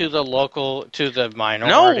wildfire to the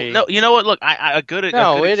minority. No. You know what? Look, a good Is,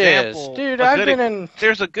 example. dude. I've been in.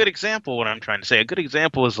 There's a good example. What I'm trying to say. A good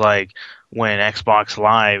example is like when Xbox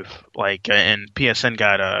Live, and PSN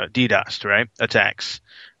got DDoSed, right? Attacks.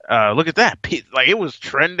 Look at that. Like it was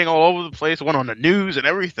trending all over the place. It went on the news and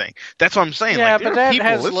everything. That's what I'm saying. Yeah, like, but that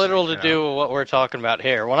has little to do with what we're talking about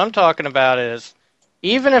here. What I'm talking about is,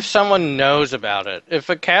 even if someone knows about it, if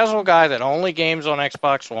a casual guy that only games on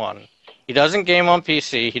Xbox One, he doesn't game on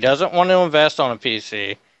PC, he doesn't want to invest on a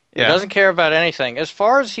PC, he doesn't care about anything. As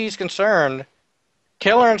far as he's concerned,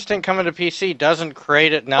 Killer Instinct coming to PC doesn't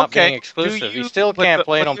create it not being exclusive. He still can't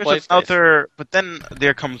play it on PlayStation. But then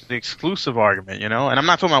there comes the exclusive argument, you know? And I'm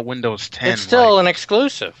not talking about Windows 10. It's still an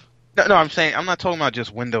exclusive. No, I'm saying I'm not talking about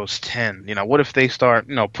just Windows 10. You know, what if they start,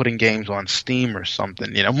 putting games on Steam or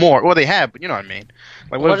something? You know, more. Well, they have, but you know what I mean.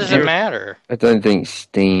 Like, what does it matter? I don't think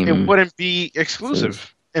Steam. It wouldn't be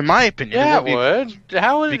exclusive, in my opinion. Yeah, it would.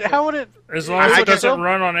 How would it? As long as it doesn't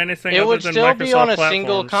run on anything It other would than still be on a Microsoft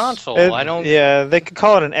single platforms. console. I don't. Yeah, they could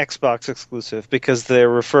call it an Xbox exclusive because they're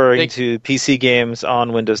referring to PC games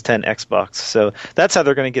on Windows 10 Xbox. So that's how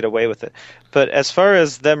they're going to get away with it. But as far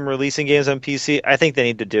as them releasing games on PC, I think they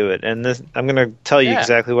need to do it. And I'm going to tell you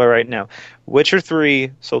exactly why right now. Witcher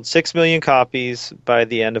 3 sold 6 million copies by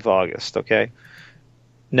the end of August, okay?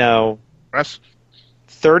 Now,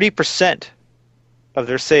 30% of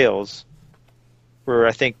their sales were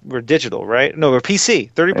digital, right? No, were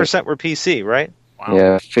PC. 30% were PC, right? Wow.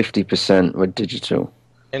 Yeah, 50% were digital.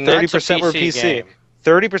 And 30% were PC. Game.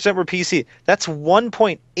 30% were PC. That's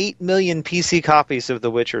 1.8 million PC copies of The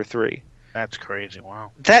Witcher 3. That's crazy.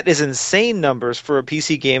 Wow. That is insane numbers for a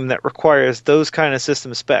PC game that requires those kind of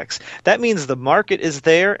system specs. That means the market is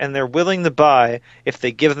there and they're willing to buy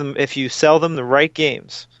if you sell them the right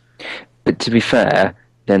games. But to be fair,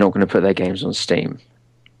 they're not going to put their games on Steam.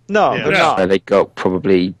 No, Yeah. they're Yeah. not. They got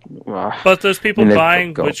probably. But those people they've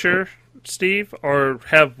buying got- Witcher, Steve, or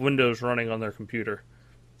have Windows running on their computer.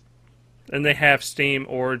 And they have Steam,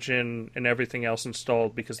 Origin, and everything else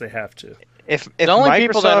installed because they have to. If The only Microsoft,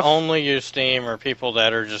 people that only use Steam are people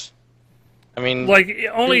that are just. I mean, Like,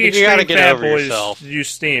 only you extreme gotta get over fanboys yourself. use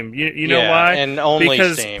Steam. You know Yeah, why? and only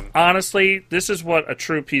because, Steam. honestly, this is what a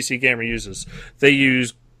true PC gamer uses. They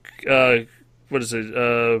use, what is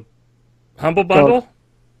it, Humble Bundle?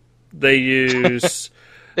 They use...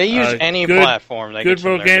 they use any platform. They Good get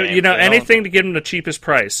from game, their games. They don't- anything to get them the cheapest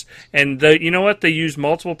price. And you know what? They use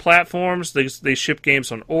multiple platforms. They ship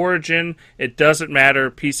games on Origin. It doesn't matter.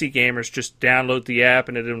 PC gamers just download the app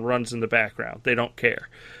and it runs in the background. They don't care.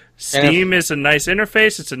 Steam is a nice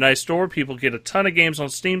interface. It's a nice store. People get a ton of games on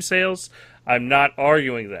Steam sales. I'm not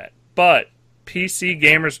arguing that. But PC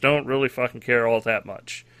gamers don't really fucking care all that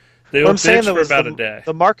much. They'll What I'm saying bitch though for is about a day.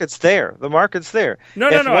 the market's there. The market's there. No,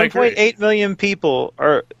 if I agree. 1.8 million people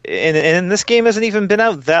are, and this game hasn't even been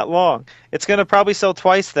out that long. It's going to probably sell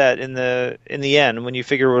twice that in the end when you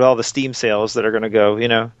figure with all the Steam sales that are going to go.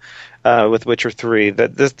 With Witcher 3,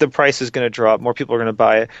 that the price is going to drop. More people are going to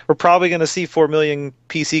buy it. We're probably going to see 4 million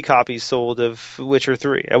PC copies sold of Witcher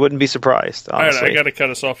 3. I wouldn't be surprised. Honestly. All right, I got to cut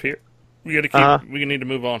us off here. We got to keep. We need to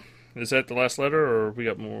move on. Is that the last letter, or we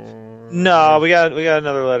got more? No, we got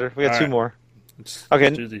another letter. We got All two right. more. Let's Okay.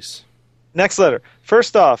 do these. Next letter.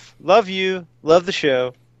 First off, love you, love the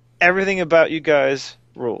show. Everything about you guys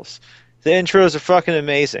rules. The intros are fucking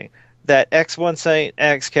amazing. That X1 Saint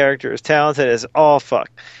X character is talented as all fuck.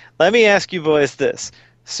 Let me ask you boys this.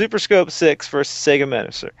 Super Scope 6 versus Sega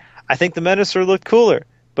Menacer. I think the Menacer looked cooler,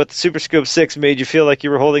 but the Super Scope 6 made you feel like you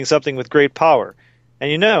were holding something with great power.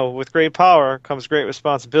 And with great power comes great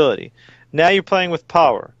responsibility. Now you're playing with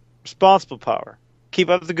power. Responsible power. Keep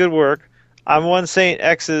up the good work. I'm X1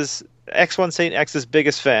 Saint X's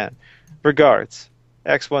biggest fan. Regards,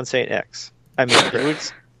 X1 Saint X. I mean,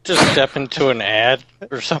 Graves. Just step into an ad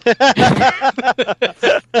or something.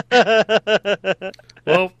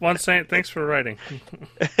 Well, One Saint, thanks for writing.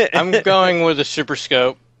 I'm going with a Super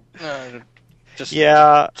Scope. Just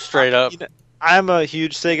straight up. I'm a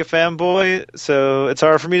huge Sega fanboy, so it's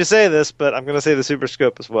hard for me to say this, but I'm going to say the Super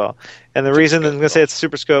Scope as well. And the reason I'm going to say it's a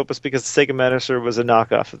Super Scope is because the Sega Menacer was a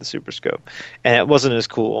knockoff of the Super Scope, and it wasn't as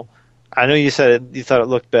cool. I know you said you thought it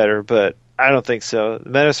looked better, but I don't think so. The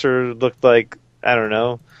Menacer looked like, I don't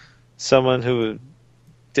know, someone who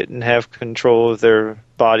didn't have control of their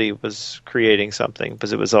body was creating something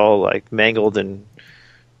because it was all like mangled and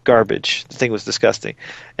garbage. The thing was disgusting.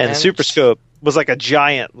 And the Super Scope was like a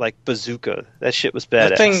giant like bazooka. That shit was badass.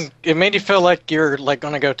 That thing, it made you feel like you're like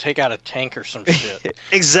going to go take out a tank or some shit.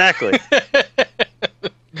 Exactly.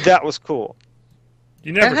 That was cool.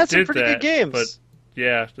 You never and it had did some pretty that, good games. but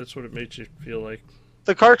yeah, that's what it made you feel like.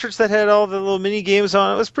 The cartridge that had all the little mini games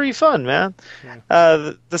on it was pretty fun, man. Yeah.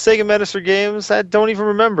 The Sega Menacer games, I don't even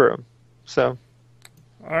remember them. So,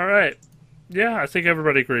 all right, yeah, I think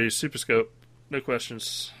everybody agrees. Super Scope, no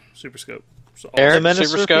questions. Super Scope. So Eric, Menacer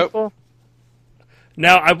Super Scope. people?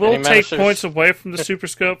 Now I will Any take Menacers? points away from the Super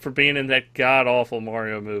Scope for being in that god awful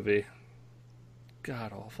Mario movie.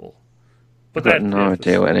 God awful. But I've got no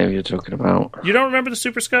idea what any of you're talking about. You don't remember the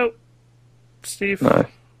Super Scope, Steve? No.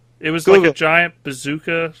 It was Google. like a giant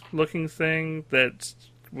bazooka-looking thing that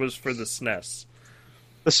was for the SNES.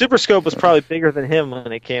 The Super Scope was probably bigger than him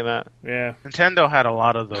when it came out. Yeah. Nintendo had a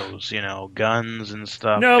lot of those, guns and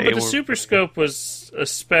stuff. No, They but the were- Super Scope was a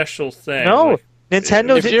special thing. No, Like,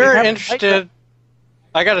 Nintendo If didn't you're have interested,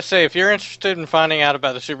 I gotta say, if you're interested in finding out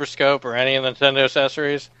about the Super Scope or any of the Nintendo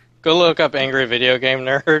accessories, go look up Angry Video Game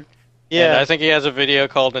Nerd. Yeah. And I think he has a video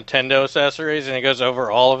called Nintendo Accessories, and he goes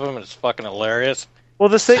over all of them, and it's fucking hilarious. Well,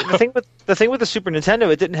 the thing with the Super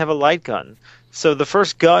Nintendo, it didn't have a light gun, so the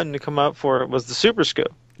first gun to come out for it was the Super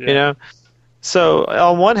Scope. Yeah. So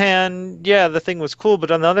on one hand, yeah, the thing was cool,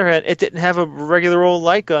 but on the other hand, it didn't have a regular old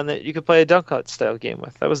light gun that you could play a Dunk Hunt style game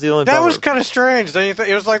with. That was the only. That bummer. was kind of strange.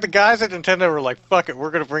 It was like the guys at Nintendo were like, "Fuck it,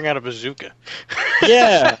 we're gonna bring out a bazooka."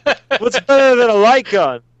 Yeah. What's better than a light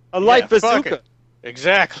gun? A light fuck bazooka. it.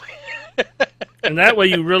 Exactly. and that way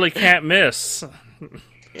you really can't miss.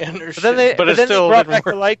 But then they it brought still didn't back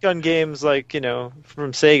work. the light gun games, like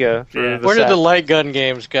from Sega. For Yeah. Where did the Saturn. light gun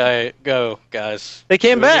games go, guys? They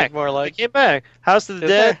came Do we need back. More light. They came back. House of the Did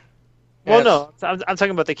Dead. they? Well, Yes. no, I'm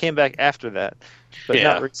talking about they came back after that, but Yeah.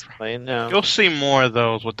 not recently. No. You'll see more of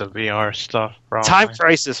those with the VR stuff. Probably. Time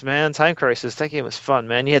Crisis, man. Time Crisis. That game was fun,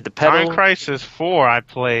 man. You had the pedal. Time Crisis 4 I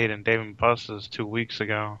played in Dave & Buster's 2 weeks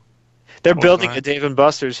ago. They're was building nice. a Dave &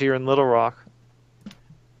 Buster's here in Little Rock.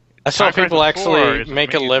 I saw Time Crisis people 4 actually is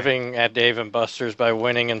make a amazing. living at Dave and Buster's by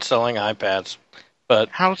winning and selling iPads. But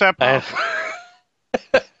How's that possible?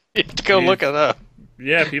 you have to go look it up.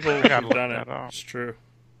 Yeah, people gotta have look done it. that up. It's true.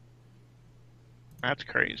 That's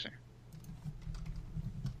crazy.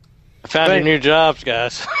 I found your new jobs,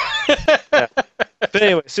 guys. But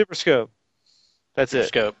anyway, Super Scope. That's it.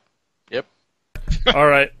 Scope. Yep. All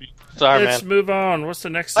right. Sorry, Let's man. move on. What's the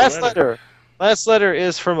next Last letter. Last letter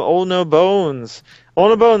is from Old No Bones.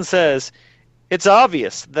 Old No Bones says, "It's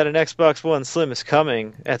obvious that an Xbox One Slim is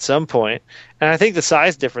coming at some point, and I think the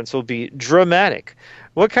size difference will be dramatic.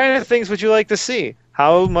 What kind of things would you like to see?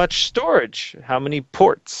 How much storage? How many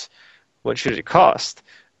ports? What should it cost?"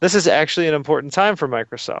 This is actually an important time for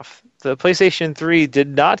Microsoft. The PlayStation 3 did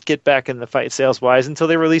not get back in the fight sales-wise until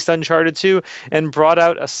they released Uncharted 2 and brought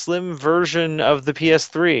out a slim version of the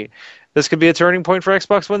PS3. This could be a turning point for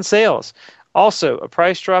Xbox One sales. Also, a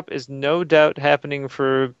price drop is no doubt happening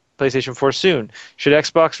for PlayStation 4 soon. Should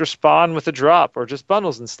Xbox respond with a drop or just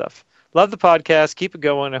bundles and stuff? Love the podcast. Keep it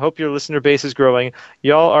going. I hope your listener base is growing.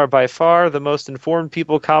 Y'all are by far the most informed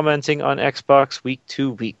people commenting on Xbox week to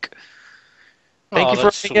week. Thank you for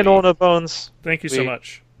that's bringing in sweet. Old No Bones. Thank you so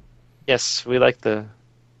much. Yes, we like the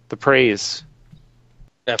praise.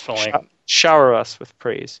 Definitely. Shower us with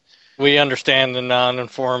praise. We understand the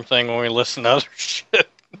non-informed thing when we listen to other shit.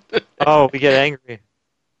 Oh, we get angry.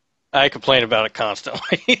 I complain about it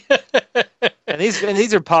constantly. And these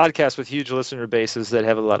are podcasts with huge listener bases that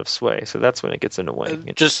have a lot of sway, so that's when it gets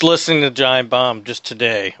annoying. Just listening to Giant Bomb just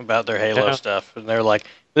today about their Halo stuff, and they're like,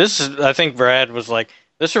 "This is." I think Brad was like,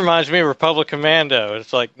 "This reminds me of Republic Commando."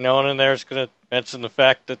 It's like no one in there is going to mention the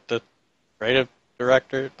fact that the creative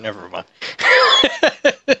director. Never mind.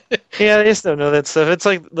 Yeah, I just don't know that stuff. It's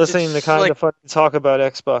like listening to kind of fun talk about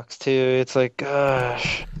Xbox too. It's like,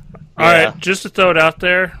 gosh. All right, just to throw it out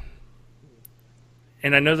there.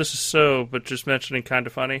 And I know this is but just mentioning Kind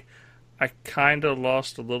of Funny, I kind of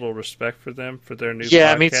lost a little respect for them for their new podcast.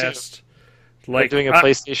 Yeah, me too. Like doing a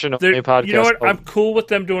PlayStation only podcast. You know what? I'm cool with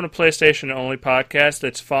them doing a PlayStation only podcast.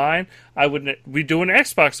 That's fine. We do an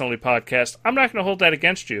Xbox only podcast. I'm not going to hold that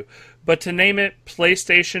against you. But to name it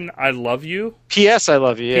PlayStation I Love You. PS I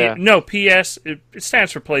Love You, yeah. No, PS, it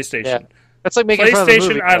stands for PlayStation. Yeah. That's like making PlayStation fun of the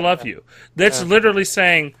movie. I Love You. That's literally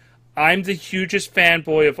saying, I'm the hugest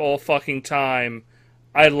fanboy of all fucking time.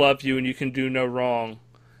 I love you and you can do no wrong.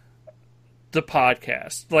 The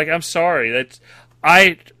podcast. Like, I'm sorry.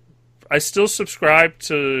 I still subscribe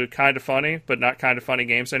to Kind of Funny, but not Kind of Funny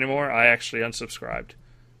Games anymore. I actually unsubscribed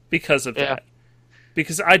because of that.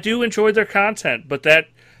 Because I do enjoy their content, but that...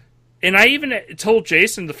 And I even told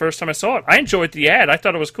Jason the first time I saw it, I enjoyed the ad. I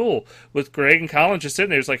thought it was cool. With Greg and Colin just sitting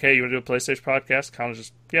there, he was like, hey, you want to do a PlayStation podcast? Colin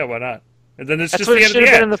just, yeah, why not? And then it's that's just what the it end of should the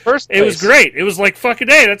have ad. been in the first place. It was great. It was like, fucking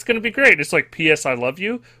hey, that's going to be great. It's like, P.S. I love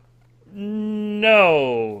you.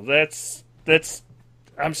 No, that's.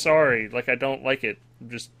 I'm sorry. Like, I don't like it.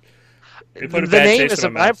 Just. It put a the bad name taste in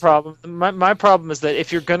isn't my my mouth. problem. My problem is that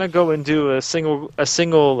if you're gonna go and do a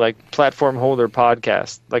single like platform holder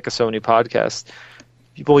podcast, like a Sony podcast,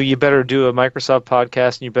 well, you better do a Microsoft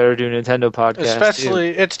podcast and you better do a Nintendo podcast. Especially,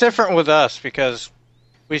 it's different with us because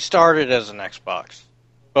we started as an Xbox.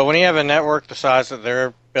 But when you have a network the size that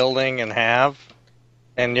they're building and have,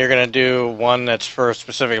 and you're going to do one that's for a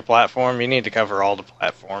specific platform, you need to cover all the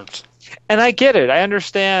platforms. And I get it. I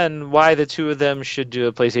understand why the two of them should do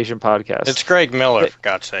a PlayStation podcast. It's Greg Miller, for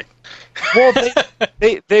God's sake. Well,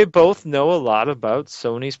 they both know a lot about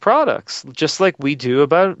Sony's products, just like we do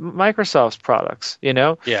about Microsoft's products. You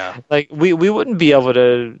know, Yeah. like we wouldn't be able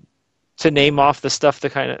to name off the stuff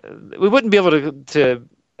we wouldn't be able to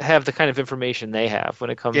have the kind of information they have when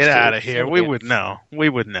it comes. Get to out of here. We would know. We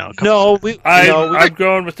would know. I'm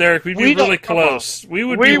going with Eric. We'd be really close. We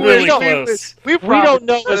would be really close. We don't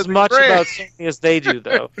know as much about Sony as they do,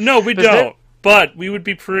 though. No, we don't. But we would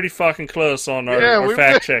be pretty fucking close on our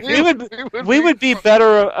fact checking. We would be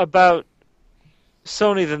better about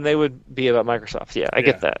Sony than they would be about Microsoft. Yeah, I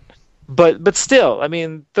get that. But still, I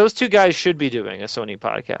mean, those two guys should be doing a Sony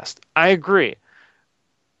podcast. I agree.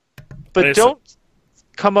 But don't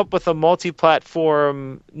come up with a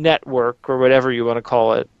multi-platform network or whatever you want to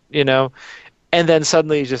call it, you know, and then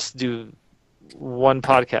suddenly just do one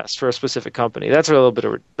podcast for a specific company. That's a little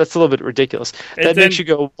bit ridiculous. That makes you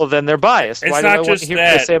go, well, then they're biased. Why do I want to hear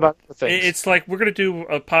what they say about other things? It's like we're going to do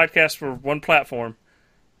a podcast for one platform,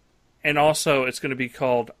 and also it's going to be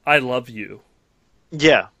called I Love You.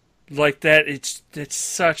 Yeah. Like that, it's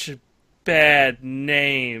such a bad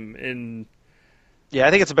name, and yeah,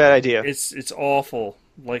 I think it's a bad idea. It's awful.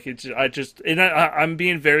 Like I'm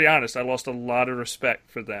being very honest. I lost a lot of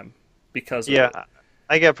respect for them because of it.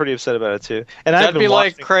 I got pretty upset about it too. And that'd be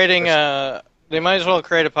like creating they might as well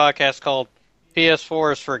create a podcast called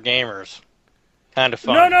PS4 is for gamers. Kind of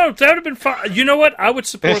fun. No, that would have been fun. You know what? I would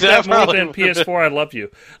support that more than PS4 I Love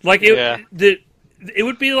You. Like it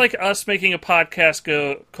would be like us making a podcast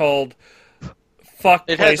called Fuck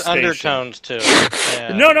PlayStation. It has undertones to it.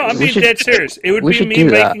 Yeah. No, I'm being dead serious. It would be me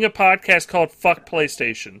making a podcast called Fuck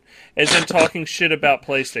PlayStation, and then talking shit about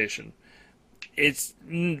PlayStation. It's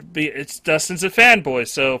Dustin's a fanboy,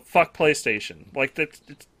 so fuck PlayStation. Like that.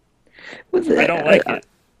 I don't like it.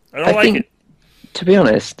 I don't like it. To be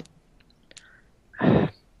honest,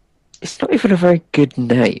 it's not even a very good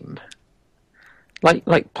name.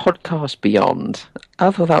 Like Podcast Beyond.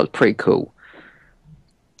 I thought that was pretty cool.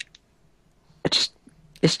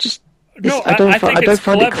 I don't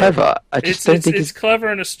find it clever. I just don't think it's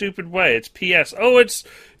clever in a stupid way. It's PS. Oh, it's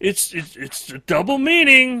a double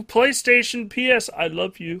meaning. PlayStation PS. I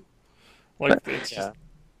love you. Like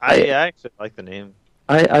I actually like the name.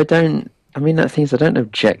 I don't. I mean, that thing is, I don't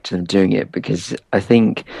object to them doing it because I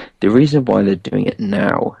think the reason why they're doing it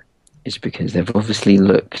now is because they've obviously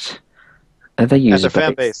looked at their user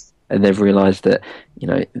fan base and they've realised that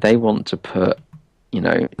they want to put they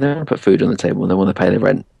want to put food on the table and they want to pay their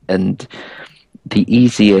rent. And the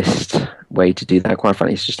easiest way to do that, quite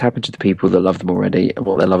frankly, is just happen to the people that love them already and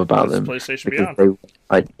what they love about them. PlayStation Beyond.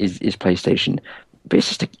 Is PlayStation. But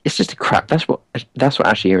it's just a crap. That's what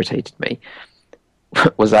actually irritated me.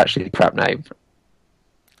 Was actually the crap name.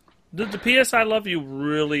 The PS I Love You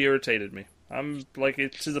really irritated me. I'm like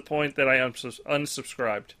it's to the point that I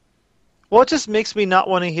unsubscribed. Well, it just makes me not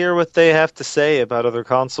want to hear what they have to say about other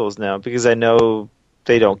consoles now because I know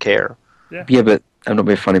they don't care. Yeah, but I'm not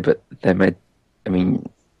being funny, but they made. I mean.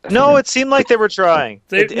 No, it seemed like they were trying.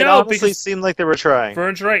 It honestly seemed like they were trying.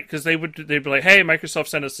 Vern's right, because they'd be like, "Hey, Microsoft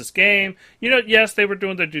sent us this game." Yes, they were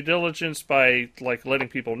doing their due diligence by like letting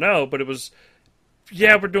people know, but it was,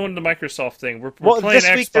 we're doing the Microsoft thing. We're playing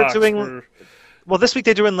Xbox. This week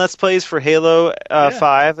they're doing Let's Plays for Halo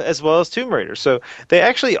 5 as well as Tomb Raider, so they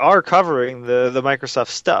actually are covering the Microsoft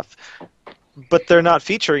stuff. But they're not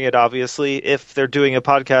featuring it, obviously, if they're doing a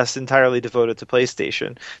podcast entirely devoted to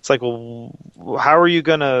PlayStation. It's like, well, how are you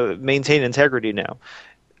going to maintain integrity now?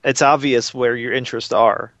 It's obvious where your interests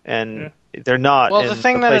are, and they're not in the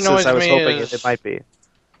thing the that places annoys I was me hoping is it might be.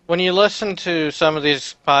 When you listen to some of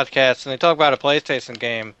these podcasts and they talk about a PlayStation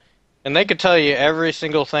game, and they could tell you every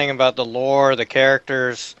single thing about the lore, the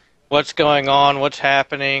characters, what's going on, what's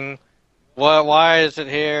happening, why is it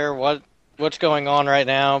here, what's going on right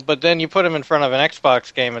now, but then you put them in front of an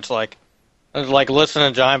Xbox game, it's like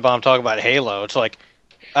listening to Giant Bomb talk about Halo. It's like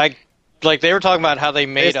they were talking about how they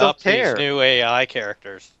made up these new AI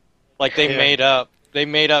characters. Like they made up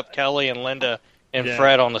Kelly and Linda and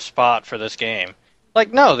Fred on the spot for this game.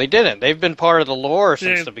 Like, no, they didn't. They've been part of the lore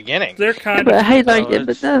since the beginning. They're kind but of. Halo,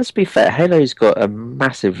 but let's be fair. Halo's got a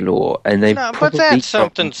massive lore, and they've but that's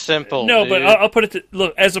something simple. No, dude. but I'll put it.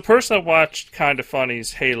 Look, as a person that watched Kind of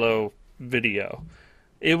Funny's Halo video,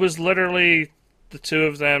 it was literally the two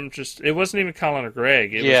of them. It wasn't even Colin or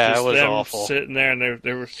Greg. It was them awful. Sitting there, and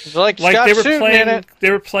they were like they were playing. In it.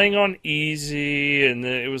 They were playing on easy, and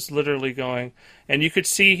it was literally going. And you could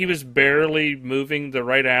see he was barely moving the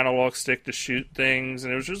right analog stick to shoot things,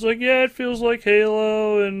 and it was just like, it feels like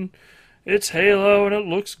Halo, and it's Halo, and it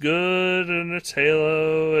looks good, and it's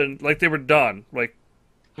Halo, and like they were done. Like,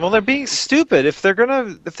 well, they're being stupid. If they're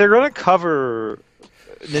gonna cover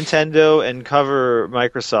Nintendo and cover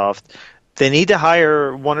Microsoft, they need to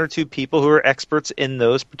hire one or two people who are experts in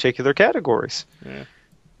those particular categories. Yeah.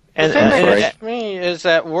 And the thing that gets me is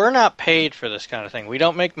that we're not paid for this kind of thing. We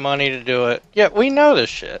don't make money to do it. Yet we know this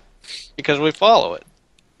shit because we follow it.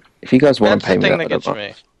 If you guys want to pay me, me, that gets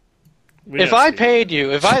me. If I paid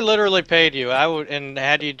you, if I literally paid you, I would, and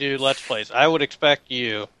had you do Let's Plays, I would expect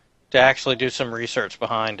you to actually do some research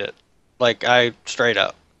behind it. Like, straight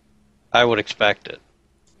up, I would expect it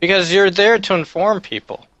because you're there to inform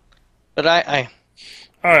people. But all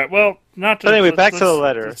right, well, not. But anyway, back to the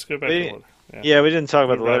letter. Let's go back to the letter. Yeah, we didn't talk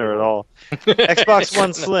about the letter at all. Xbox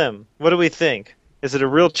One Slim, what do we think? Is it a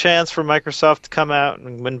real chance for Microsoft to come out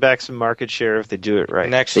and win back some market share if they do it right?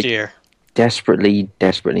 Next year. Desperately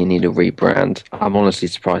need a rebrand. I'm honestly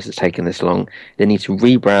surprised it's taken this long. They need to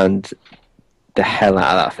rebrand the hell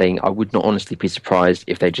out of that thing. I would not honestly be surprised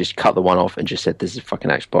if they just cut the one off and just said, this is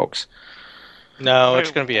fucking Xbox. No, it's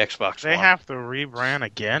going to be Xbox They One. have to rebrand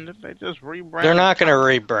again? Did they just rebrand? They're not going to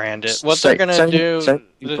rebrand it. What they're going to do,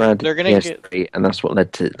 they're going to get... And that's what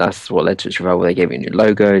led to its revival. They gave it new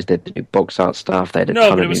logos, they had the new box art stuff. They had a ton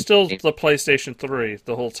but of it was still the PlayStation 3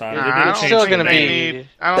 the whole time. It's still going to be...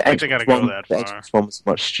 I don't think they got to go that far. The Xbox One was a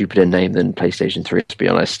much stupider name than PlayStation 3, to be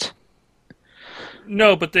honest.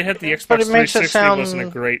 No, but they had the Xbox 360 wasn't a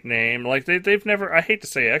great name. Like they've never. I hate to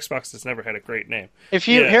say Xbox has never had a great name.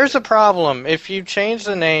 Here's the problem: if you change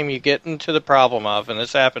the name, you get into the problem of, and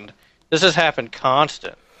this has happened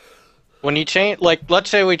constant. When you change, like let's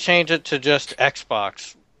say we change it to just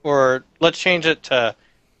Xbox, or let's change it to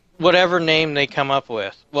whatever name they come up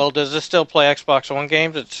with. Well, does this still play Xbox One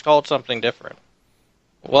games? It's called something different.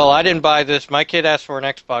 Well, I didn't buy this. My kid asked for an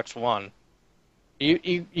Xbox One.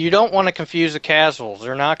 You don't want to confuse the casuals.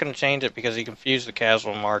 They're not going to change it because you confuse the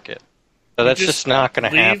casual market. So that's just not going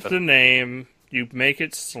to happen. Leave the name. You make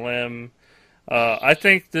it slim. I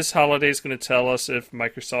think this holiday is going to tell us if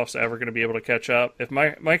Microsoft's ever going to be able to catch up. If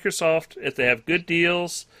Microsoft, if they have good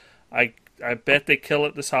deals, I bet they kill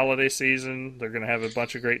it this holiday season. They're going to have a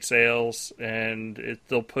bunch of great sales, and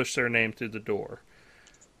they'll push their name through the door.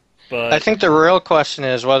 But I think the real question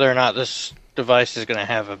is whether or not this device is going to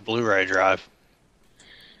have a Blu-ray drive.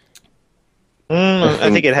 I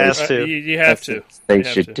think it has to. You have to. They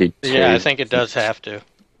should do too. Yeah, I think it does have to.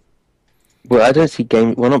 Well, I don't see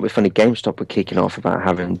not be funny. GameStop were kicking off about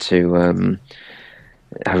having to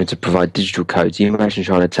provide digital codes. You imagine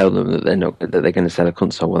trying to tell them that they're going to sell a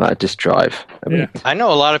console without a disc drive. I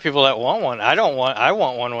know a lot of people that want one. I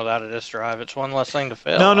want one without a disc drive. It's one less thing to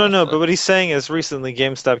fill. No. But what he's saying is recently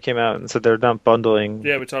GameStop came out and said they're not bundling.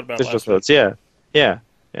 Yeah, we talked about digital last codes. week. Yeah. Yeah,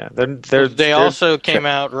 yeah. They're also came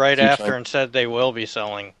out right huge after fan. and said they will be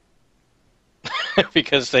selling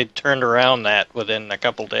because they turned around that within a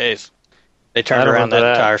couple days. They I turned don't around remember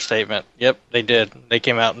that that. entire statement. Yep, they did. They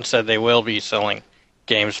came out and said they will be selling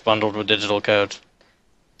games bundled with digital codes.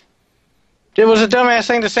 It was a dumbass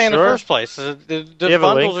thing to say in the Sure. first place. The You have a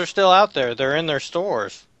bundles link? are still out there. They're in their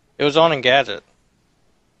stores. It was on Engadget.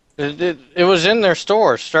 It was in their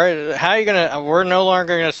stores. How are you gonna? We're no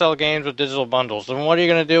longer gonna sell games with digital bundles. Then what are you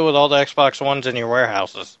gonna do with all the Xbox Ones in your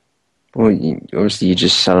warehouses? Well, obviously you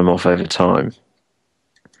just sell them off over time.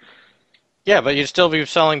 Yeah, but you'd still be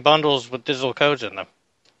selling bundles with digital codes in them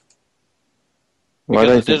Well, I because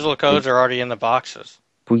don't the think. digital codes are already in the boxes.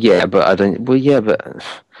 Well, yeah, but I don't. Well, yeah, but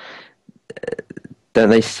don't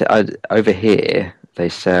they? Over here, they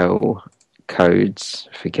sell codes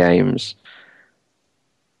for games,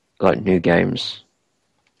 like new games.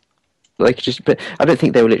 They could just, but I don't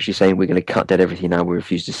think they were literally saying we're going to cut dead everything now. We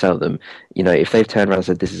refuse to sell them. You know, if they've turned around and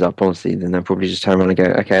said this is our policy, then they'll probably just turn around and go,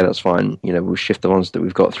 okay, that's fine. You know, we'll shift the ones that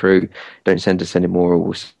we've got through. Don't send us any more. Or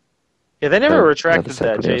we'll Yeah, they never sell retracted another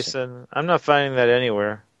that, separately. Jason. I'm not finding that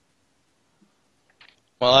anywhere.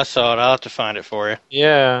 Well, I saw it. I'll have to find it for you.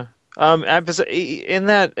 Yeah. In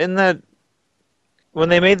that when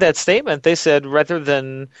they made that statement, they said rather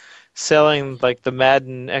than selling like the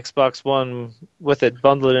Madden Xbox One with it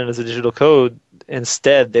bundled in as a digital code,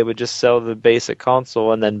 instead they would just sell the basic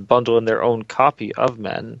console and then bundle in their own copy of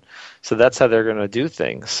Madden. So that's how they're going to do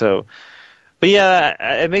things. So, but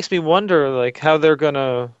yeah, it makes me wonder like how they're going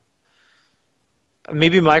to.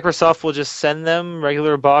 Maybe Microsoft will just send them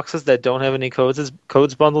regular boxes that don't have any codes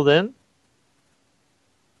bundled in.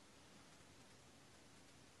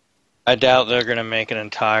 I doubt they're going to make an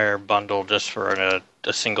entire bundle just for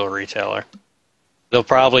a single retailer. They'll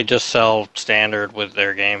probably just sell standard with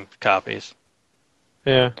their game copies.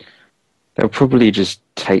 Yeah. They'll probably just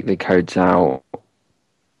take the codes out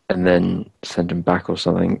and then send them back or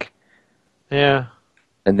something. Yeah.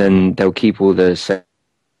 And then they'll keep all the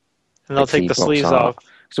And they'll take the sleeves off.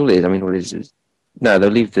 Because all it is, I mean, all it is no, they'll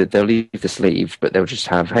leave the sleeve, but they'll just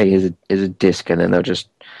have, hey, here's a disc, and then they'll just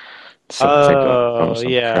take it off or Oh, some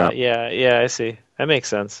yeah, crap. yeah, I see. That makes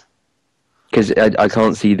sense. Because I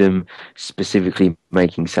can't see them specifically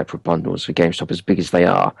making separate bundles for GameStop as big as they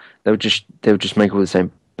are. They'll just make all the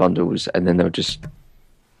same bundles, and then they'll just,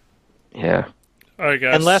 yeah. All right,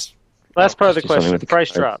 guys. And last part of the Just do something question, with the price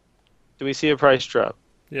code. drop. Do we see a price drop?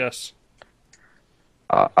 Yes.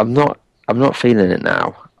 I'm not feeling it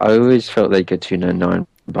now. I always felt they'd go $2.99,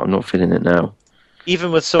 but I'm not feeling it now.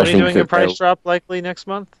 Even with I Sony think doing a that price they'll- drop likely next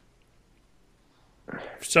month?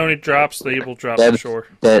 If Sony drops, they will drop They're, for sure.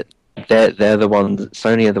 they're the ones.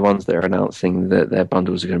 Sony are the ones that are announcing that their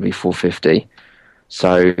bundles are going to be $450.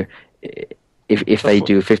 So if they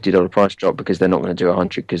do a $50 price drop because they're not going to do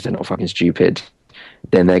 $100 because they're not fucking stupid,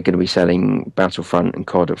 then they're going to be selling Battlefront and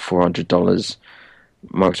COD at $400.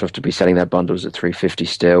 Microsoft will be selling their bundles at $350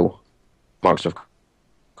 still. Microsoft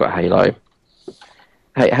got Halo.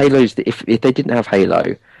 Halo's if they didn't have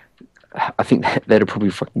Halo, I think they'd have probably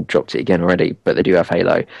fucking dropped it again already. But they do have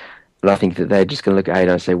Halo, and I think that they're just going to look at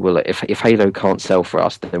Halo and say, well, if Halo can't sell for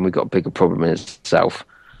us, then we've got a bigger problem in itself.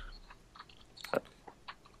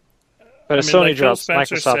 But if I mean, Sony like Phil drops,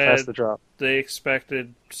 Spencer Microsoft has said, to drop. They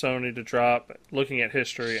expected Sony to drop, looking at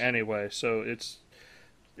history anyway. So it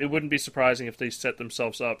wouldn't be surprising if they set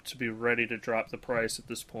themselves up to be ready to drop the price at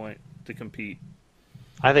this point to compete.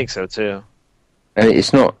 I think so too. And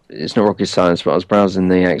it's not rocket science, but I was browsing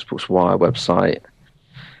the Xbox Wire website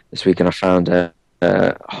this week and I found a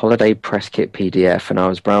holiday press kit PDF, and I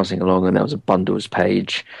was browsing along and there was a bundles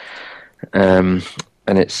page, and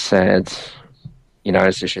it said, you know,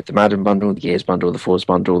 it's just the Madden bundle, the Gears bundle, the Forza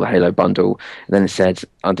bundle, the Halo bundle, and then it said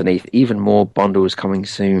underneath, even more bundles coming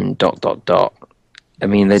soon, ... I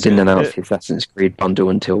mean, they didn't announce the Assassin's Creed bundle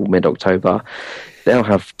until mid-October. They'll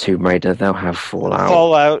have Tomb Raider, they'll have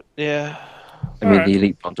Fallout, yeah. I mean, Alright. the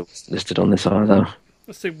Elite bundle's listed on this either.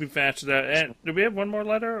 I think we've answered that. And do we have one more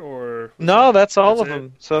letter, or No, that's all That's of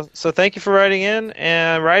it? them. So thank you for writing in,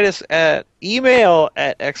 and write us at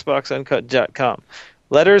email@xboxuncut.com.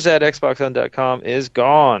 Letters at xboxun.com is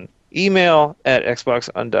gone. Email at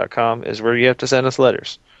xboxun.com is where you have to send us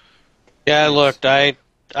letters. Yeah, I looked. I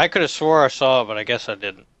could have swore I saw it, but I guess I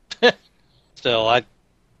didn't. Still,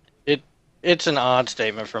 it's an odd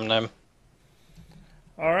statement from them.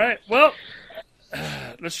 All right. Well,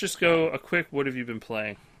 let's just go a quick. What have you been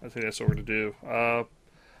playing? I think that's what we're gonna do.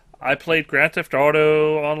 I played Grand Theft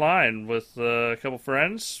Auto online with a couple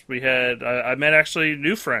friends. I met actually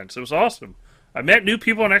new friends. It was awesome. I met new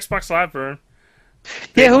people on Xbox Live, Vern.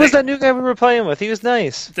 Yeah, who was that new guy we were playing with? He was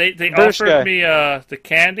nice. They British offered guy. me the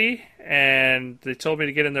candy, and they told me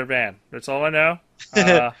to get in their van. That's all I know.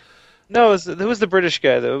 No, who was the British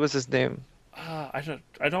guy though? What was his name? I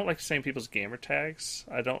don't like saying people's gamer tags.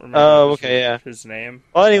 I don't remember Oh, okay, yeah. his name.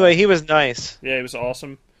 Well, anyway, he was nice. Yeah, he was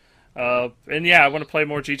awesome. And yeah, I want to play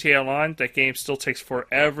more GTA Online. That game still takes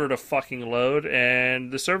forever to fucking load,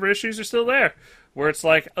 and the server issues are still there. Where it's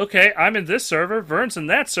like, okay, I'm in this server, Vern's in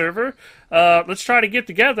that server. Let's try to get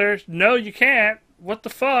together. No, you can't. What the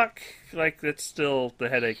fuck? Like, it's still, the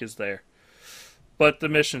headache is there. But the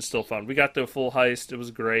mission's still fun. We got the full heist. It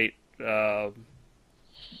was great. And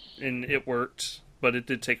it worked, but it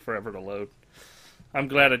did take forever to load. I'm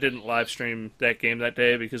glad I didn't live stream that game that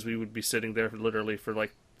day, because we would be sitting there literally for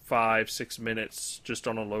like 5-6 minutes just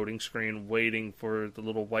on a loading screen waiting for the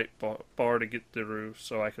little white bar to get through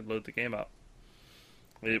so I could load the game up.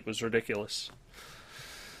 It was ridiculous.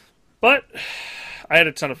 But I had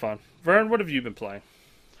a ton of fun. Vern, what have you been playing?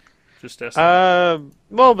 Just Destiny?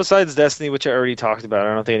 Well, besides Destiny, which I already talked about,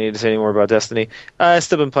 I don't think I need to say any more about Destiny. I've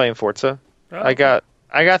still been playing Forza. Oh.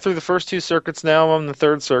 I got through the first 2 circuits now. I'm on the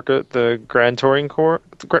 3rd circuit, the Grand Touring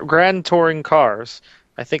Cars.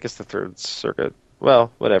 I think it's the 3rd circuit.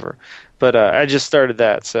 Well, whatever. But I just started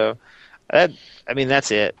that, so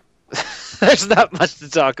that's it. There's not much to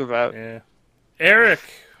talk about. Yeah. Eric,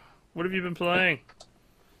 what have you been playing?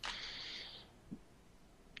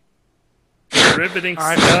 Riveting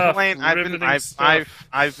stuff.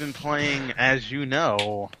 I've been playing, as you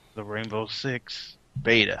know, the Rainbow Six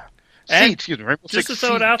beta. And Excuse me, Rainbow just Six to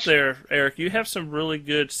throw it out Siege. there, Eric, you have some really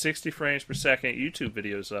good 60 frames per second YouTube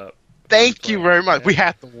videos up. Thank you very much. Yeah. We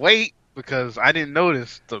had to wait because I didn't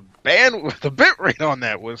notice the bit rate on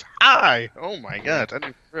that was high. Oh my god, I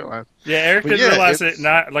didn't realize. Yeah, Eric But didn't yeah, realize it's- it.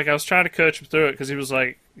 Not like I was trying to coach him through it because he was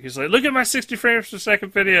like, look at my 60 frames per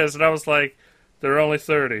second videos, and I was like, they're only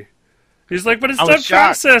 30. He's like, but it's I was done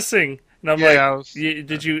shocked. processing, and I'm Yeah, I like, was-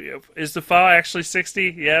 is the file actually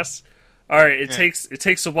 60? Yes. All right, it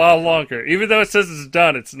takes a while longer, even though it says it's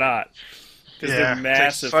done. It's not because they're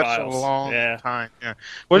massive it takes such files. a long yeah. time. Yeah.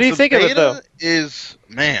 What do you The think of it, though? beta is,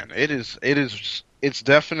 man, it's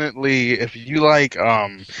definitely, if you like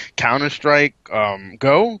Counter-Strike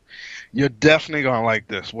Go, you're definitely gonna like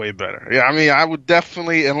this way better. Yeah, I mean, I would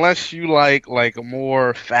definitely, unless you like a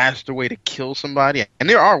more faster way to kill somebody, and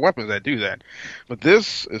there are weapons that do that, but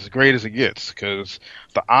this is as great as it gets because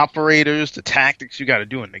the operators, the tactics you got to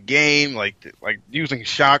do in the game, like using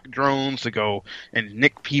shock drones to go and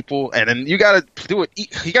nick people, and then you got to do it.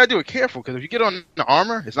 You got to do it careful because if you get on the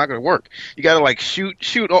armor, it's not gonna work. You got to like shoot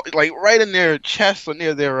like right in their chest or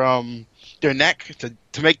near their neck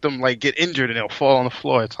to make them like get injured and they'll fall on the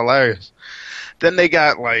floor. It's hilarious. Then they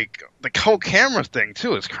got like the whole camera thing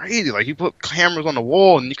too. It's crazy. Like you put cameras on the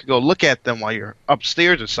wall and you can go look at them while you're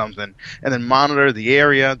upstairs or something, and then monitor the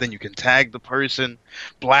area. Then you can tag the person,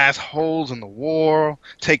 blast holes in the wall,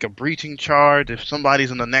 take a breaching charge if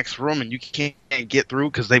somebody's in the next room and you can't get through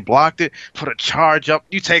because they blocked it. Put a charge up.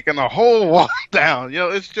 You taking the whole wall down. You know,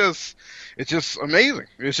 it's just amazing.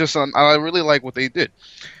 It's just I really like what they did.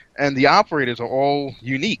 And the operators are all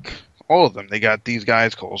unique. All of them. They got these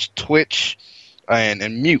guys called Twitch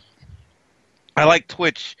and Mute. I like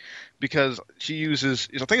Twitch because she uses,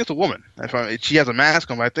 I think it's a woman. She has a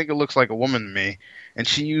mask on, but I think it looks like a woman to me. And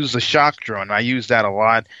she uses a shock drone. I use that a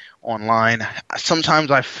lot online.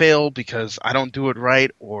 Sometimes I fail because I don't do it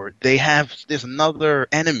right, or there's another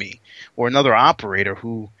enemy or another operator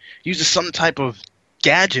who uses some type of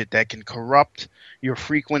gadget that can corrupt your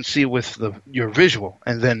frequency with your visual,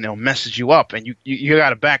 and then they'll message you up, and you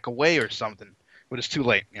got to back away or something, but it's too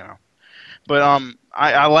late, you know. But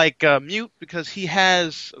I like Mute because he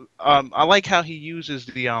has I like how he uses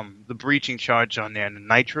the breaching charge on there and the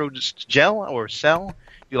nitro gel or cell.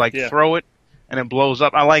 You throw it and it blows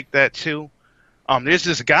up. I like that too. There's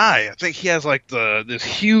this guy. I think he has like this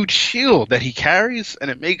huge shield that he carries,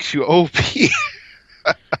 and it makes you OP.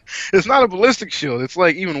 It's not a ballistic shield. It's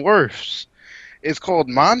like even worse. It's called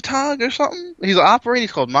Montage or something. He's an operator.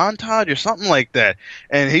 He's called Montage or something like that.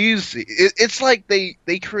 And it's like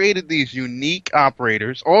they created these unique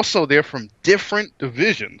operators. Also, they're from different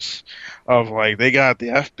divisions of like, they got the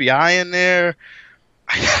FBI in there.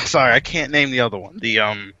 Sorry, I can't name the other one.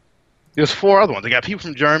 There's 4 other ones. They got people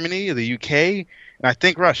from Germany, the UK, and I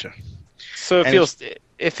think Russia. So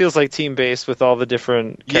it feels like team based with all the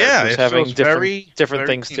different characters having different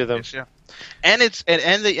things to them. Yeah. And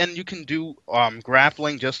and you can do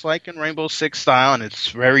grappling just like in Rainbow Six style, and it's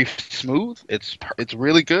very smooth. It's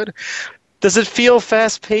really good. Does it feel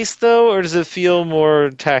fast paced though, or does it feel more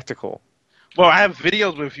tactical? Well, I have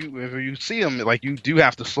videos, but if you see them, like you do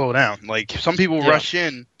have to slow down. Like some people rush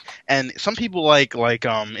in, and some people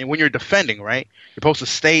and when you're defending, right, you're supposed to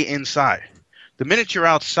stay inside. The minute you're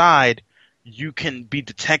outside, you can be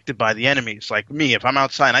detected by the enemies. Like me, if I'm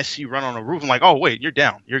outside and I see you run on a roof, I'm like, oh wait, you're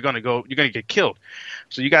down. You're gonna get killed.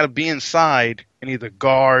 So you got to be inside and either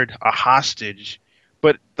guard a hostage,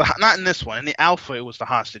 but not in this one. In the alpha, it was the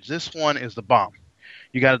hostage. This one is the bomb.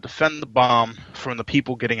 You got to defend the bomb from the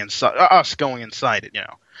people getting inside, us going inside it,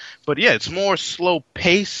 But yeah, it's more slow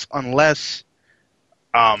pace unless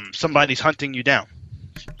somebody's hunting you down.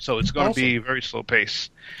 So it's going to be very slow pace.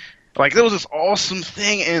 Like there was this awesome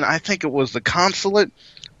thing, and I think it was the consulate.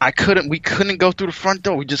 We couldn't go through the front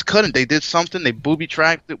door. We just couldn't. They did something. They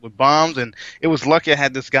booby-tracked it with bombs, and it was lucky I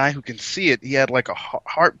had this guy who can see it. He had like a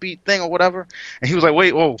heartbeat thing or whatever, and he was like,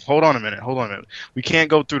 wait, whoa, hold on a minute. We can't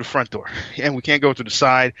go through the front door, and we can't go through the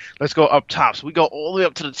side. Let's go up top. So we go all the way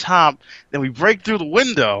up to the top, then we break through the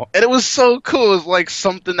window, and it was so cool. It was like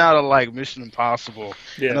something out of like Mission Impossible.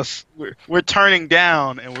 Yeah. And we're turning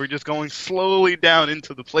down, and we're just going slowly down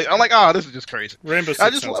into the place. I'm like, oh, this is just crazy. Rainbow Six I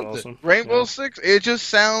just sounds loved awesome. it. Rainbow Six, it just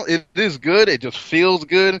sounds. It is good. It just feels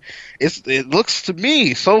good. It looks to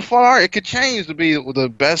me so far it could change to be the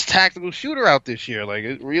best tactical shooter out this year. Like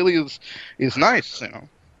it really is nice. All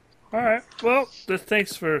right. Well,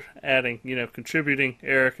 thanks for adding. Contributing,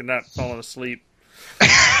 Eric, and not falling asleep.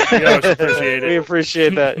 We always appreciate it. We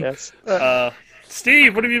appreciate that. Yes.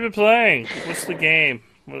 Steve, what have you been playing? What's the game?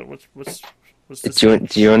 What's the?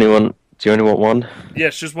 Do you only want one?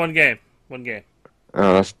 Yes, just one game. One game.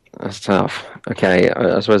 Oh, that's tough. Okay,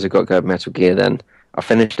 I suppose I've got to go Metal Gear then. I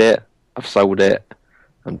finished it. I've sold it.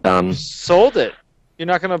 I'm done. Sold it? You're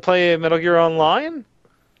not going to play Metal Gear Online?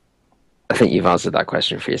 I think you've answered that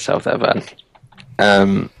question for yourself there,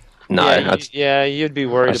 Van. No. You'd be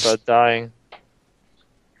worried about dying.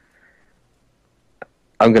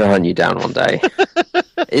 I'm going to hunt you down one day.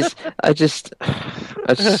 I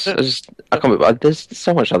can't. There's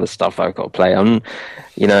so much other stuff I've got to play. And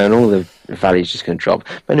all the value's just going to drop.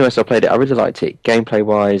 But anyway, so I played it. I really liked it. Gameplay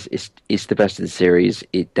wise, it's the best of the series.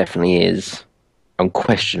 It definitely is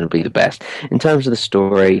unquestionably the best. In terms of the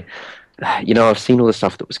story, I've seen all the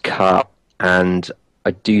stuff that was cut, and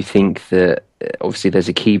I do think that obviously there's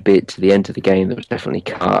a key bit to the end of the game that was definitely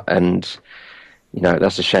cut, and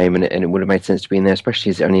that's a shame, and it would have made sense to be in there,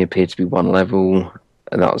 especially as it only appeared to be one level,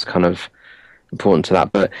 and that was kind of important to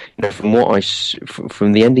that. But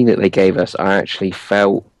from the ending that they gave us, I actually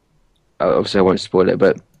felt, obviously I won't spoil it,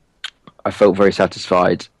 but I felt very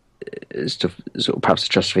satisfied as to sort of perhaps a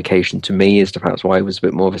justification to me as to perhaps why he was a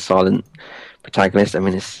bit more of a silent protagonist. I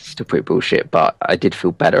mean, it's still pretty bullshit, but I did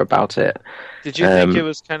feel better about it. Did you think it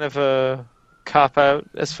was kind of a cop-out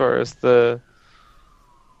as far as the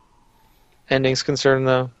ending's concerned,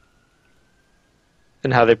 though?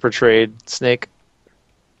 And how they portrayed Snake?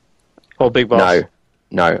 Oh, Big Boss?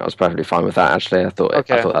 No, I was perfectly fine with that, actually. I thought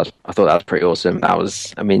that was pretty awesome.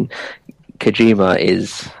 Kojima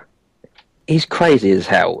he's crazy as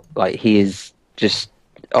hell. Like, he is just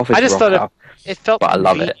off his I just rocker, thought it felt but I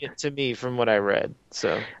love it. to me from what I read.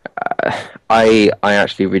 So I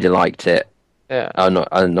actually really liked it. Yeah. I'm not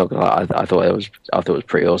gonna lie, I thought it was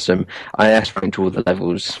pretty awesome. I S-ranked all the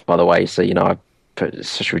levels, by the way, so I put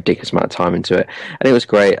such a ridiculous amount of time into it, and it was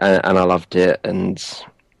great, and I loved it. And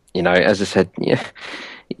as I said,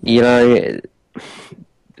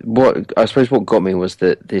 what got me was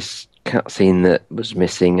that this cutscene that was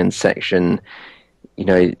missing and section,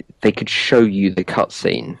 they could show you the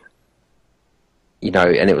cutscene,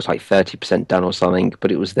 and it was like 30% done or something,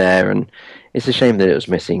 but it was there, and it's a shame that it was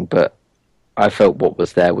missing, but I felt what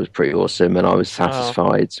was there was pretty awesome, and I was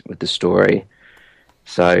satisfied with the story.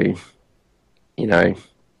 So,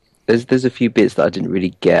 there's a few bits that I didn't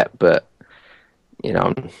really get, but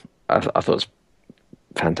I thought it was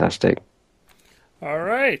fantastic. All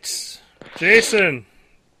right, Jason,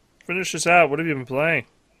 finish this out. What have you been playing?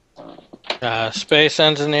 Space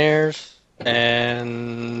Engineers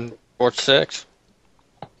and Forza 6.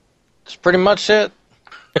 That's pretty much it.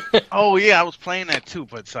 Oh yeah, I was playing that too,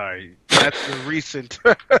 but sorry, that's the recent.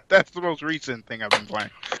 That's the most recent thing I've been playing.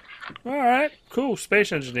 All right, cool.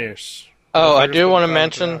 Space Engineers. Oh, I do want to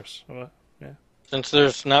mention, since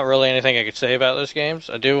there's not really anything I could say about those games,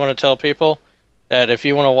 I do want to tell people that if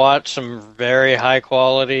you want to watch some very high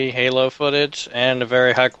quality Halo footage and a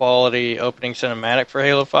very high quality opening cinematic for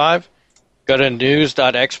Halo 5, go to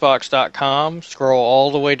news.xbox.com, scroll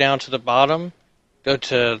all the way down to the bottom, go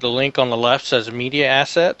to the link on the left says Media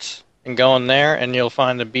Assets, and go in there, and you'll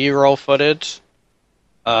find the B-roll footage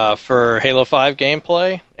for Halo 5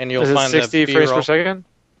 gameplay, and you'll find 60 the frames B-roll. per second?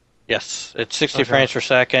 Yes, it's 60 Okay. frames per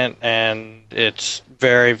second, and it's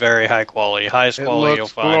very, very high quality. Highest It quality you'll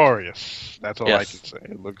looks find. glorious. That's all I Yes. can say.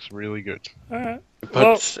 It looks really good. All right. It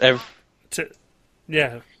Well, puts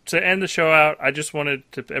to end the show out, I just wanted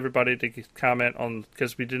everybody to comment on,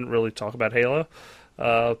 because we didn't really talk about Halo.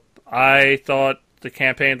 I thought the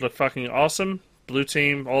campaign looked fucking awesome. Blue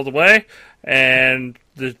team all the way. And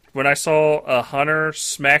when I saw a hunter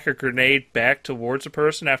smack a grenade back towards a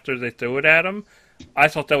person after they threw it at him, I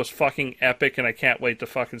thought that was fucking epic, and I can't wait to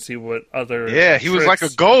fucking see what other Yeah, he was like a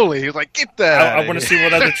tricks- goalie. He was like, get that. I want to see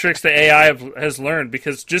what other tricks the AI has learned,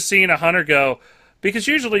 because just seeing a hunter go, because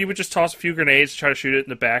usually you would just toss a few grenades, try to shoot it in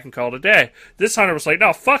the back, and call it a day. This hunter was like,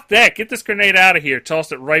 no, fuck that, get this grenade out of here,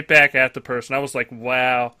 tossed it right back at the person. I was like,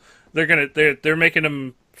 wow, they're making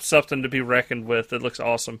him something to be reckoned with. It looks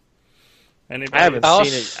awesome. Anybody? I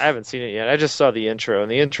haven't seen it yet. I just saw the intro,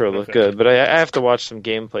 and the intro looked good. But I have to watch some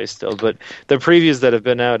gameplay still. But the previews that have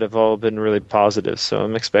been out have all been really positive, so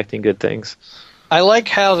I'm expecting good things. I like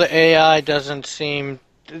how the AI doesn't seem.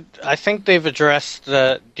 I think they've addressed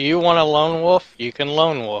the. Do you want a lone wolf? You can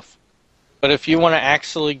lone wolf. But if you want to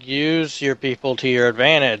actually use your people to your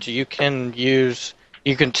advantage, you can use.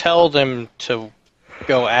 You can tell them to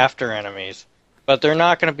go after enemies, but they're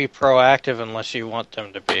not going to be proactive unless you want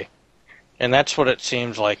them to be. And that's what it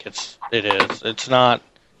seems like it is. It's not.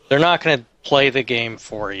 They're not going to play the game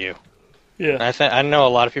for you. Yeah. And I know a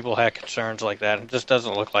lot of people had concerns like that. It just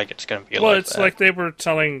doesn't look like it's going to be Well, like it's that. like they were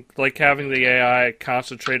having the AI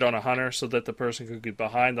concentrate on a hunter so that the person could get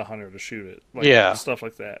behind the hunter to shoot it. Yeah. Stuff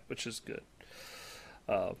like that, which is good.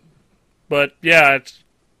 But yeah,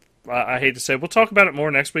 I hate to say, we'll talk about it more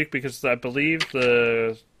next week, because I believe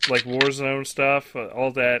the Warzone stuff, all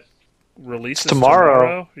that releases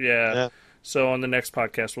tomorrow. Yeah. So on the next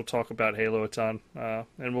podcast, we'll talk about Halo a ton,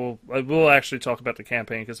 and we'll actually talk about the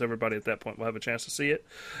campaign, because everybody at that point will have a chance to see it.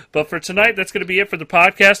 But for tonight, that's going to be it for the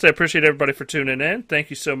podcast. I appreciate everybody for tuning in. Thank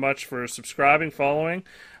you so much for subscribing, following.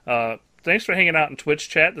 Thanks for hanging out in Twitch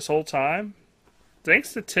chat this whole time.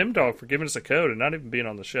 Thanks to Tim Dog for giving us a code and not even being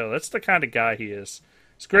on the show. That's the kind of guy he is.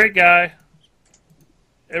 He's a great guy.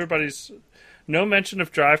 Everybody's... No mention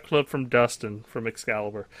of Drive Club from Dustin from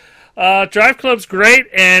Excalibur. Drive Club's great,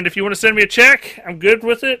 and if you want to send me a check, I'm good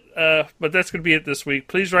with it. But that's going to be it this week.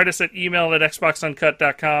 Please write us at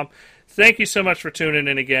email@xboxuncut.com. Thank you so much for tuning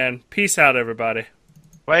in again. Peace out, everybody.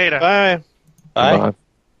 Later. Bye. Bye. Bye.